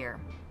this year.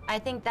 I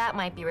think that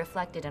might be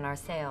reflected in our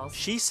sales.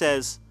 She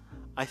says,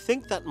 I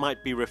think that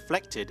might be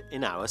reflected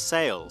in our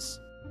sales.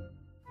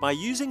 By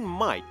using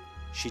might,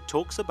 she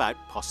talks about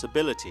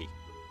possibility.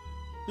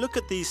 Look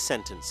at these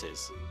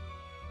sentences.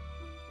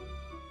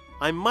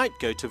 I might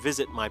go to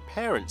visit my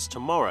parents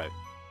tomorrow.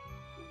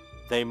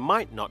 They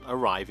might not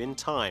arrive in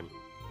time.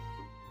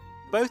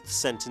 Both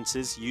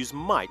sentences use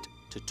might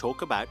to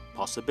talk about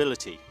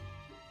possibility.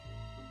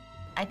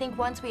 I think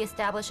once we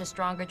establish a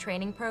stronger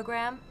training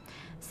program,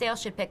 sales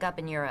should pick up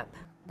in Europe.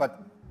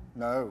 But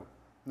no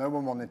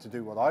one wanted to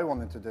do what I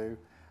wanted to do,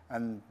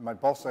 and my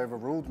boss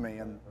overruled me,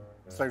 and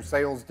so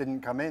sales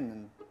didn't come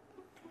in,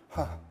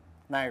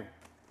 and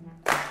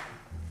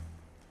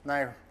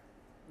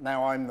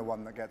now I'm the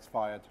one that gets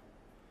fired.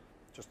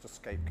 Just a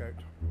scapegoat.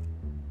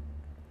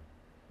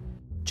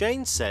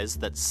 Jane says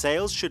that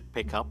sales should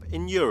pick up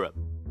in Europe.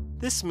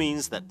 This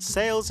means that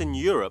sales in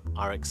Europe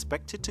are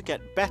expected to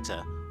get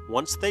better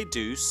once they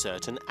do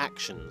certain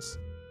actions.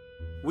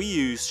 We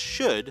use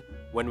should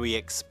when we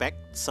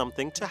expect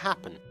something to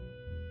happen.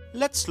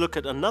 Let's look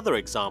at another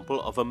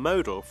example of a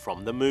modal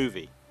from the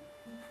movie.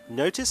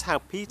 Notice how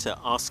Peter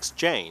asks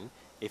Jane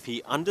if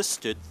he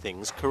understood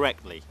things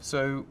correctly.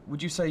 So,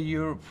 would you say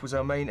Europe was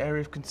our main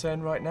area of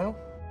concern right now?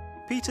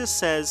 Peter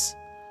says,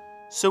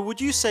 so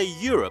would you say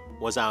Europe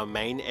was our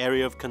main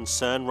area of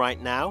concern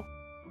right now?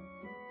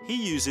 He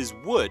uses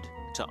would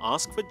to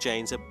ask for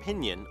Jane's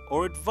opinion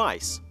or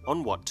advice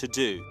on what to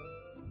do.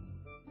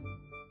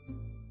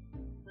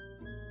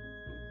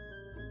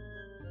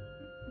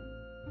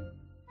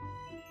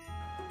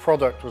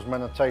 Product was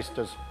meant to taste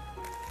as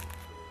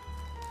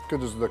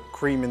good as the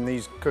cream in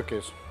these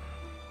cookies.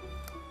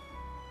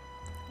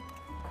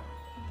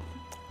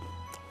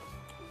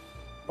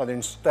 But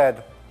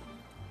instead,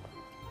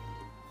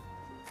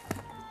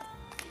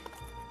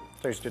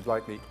 tasted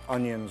like the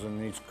onions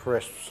and these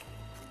crisps.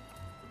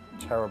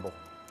 Terrible.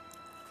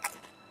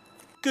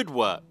 Good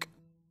work.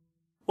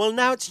 Well,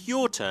 now it's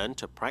your turn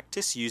to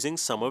practice using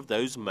some of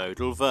those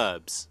modal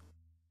verbs.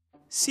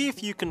 See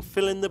if you can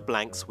fill in the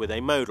blanks with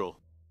a modal.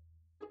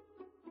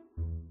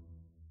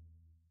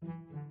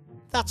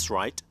 That's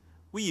right,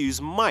 we use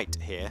might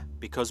here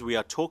because we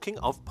are talking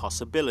of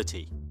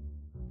possibility.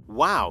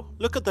 Wow,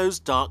 look at those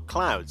dark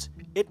clouds.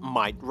 It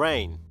might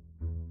rain.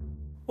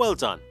 Well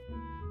done.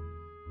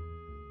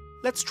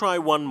 Let's try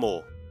one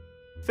more.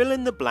 Fill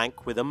in the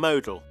blank with a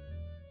modal.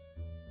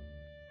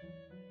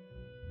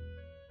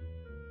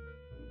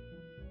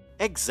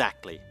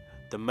 Exactly.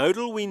 The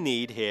modal we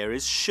need here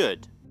is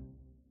should.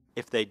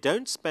 If they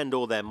don't spend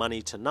all their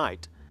money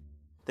tonight,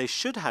 they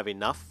should have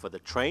enough for the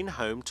train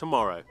home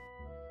tomorrow.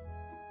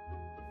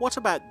 What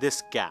about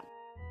this gap?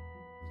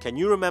 Can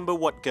you remember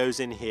what goes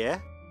in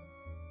here?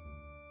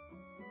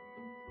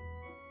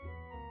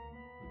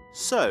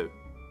 So,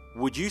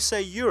 would you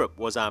say Europe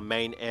was our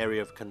main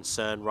area of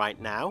concern right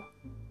now?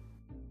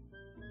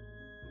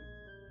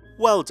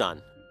 Well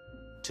done.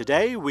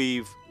 Today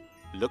we've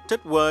looked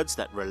at words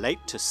that relate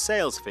to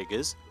sales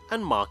figures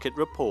and market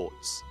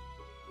reports.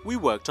 We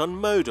worked on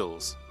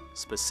modals,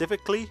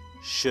 specifically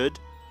should,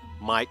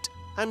 might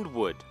and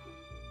would.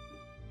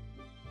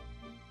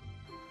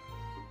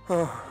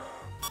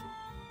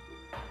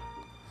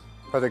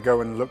 Better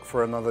go and look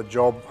for another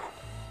job.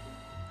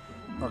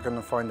 Not going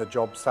to find a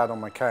job sat on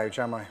my couch,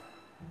 am I?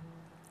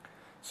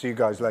 See you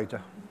guys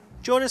later.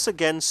 Join us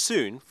again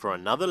soon for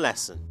another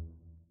lesson.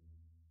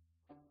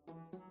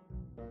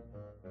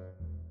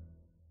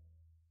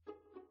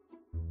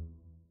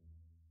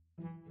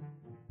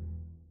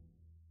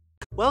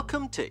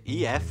 Welcome to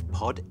EF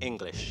Pod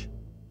English.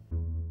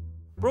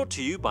 Brought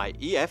to you by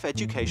EF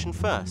Education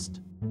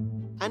First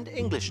and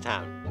English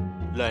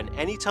Town. Learn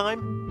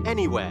anytime,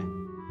 anywhere.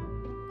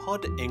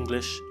 Pod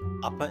English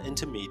Upper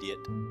Intermediate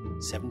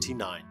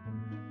 79.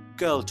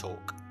 Girl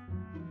Talk.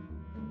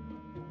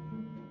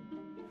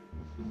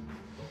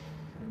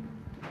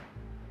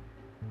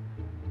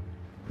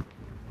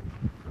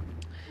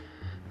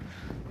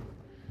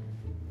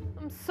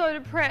 I'm so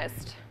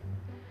depressed.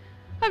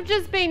 I've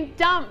just been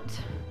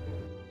dumped.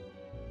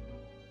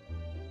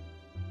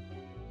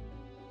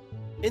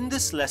 In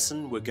this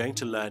lesson, we're going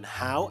to learn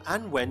how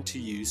and when to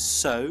use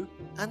so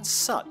and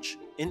such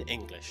in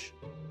English.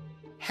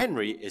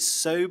 Henry is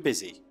so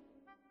busy.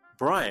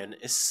 Brian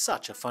is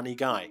such a funny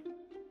guy.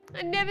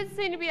 I never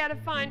seem to be able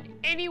to find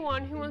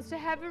anyone who wants to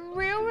have a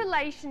real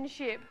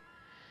relationship.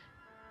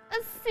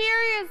 A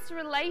serious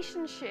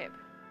relationship.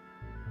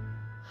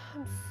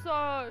 I'm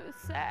so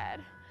sad.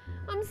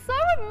 I'm so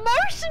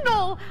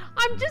emotional.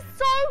 I'm just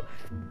so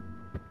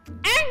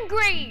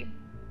angry.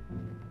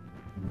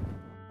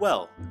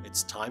 Well,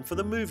 it's time for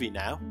the movie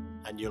now,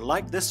 and you'll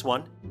like this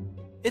one.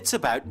 It's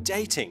about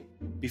dating.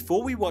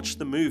 Before we watch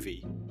the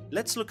movie,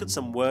 let's look at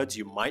some words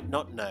you might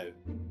not know.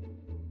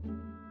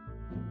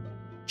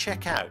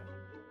 Check out.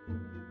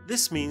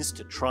 This means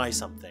to try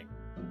something.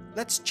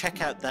 Let's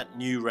check out that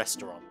new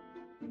restaurant.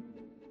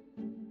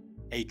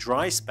 A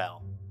dry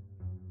spell.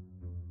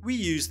 We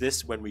use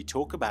this when we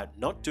talk about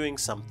not doing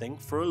something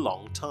for a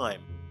long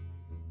time.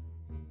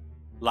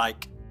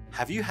 Like,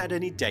 have you had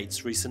any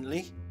dates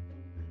recently?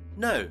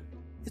 No,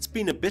 it's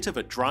been a bit of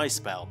a dry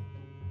spell.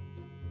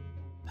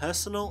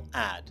 Personal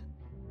ad.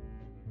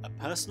 A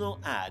personal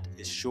ad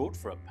is short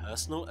for a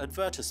personal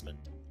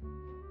advertisement.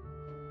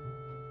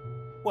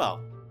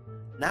 Well,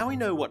 now we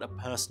know what a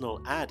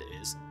personal ad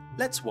is,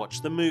 let's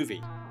watch the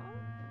movie.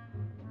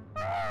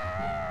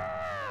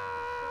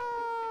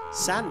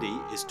 Sandy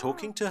is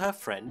talking to her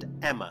friend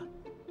Emma.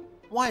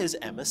 Why is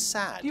Emma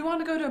sad? Do you want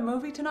to go to a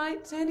movie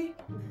tonight, Sandy?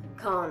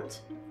 Can't.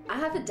 I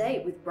have a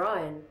date with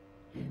Brian.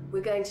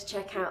 We're going to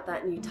check out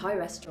that new Thai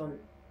restaurant.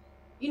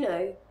 You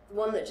know, the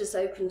one that just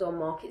opened on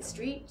Market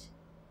Street.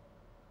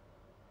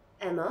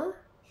 Emma?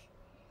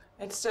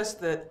 It's just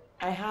that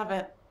I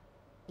haven't,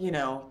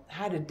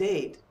 had a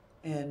date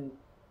in,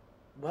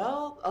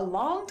 well, a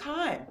long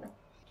time.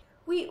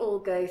 We all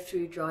go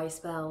through dry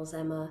spells,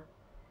 Emma.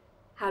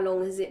 How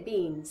long has it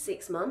been?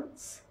 6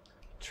 months?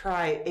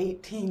 Try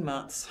 18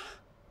 months.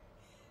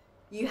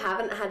 You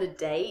haven't had a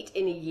date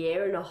in a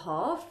year and a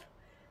half?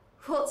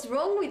 What's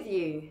wrong with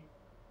you?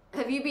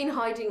 Have you been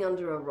hiding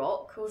under a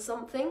rock or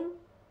something?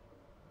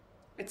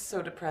 It's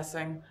so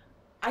depressing.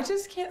 I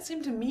just can't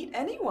seem to meet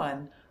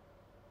anyone.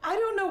 I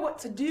don't know what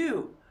to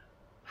do.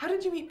 How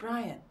did you meet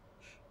Brian?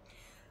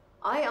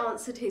 I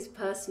answered his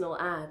personal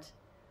ad.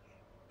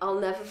 I'll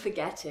never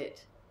forget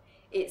it.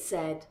 It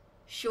said,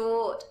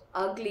 short,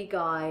 ugly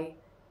guy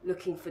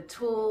looking for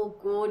tall,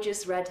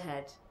 gorgeous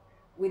redhead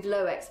with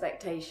low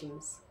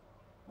expectations.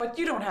 But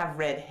you don't have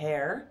red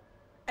hair,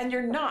 and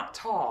you're not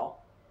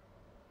tall.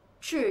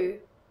 True,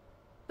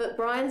 but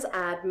Brian's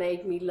ad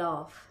made me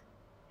laugh.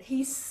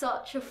 He's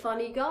such a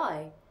funny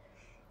guy,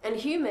 and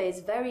humor is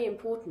very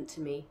important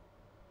to me.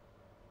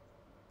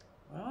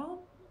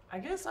 Well, I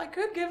guess I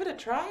could give it a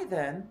try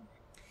then.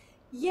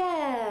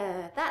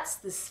 Yeah, that's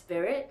the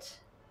spirit.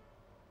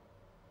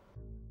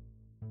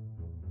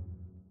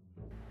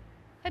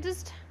 I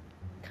just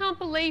can't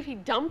believe he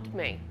dumped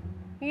me.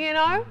 You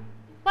know?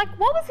 Like,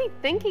 what was he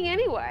thinking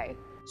anyway?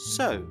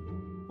 So,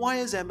 why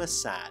is Emma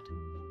sad?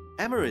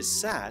 Emma is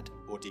sad,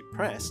 or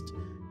depressed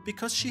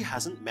because she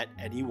hasn't met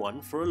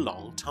anyone for a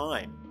long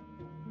time.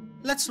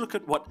 Let's look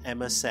at what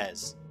Emma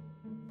says.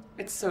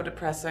 It's so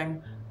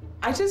depressing.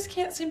 I just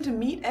can't seem to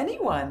meet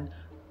anyone.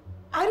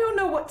 I don't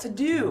know what to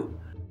do.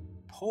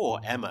 Poor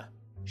Emma.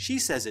 She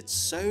says it's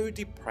so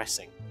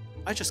depressing.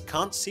 I just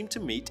can't seem to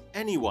meet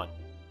anyone.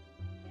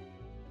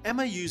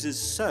 Emma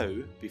uses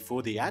so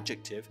before the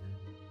adjective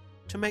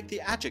to make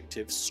the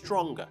adjective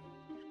stronger.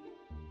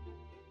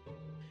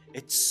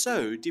 It's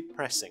so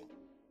depressing.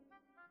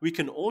 We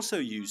can also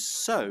use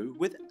so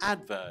with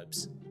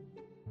adverbs.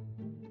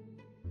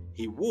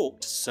 He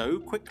walked so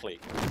quickly.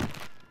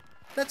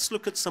 Let's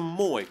look at some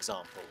more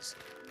examples.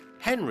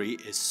 Henry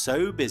is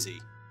so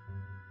busy.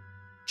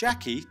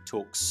 Jackie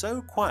talks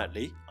so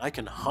quietly I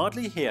can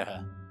hardly hear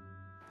her.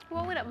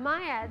 What would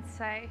my ad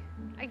say?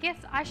 I guess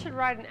I should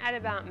write an ad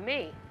about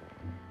me.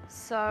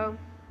 So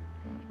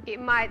it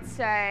might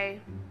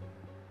say,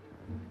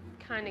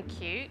 kind of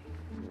cute,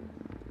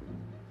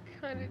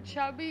 kind of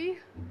chubby.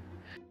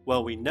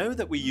 Well, we know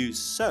that we use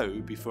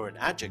so before an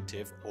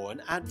adjective or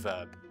an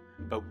adverb,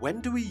 but when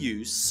do we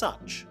use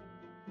such?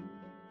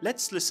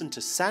 Let's listen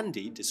to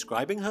Sandy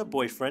describing her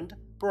boyfriend,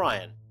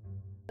 Brian.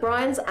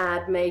 Brian's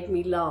ad made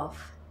me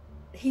laugh.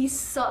 He's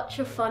such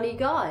a funny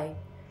guy.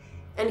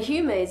 And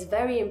humour is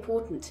very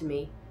important to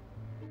me.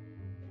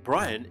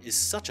 Brian is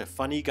such a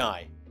funny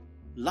guy.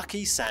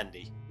 Lucky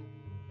Sandy.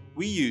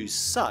 We use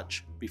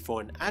such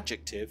before an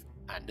adjective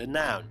and a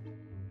noun.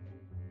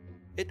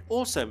 It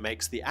also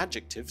makes the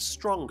adjective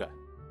stronger.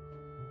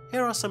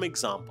 Here are some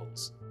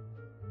examples.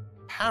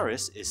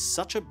 Paris is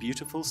such a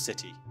beautiful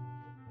city.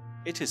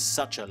 It is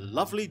such a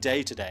lovely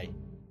day today.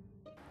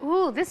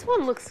 Ooh, this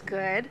one looks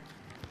good.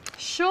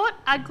 Short,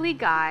 ugly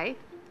guy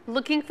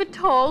looking for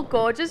tall,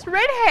 gorgeous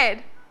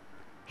redhead.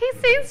 He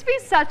seems to be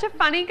such a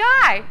funny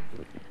guy.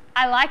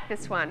 I like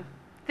this one.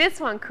 This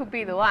one could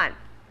be the one.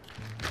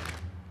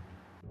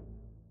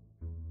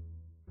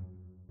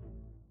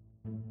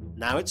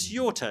 Now it's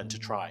your turn to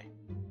try.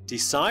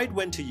 Decide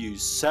when to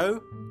use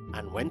so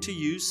and when to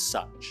use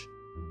such.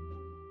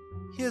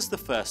 Here's the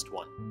first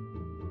one.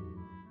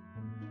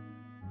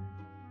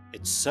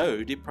 It's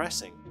so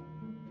depressing.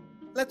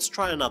 Let's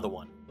try another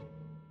one.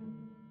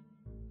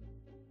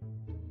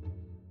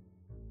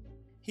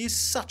 He's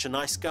such a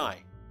nice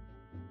guy.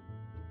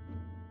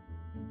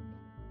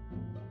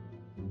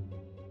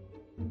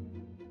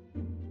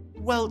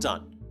 Well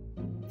done.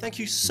 Thank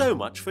you so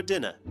much for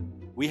dinner.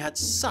 We had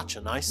such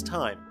a nice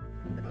time.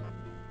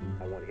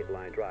 I want to get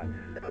line dry.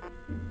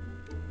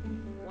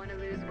 Want to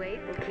lose weight?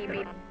 We'll keep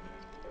eating.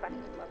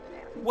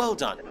 Well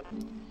done.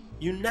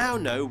 You now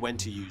know when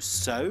to use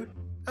so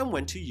and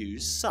when to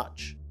use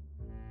such.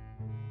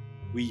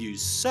 We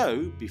use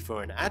so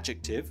before an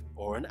adjective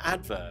or an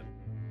adverb.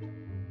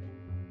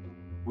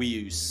 We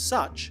use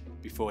such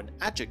before an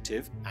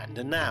adjective and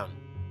a noun.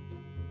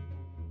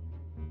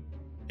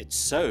 It's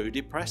so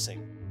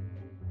depressing.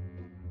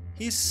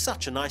 He's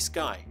such a nice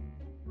guy.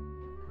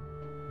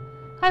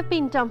 I've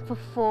been dumped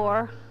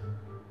before.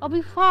 I'll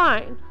be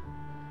fine.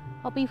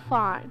 I'll be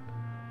fine.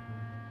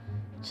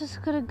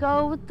 Just gonna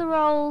go with the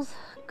rolls,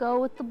 go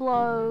with the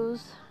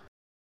blows.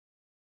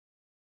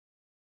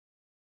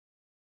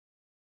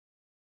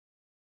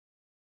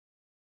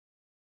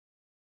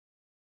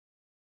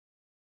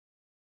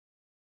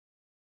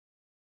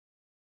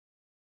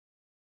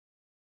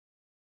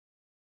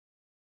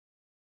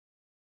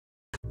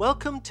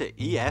 Welcome to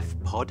EF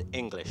Pod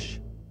English.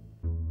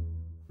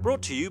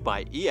 Brought to you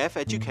by EF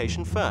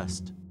Education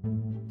First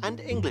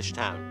and English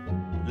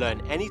Town. Learn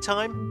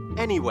anytime,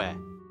 anywhere.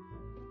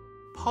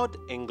 Pod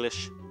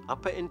English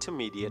Upper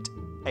Intermediate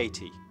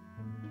 80.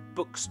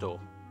 Bookstore.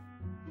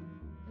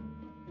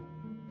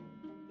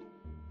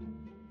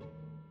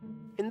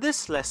 In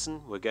this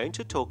lesson, we're going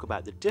to talk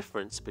about the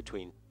difference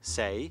between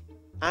say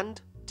and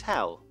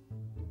tell.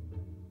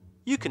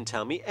 You can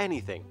tell me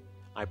anything.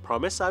 I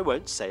promise I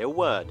won't say a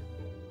word.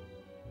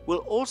 We'll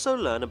also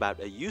learn about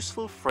a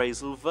useful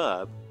phrasal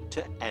verb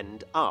to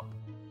end up.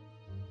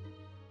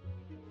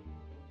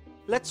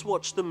 Let's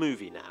watch the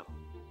movie now.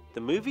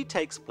 The movie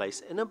takes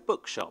place in a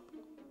bookshop.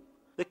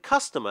 The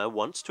customer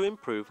wants to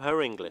improve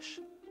her English.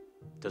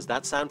 Does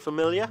that sound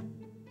familiar?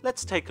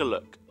 Let's take a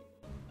look.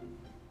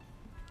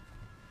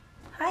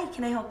 Hi,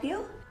 can I help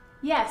you?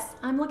 Yes,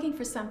 I'm looking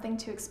for something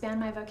to expand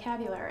my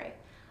vocabulary.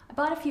 I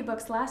bought a few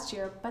books last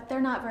year, but they're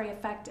not very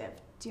effective.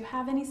 Do you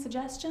have any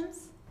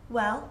suggestions?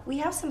 Well, we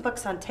have some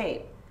books on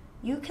tape.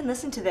 You can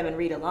listen to them and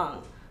read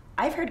along.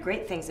 I've heard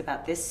great things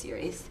about this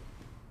series.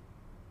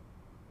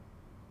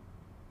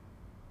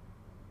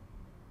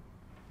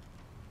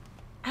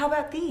 How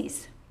about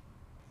these?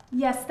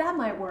 Yes, that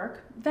might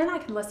work. Then I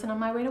can listen on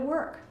my way to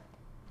work.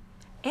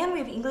 And we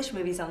have English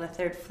movies on the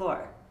 3rd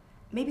floor.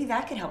 Maybe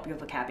that could help your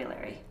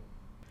vocabulary.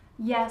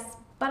 Yes,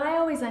 but I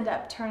always end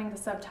up turning the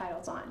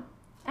subtitles on.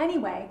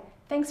 Anyway,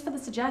 thanks for the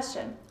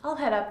suggestion. I'll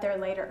head up there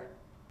later.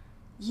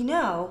 You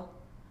know,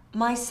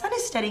 my son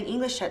is studying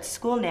English at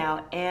school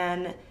now,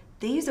 and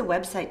they use a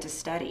website to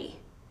study.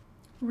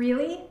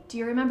 Really? Do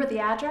you remember the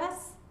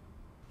address?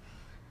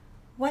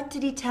 What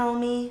did he tell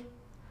me?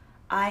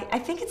 I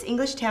think it's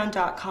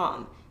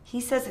englishtown.com.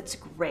 He says it's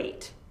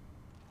great.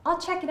 I'll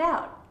check it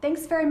out.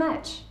 Thanks very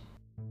much.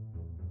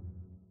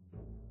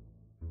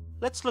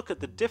 Let's look at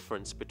the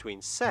difference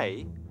between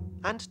say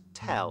and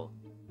tell.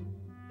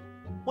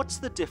 What's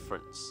the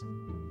difference?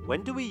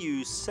 When do we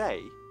use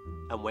say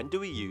and when do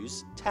we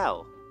use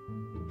tell?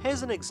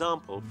 Here's an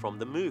example from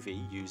the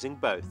movie using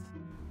both.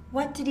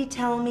 What did he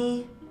tell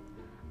me?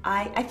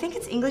 I think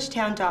it's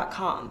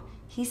englishtown.com.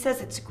 He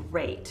says it's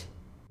great.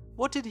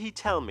 What did he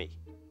tell me?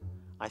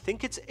 I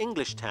think it's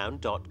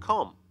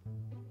englishtown.com.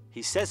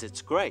 He says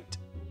it's great.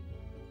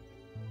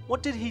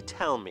 What did he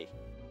tell me?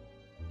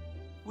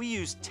 We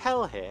use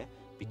tell here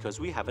because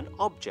we have an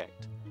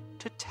object,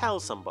 to tell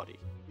somebody.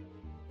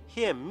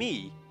 Here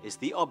me is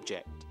the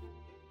object.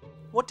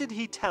 What did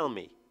he tell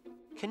me?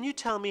 Can you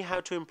tell me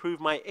how to improve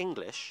my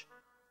English?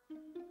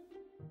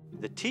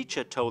 The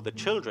teacher told the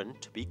children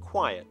to be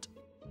quiet.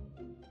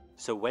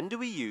 So when do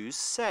we use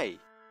say?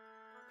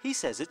 He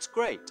says it's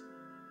great.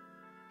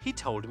 He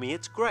told me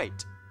it's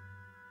great.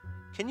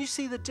 Can you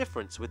see the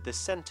difference with this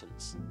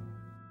sentence?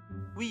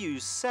 We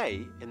use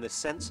say in the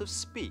sense of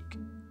speak,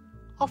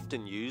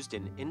 often used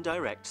in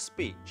indirect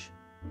speech.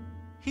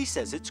 He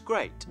says it's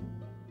great.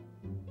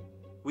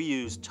 We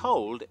use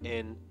told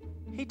in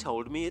he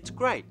told me it's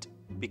great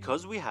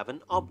because we have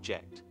an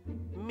object,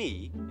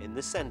 me, in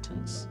the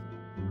sentence.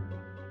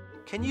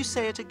 Can you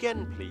say it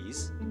again,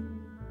 please?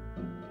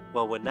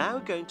 Well, we're now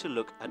going to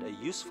look at a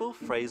useful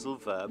phrasal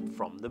verb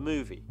from the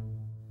movie.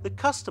 The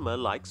customer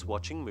likes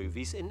watching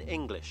movies in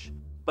English,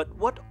 but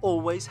what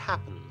always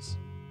happens?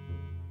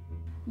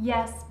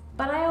 Yes,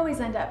 but I always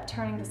end up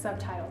turning the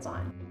subtitles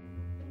on.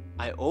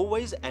 I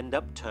always end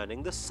up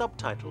turning the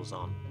subtitles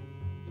on.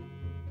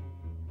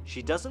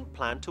 She doesn't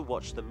plan to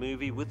watch the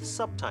movie with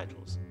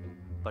subtitles,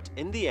 but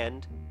in the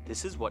end,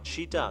 this is what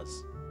she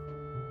does.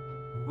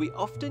 We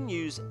often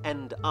use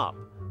end up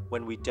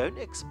when we don't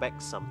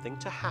expect something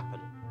to happen.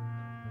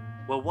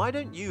 Well, why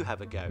don't you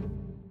have a go?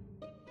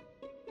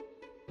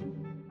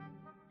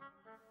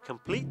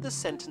 Complete the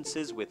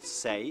sentences with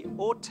say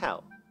or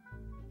tell.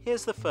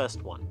 Here's the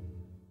first one.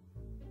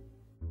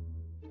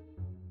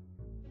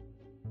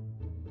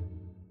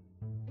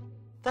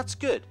 That's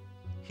good.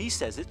 He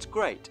says it's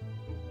great.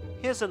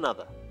 Here's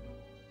another.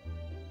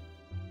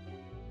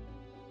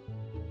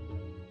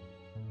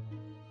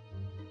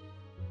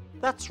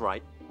 That's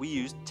right, we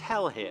used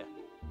tell here.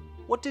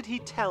 What did he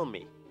tell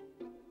me?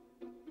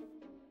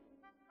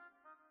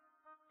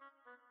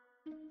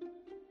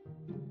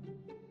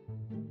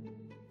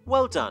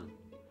 Well done.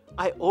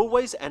 I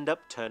always end up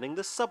turning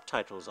the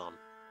subtitles on.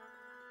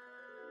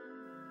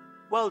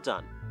 Well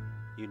done.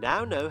 You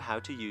now know how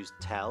to use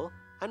tell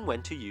and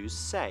when to use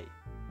say.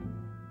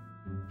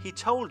 He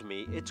told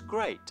me it's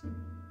great.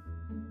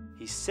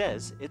 He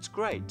says it's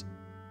great.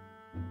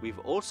 We've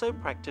also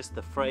practiced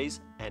the phrase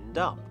end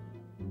up.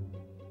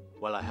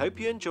 Well, I hope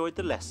you enjoyed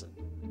the lesson.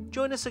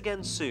 Join us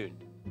again soon.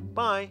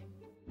 Bye.